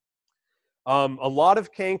 A lot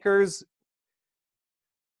of cankers,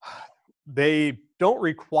 they don't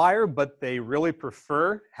require, but they really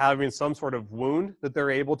prefer having some sort of wound that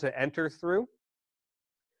they're able to enter through.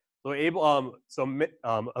 So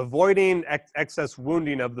avoiding excess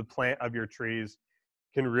wounding of the plant of your trees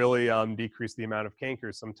can really decrease the amount of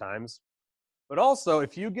cankers sometimes. But also,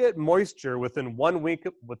 if you get moisture within 1 week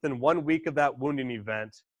of that wounding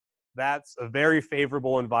event, that's a very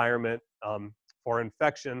favorable environment for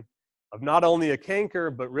infection of not only a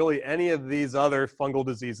canker, but really any of these other fungal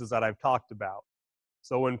diseases that I've talked about.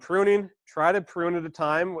 So when pruning, try to prune at a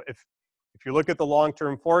time. If you look at the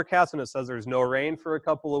long-term forecast and it says there's no rain for a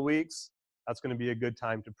couple of weeks, that's going to be a good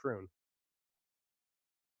time to prune.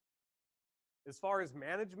 As far as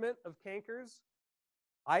management of cankers,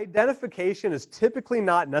 identification is typically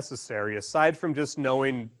not necessary aside from just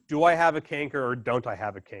knowing, do I have a canker or don't I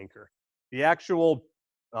have a canker? The actual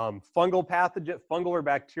fungal or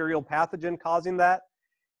bacterial pathogen causing that,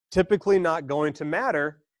 typically not going to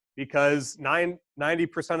matter because 90%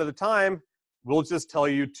 of the time, we'll just tell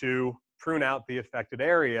you to prune out the affected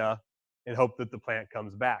area and hope that the plant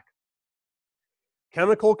comes back.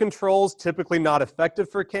 Chemical controls typically not effective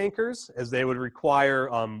for cankers as they would require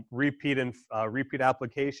repeat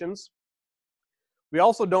applications. We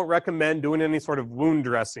also don't recommend doing any sort of wound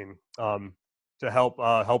dressing to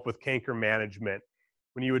help with canker management.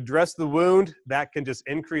 When you address the wound, that can just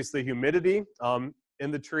increase the humidity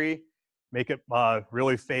in the tree, make it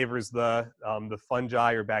really favors the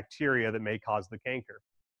fungi or bacteria that may cause the canker.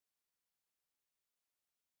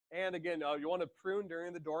 And again, you want to prune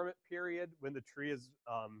during the dormant period when the tree is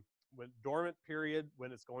when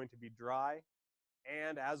it's going to be dry.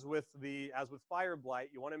 And as with fire blight,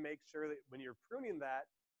 you want to make sure that when you're pruning that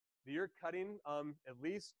you're cutting at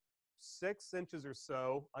least 6 inches or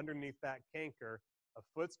so underneath that canker. A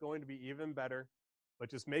foot's going to be even better, but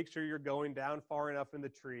just make sure you're going down far enough in the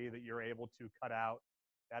tree that you're able to cut out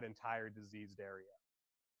that entire diseased area.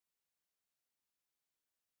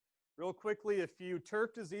 Real quickly, a few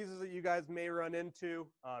turf diseases that you guys may run into.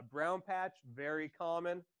 Brown patch, very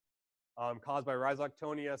common, caused by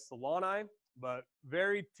Rhizoctonia solani, but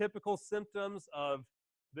very typical symptoms of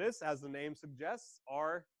this, as the name suggests,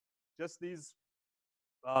 are just these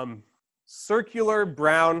circular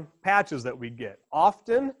brown patches that we get.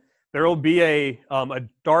 Often there will be a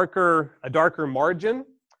darker margin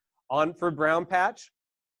for brown patch.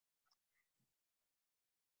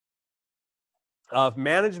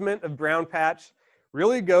 Management of brown patch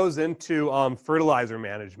really goes into fertilizer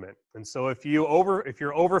management. And so if you're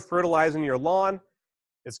over fertilizing your lawn,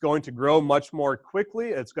 it's going to grow much more quickly.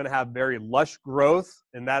 It's going to have very lush growth,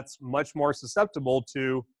 and that's much more susceptible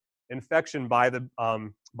to infection by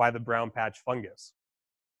the brown patch fungus.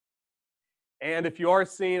 And if you are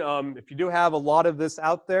seeing, if you do have a lot of this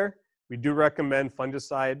out there, we do recommend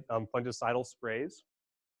fungicidal sprays.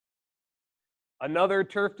 Another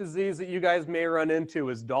turf disease that you guys may run into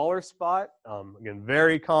is dollar spot. Again,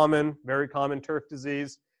 very common turf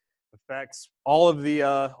disease. Affects all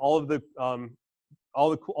the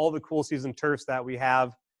cool season turfs that we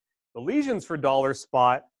have. The lesions for dollar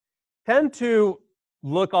spot tend to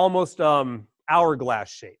look almost hourglass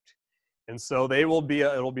shaped, and so it'll be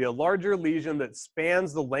a larger lesion that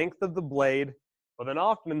spans the length of the blade, but then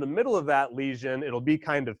often in the middle of that lesion it'll be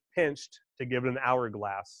kind of pinched to give it an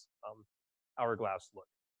hourglass look.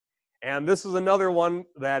 And this is another one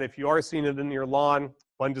that if you are seeing it in your lawn,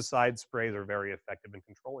 fungicide sprays are very effective in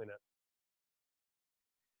controlling it.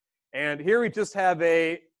 And here we just have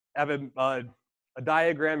a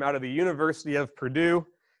diagram out of the University of Purdue.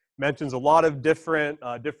 Mentions a lot of different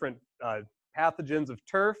pathogens of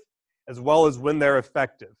turf, as well as when they're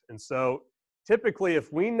effective. And so typically,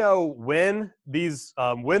 if we know when these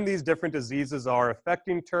different diseases are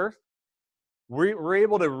affecting turf, we're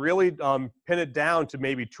able to really pin it down to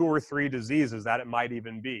maybe 2 or 3 diseases that it might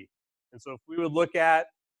even be. And so if we would look at,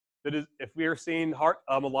 if we are seeing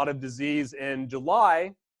a lot of disease in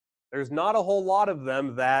July, there's not a whole lot of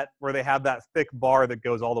them where they have that thick bar that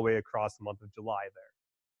goes all the way across the month of July there.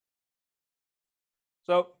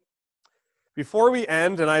 So before we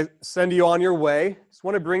end and I send you on your way, I just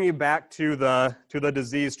want to bring you back to the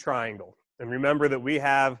disease triangle. And remember that we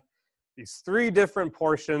have these 3 different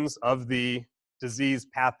portions of the disease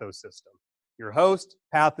pathosystem: your host,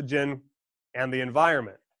 pathogen, and the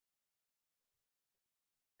environment.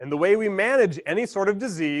 And the way we manage any sort of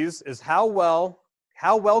disease is how well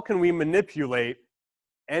can we manipulate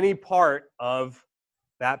any part of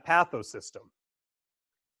that pathosystem.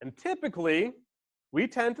 And typically, we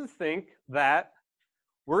tend to think that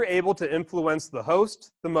we're able to influence the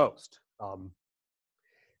host the most.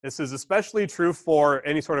 This is especially true for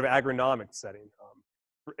any sort of agronomic setting.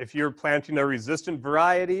 If you're planting a resistant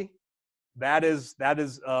variety, that is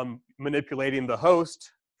manipulating the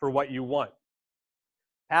host for what you want.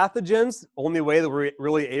 Pathogens, only way that we're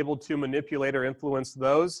really able to manipulate or influence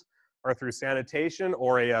those are through sanitation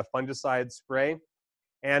or a fungicide spray.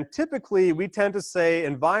 And typically, we tend to say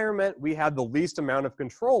environment we have the least amount of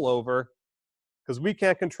control over, because we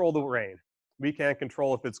can't control the rain. We can't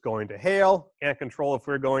control if it's going to hail, can't control if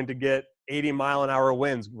we're going to get 80-mile-an-hour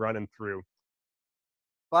winds running through.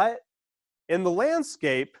 But in the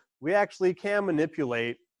landscape, we actually can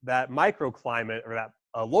manipulate that microclimate or that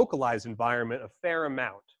localized environment a fair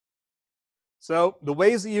amount. So the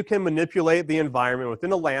ways that you can manipulate the environment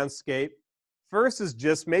within a landscape, first is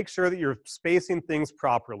just make sure that you're spacing things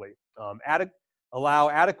properly. Allow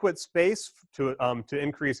adequate space to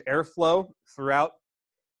increase airflow throughout.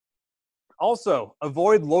 Also,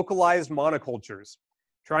 avoid localized monocultures.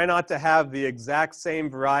 Try not to have the exact same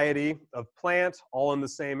variety of plant all in the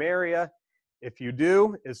same area. If you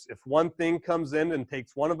do, if one thing comes in and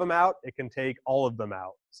takes one of them out, it can take all of them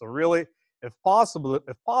out. So really, if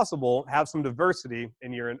possible, have some diversity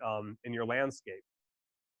in your landscape.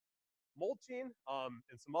 Mulching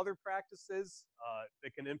and some other practices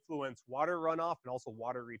that can influence water runoff and also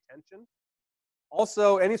water retention.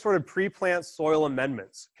 Also, any sort of pre-plant soil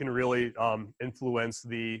amendments can really influence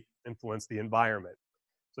the environment.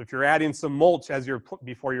 So if you're adding some mulch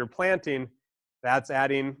before you're planting, that's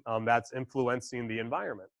influencing the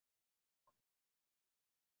environment.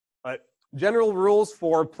 But general rules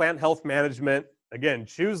for plant health management: again,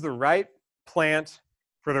 choose the right plant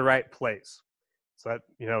for the right place. So that,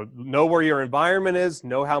 know where your environment is,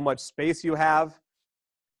 know how much space you have,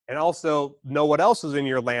 and also know what else is in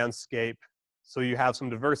your landscape so you have some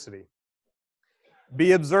diversity.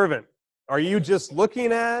 Be observant. Are you just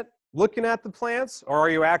looking at the plants, or are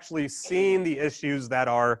you actually seeing the issues that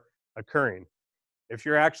are occurring? If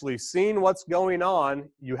you're actually seeing what's going on,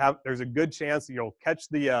 there's a good chance that you'll catch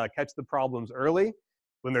the problems early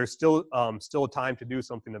when there's still time to do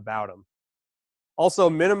something about them. Also,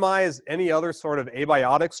 minimize any other sort of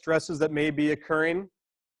abiotic stresses that may be occurring,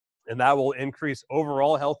 and that will increase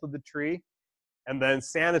overall health of the tree. and then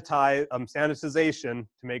sanitization to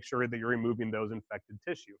make sure that you're removing those infected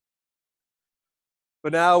tissue.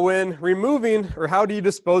 But now when removing, or how do you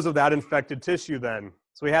dispose of that infected tissue then?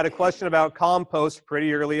 So we had a question about compost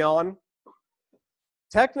pretty early on.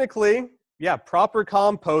 Technically, yeah, proper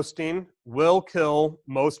composting will kill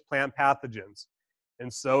most plant pathogens.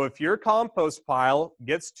 And so if your compost pile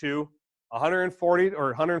gets to 140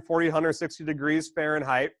 or 160 degrees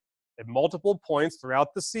Fahrenheit at multiple points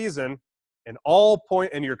throughout the season, and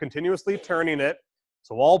you're continuously turning it,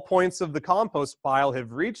 so all points of the compost pile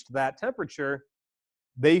have reached that temperature,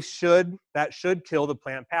 that should kill the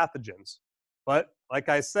plant pathogens. But like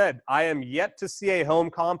I said, I am yet to see a home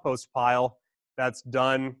compost pile that's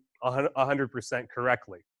done 100%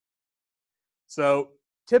 correctly. So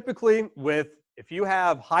typically if you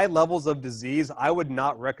have high levels of disease, I would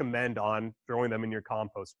not recommend on throwing them in your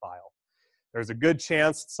compost pile. There's a good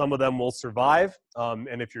chance some of them will survive,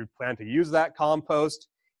 and if you plan to use that compost,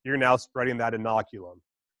 you're now spreading that inoculum.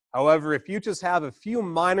 However, if you just have a few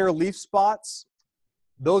minor leaf spots,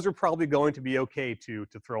 those are probably going to be okay to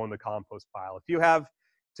throw in the compost pile. If you have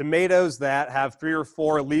tomatoes that have 3 or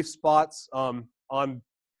 4 leaf spots on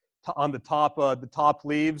the top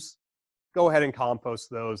leaves, go ahead and compost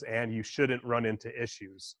those, and you shouldn't run into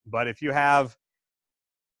issues. But if you have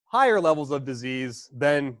higher levels of disease,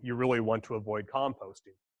 then you really want to avoid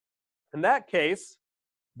composting. In that case,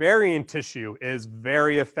 burying tissue is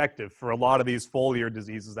very effective for a lot of these foliar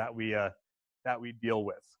diseases that we deal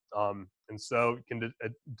with. And so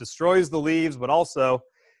it destroys the leaves, but also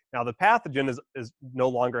now the pathogen is no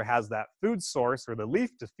longer has that food source or the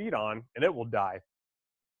leaf to feed on, and it will die.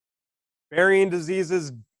 Burying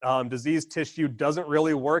diseased tissue doesn't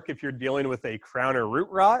really work if you're dealing with a crown or root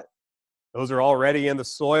rot. Those are already in the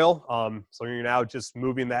soil, so you're now just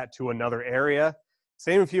moving that to another area.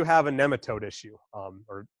 Same if you have a nematode issue,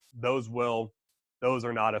 or those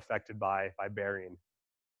are not affected by burying.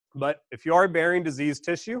 But if you are burying diseased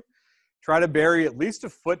tissue, try to bury at least a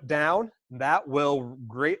foot down. That will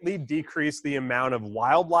greatly decrease the amount of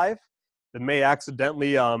wildlife that may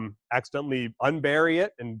accidentally unbury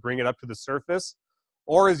it and bring it up to the surface.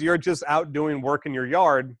 Or as you're just out doing work in your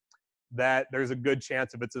yard, that there's a good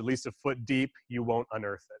chance if it's at least a foot deep, you won't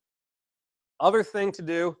unearth it. Other thing to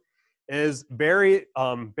do is bury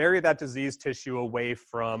that diseased tissue away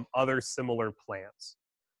from other similar plants.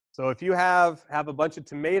 So if you have a bunch of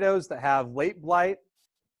tomatoes that have late blight,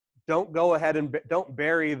 don't go ahead and don't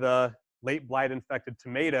bury the late blight infected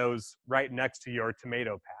tomatoes right next to your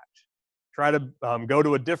tomato patch. Try to go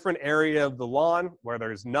to a different area of the lawn where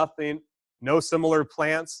there's no similar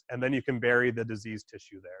plants, and then you can bury the diseased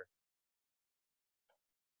tissue there.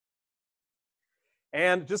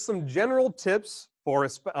 And just some general tips for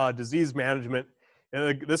disease management.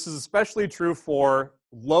 And this is especially true for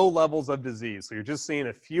low levels of disease. So you're just seeing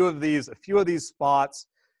a few of these spots,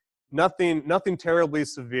 nothing terribly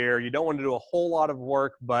severe. You don't want to do a whole lot of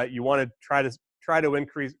work, but you want to try to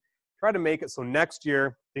make it so next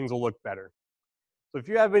year things will look better. So if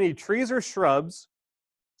you have any trees or shrubs,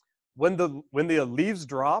 when the leaves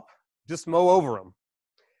drop, just mow over them.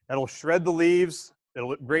 That'll shred the leaves.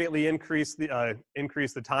 It'll greatly increase the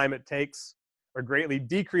time it takes, or greatly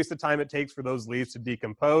decrease the time it takes for those leaves to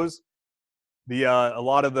decompose. A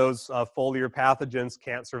lot of those foliar pathogens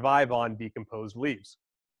can't survive on decomposed leaves.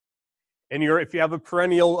 And if you have a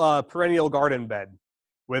perennial garden bed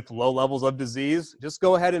with low levels of disease, just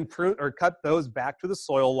go ahead and prune or cut those back to the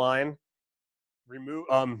soil line.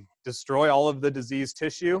 Destroy all of the diseased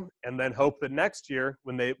tissue, and then hope that next year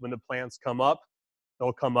when the plants come up,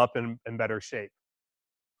 they'll come up in better shape.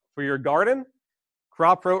 For your garden,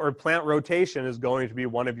 plant rotation is going to be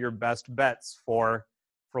one of your best bets for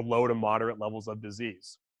low to moderate levels of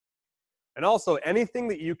disease. And also anything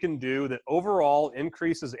that you can do that overall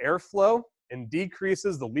increases airflow and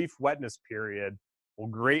decreases the leaf wetness period will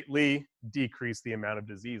greatly decrease the amount of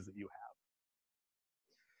disease that you have.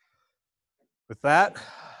 With that,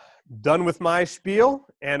 done with my spiel,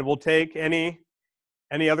 and we'll take any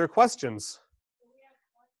other questions.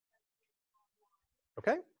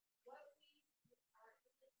 Okay.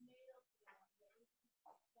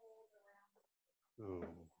 Oh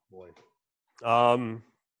boy.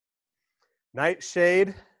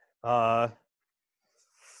 Nightshade.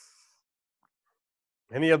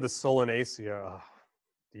 Any of the Solanaceae.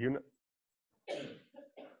 Do you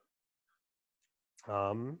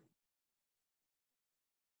know?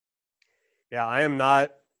 Yeah, I am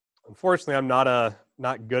not. Unfortunately, I'm not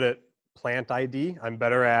good at plant ID. I'm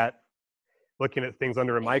better at looking at things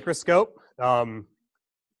under a microscope. But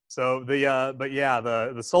yeah,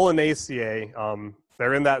 the Solanaceae,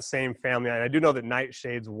 they're in that same family. And I do know that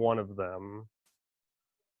nightshade's one of them.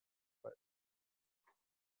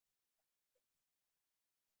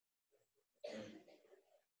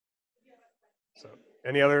 So,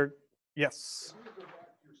 any other? Yes. Can you go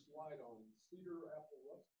back to your slide on cedar apple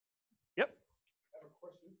rust? Yep. I have a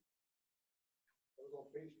question. That was on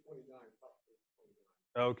page 29, top page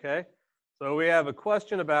 29. Okay. So we have a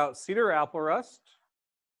question about cedar apple rust.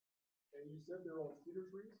 And you said they're on cedar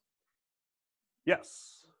trees?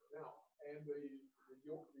 Yes. Now, and the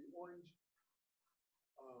orange,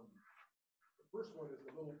 the first one is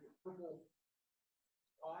the little purple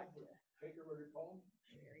pod, take it whatever you call them.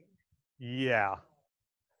 Yeah.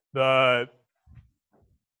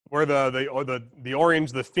 Where the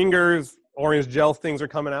orange, the fingers, orange gel things are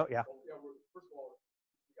coming out. Yeah. Oh, yeah, well, first of all,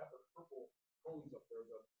 you got the purple cones up there,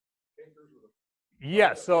 the cankers or the.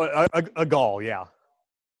 Yeah. So a gall. Yeah.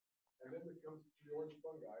 And then it comes to the orange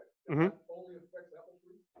fungi. Mhm. That only affects apple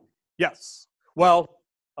trees? Yes. Well,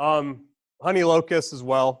 honey locust as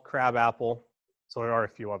well, crab apple. So there are a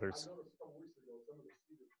few I others. noticed a couple weeks ago, some of the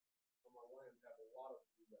cedars on my land have a lot of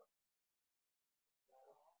the,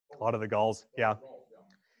 A lot of the galls. Yeah. galls,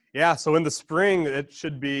 yeah. Yeah. So in the spring, it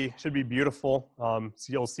should be beautiful. So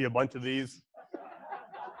you'll see a bunch of these.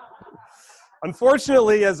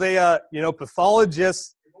 Unfortunately, as a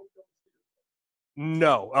pathologist,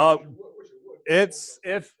 no. Wish it would. It's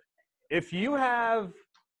if you have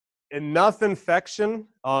enough infection,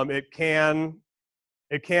 it can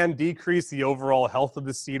decrease the overall health of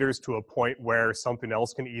the cedars to a point where something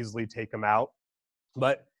else can easily take them out.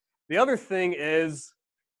 But the other thing is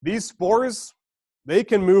these spores, they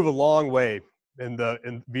can move a long way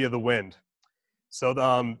via the wind. So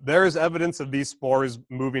there is evidence of these spores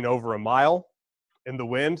moving over a mile in the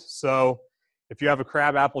wind. So if you have a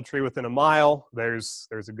crab apple tree within a mile, there's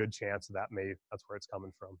a good chance that's where it's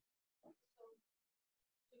coming from.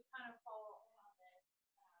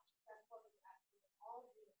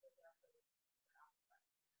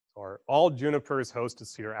 Are all junipers host to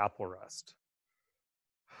cedar apple rust?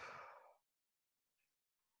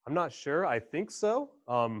 I'm not sure. I think so,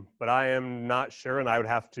 but I am not sure, and I'd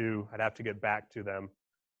have to get back to them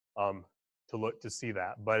to look to see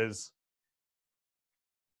that. But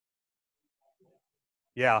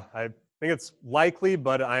yeah, I think it's likely,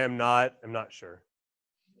 but I'm not sure.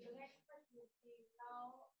 The next question would be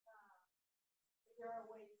how, if there are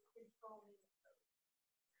ways to control nematodes.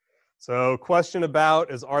 So question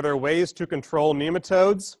about are there ways to control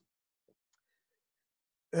nematodes?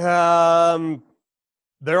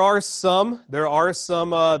 There are some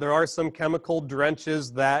chemical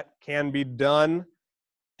drenches that can be done.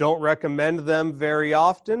 Don't recommend them very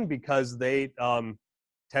often because they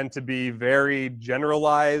tend to be very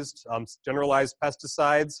generalized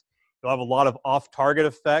pesticides. They'll have a lot of off-target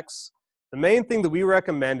effects. The main thing that we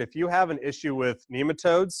recommend if you have an issue with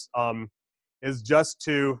nematodes is just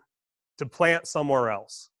to plant somewhere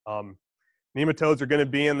else. Nematodes are going to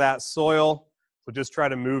be in that soil, so just try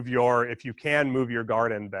to if you can, move your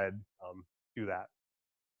garden bed. Do that.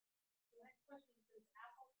 The next question is,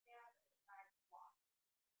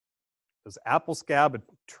 Does apple scab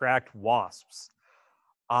attract wasps?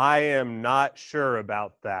 I am not sure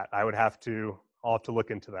about that. I'll have to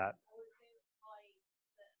look into that. I would say like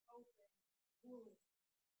the open wound would be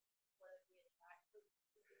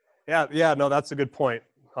attractive. Yeah, no, that's a good point.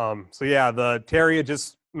 So yeah, the Terry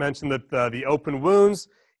just mentioned that the open wounds,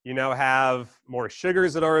 have more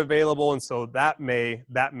sugars that are available, and so that may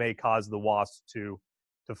cause the wasps to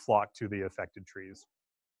flock to the affected trees.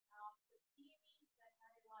 The peonies that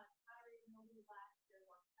had a lot of powdery mildew last year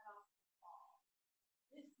were cut off in the fall.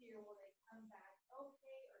 This year, will they come back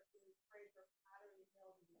okay, or do we spray for powdery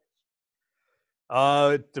mildew?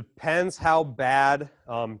 It depends how bad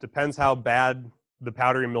the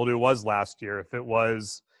powdery mildew was last year. If it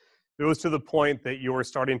was to the point that you were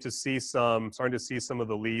starting to see some of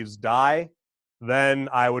the leaves die, then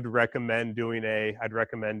I would recommend doing a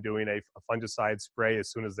fungicide spray as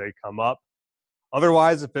soon as they come up.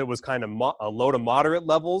 Otherwise, if it was kind of low to moderate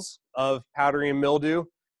levels of powdery mildew,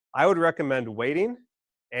 I would recommend waiting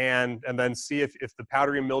and then see if the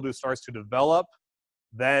powdery mildew starts to develop.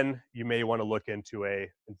 Then you may want to look into a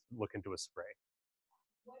spray.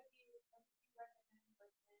 What do you recommend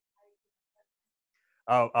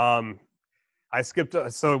for sanitizing? I skipped.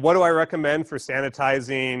 So what do I recommend for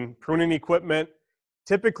sanitizing pruning equipment?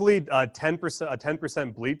 Typically, a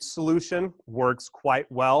 10% bleach solution works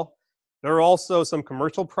quite well. There are also some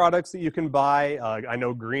commercial products that you can buy. I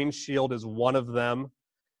know Green Shield is one of them.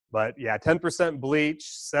 But yeah, 10% bleach,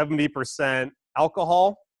 70%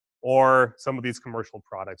 alcohol, or some of these commercial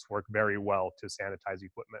products work very well to sanitize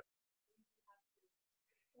equipment.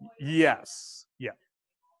 Yes.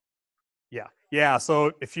 Yeah.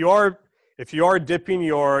 So if you are dipping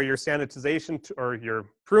your sanitization or your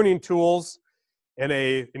pruning tools,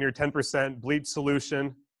 in your 10% bleach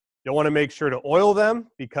solution. You'll want to make sure to oil them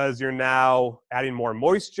because you're now adding more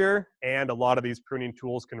moisture, and a lot of these pruning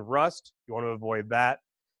tools can rust. You want to avoid that,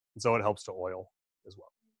 and so it helps to oil as well.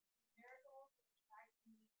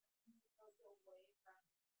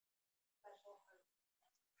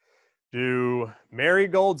 Do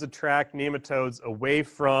marigolds attract nematodes away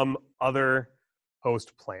from other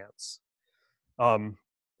host plants?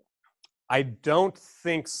 I don't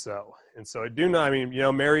think so. And so I do know, I mean, you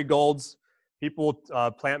know, marigolds, people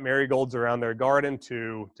plant marigolds around their garden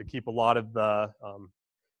to keep a lot of the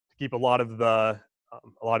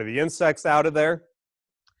insects out of there.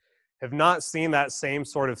 Have not seen that same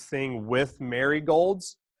sort of thing with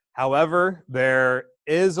marigolds. However, there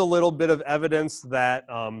is a little bit of evidence that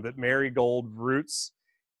that marigold roots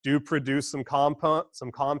do produce some compounds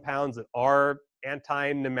that are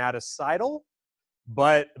anti-nematicidal,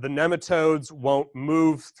 but the nematodes won't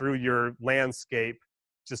move through your landscape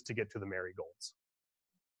just to get to the marigolds.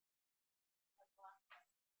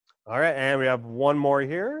 All right, and we have one more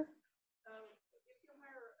here. If you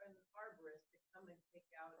hire an arborist to come and take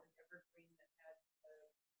out an evergreen that has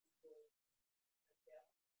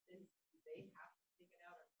then do they have to take it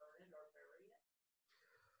out and burn it or bury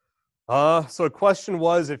it? So the question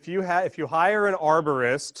was, if you hire an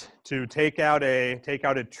arborist to take out a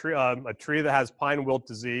tree that has pine wilt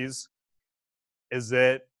disease, is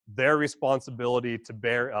it their responsibility to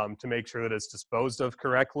make sure that it's disposed of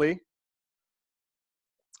correctly?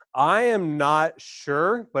 I am not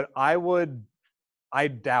sure, but I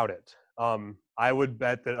doubt it. I would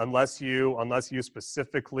bet that unless you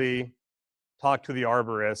specifically talk to the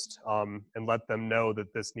arborist and let them know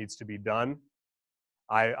that this needs to be done,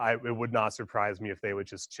 it would not surprise me if they would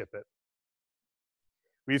just chip it.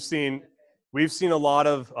 We've seen a lot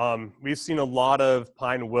of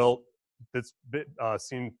pine wilt that's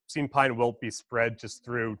seen pine wilt be spread just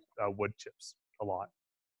through wood chips a lot.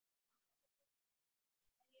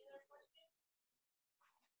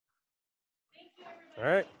 All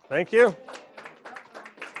right, thank you.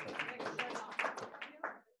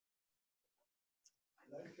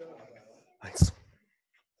 Thanks.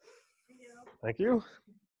 Thank you.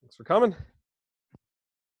 Thanks for coming.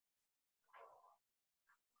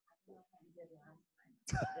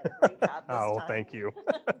 Oh, thank you.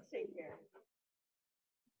 Take care.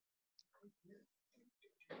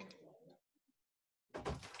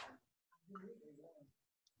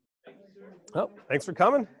 Oh, thanks for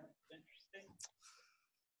coming.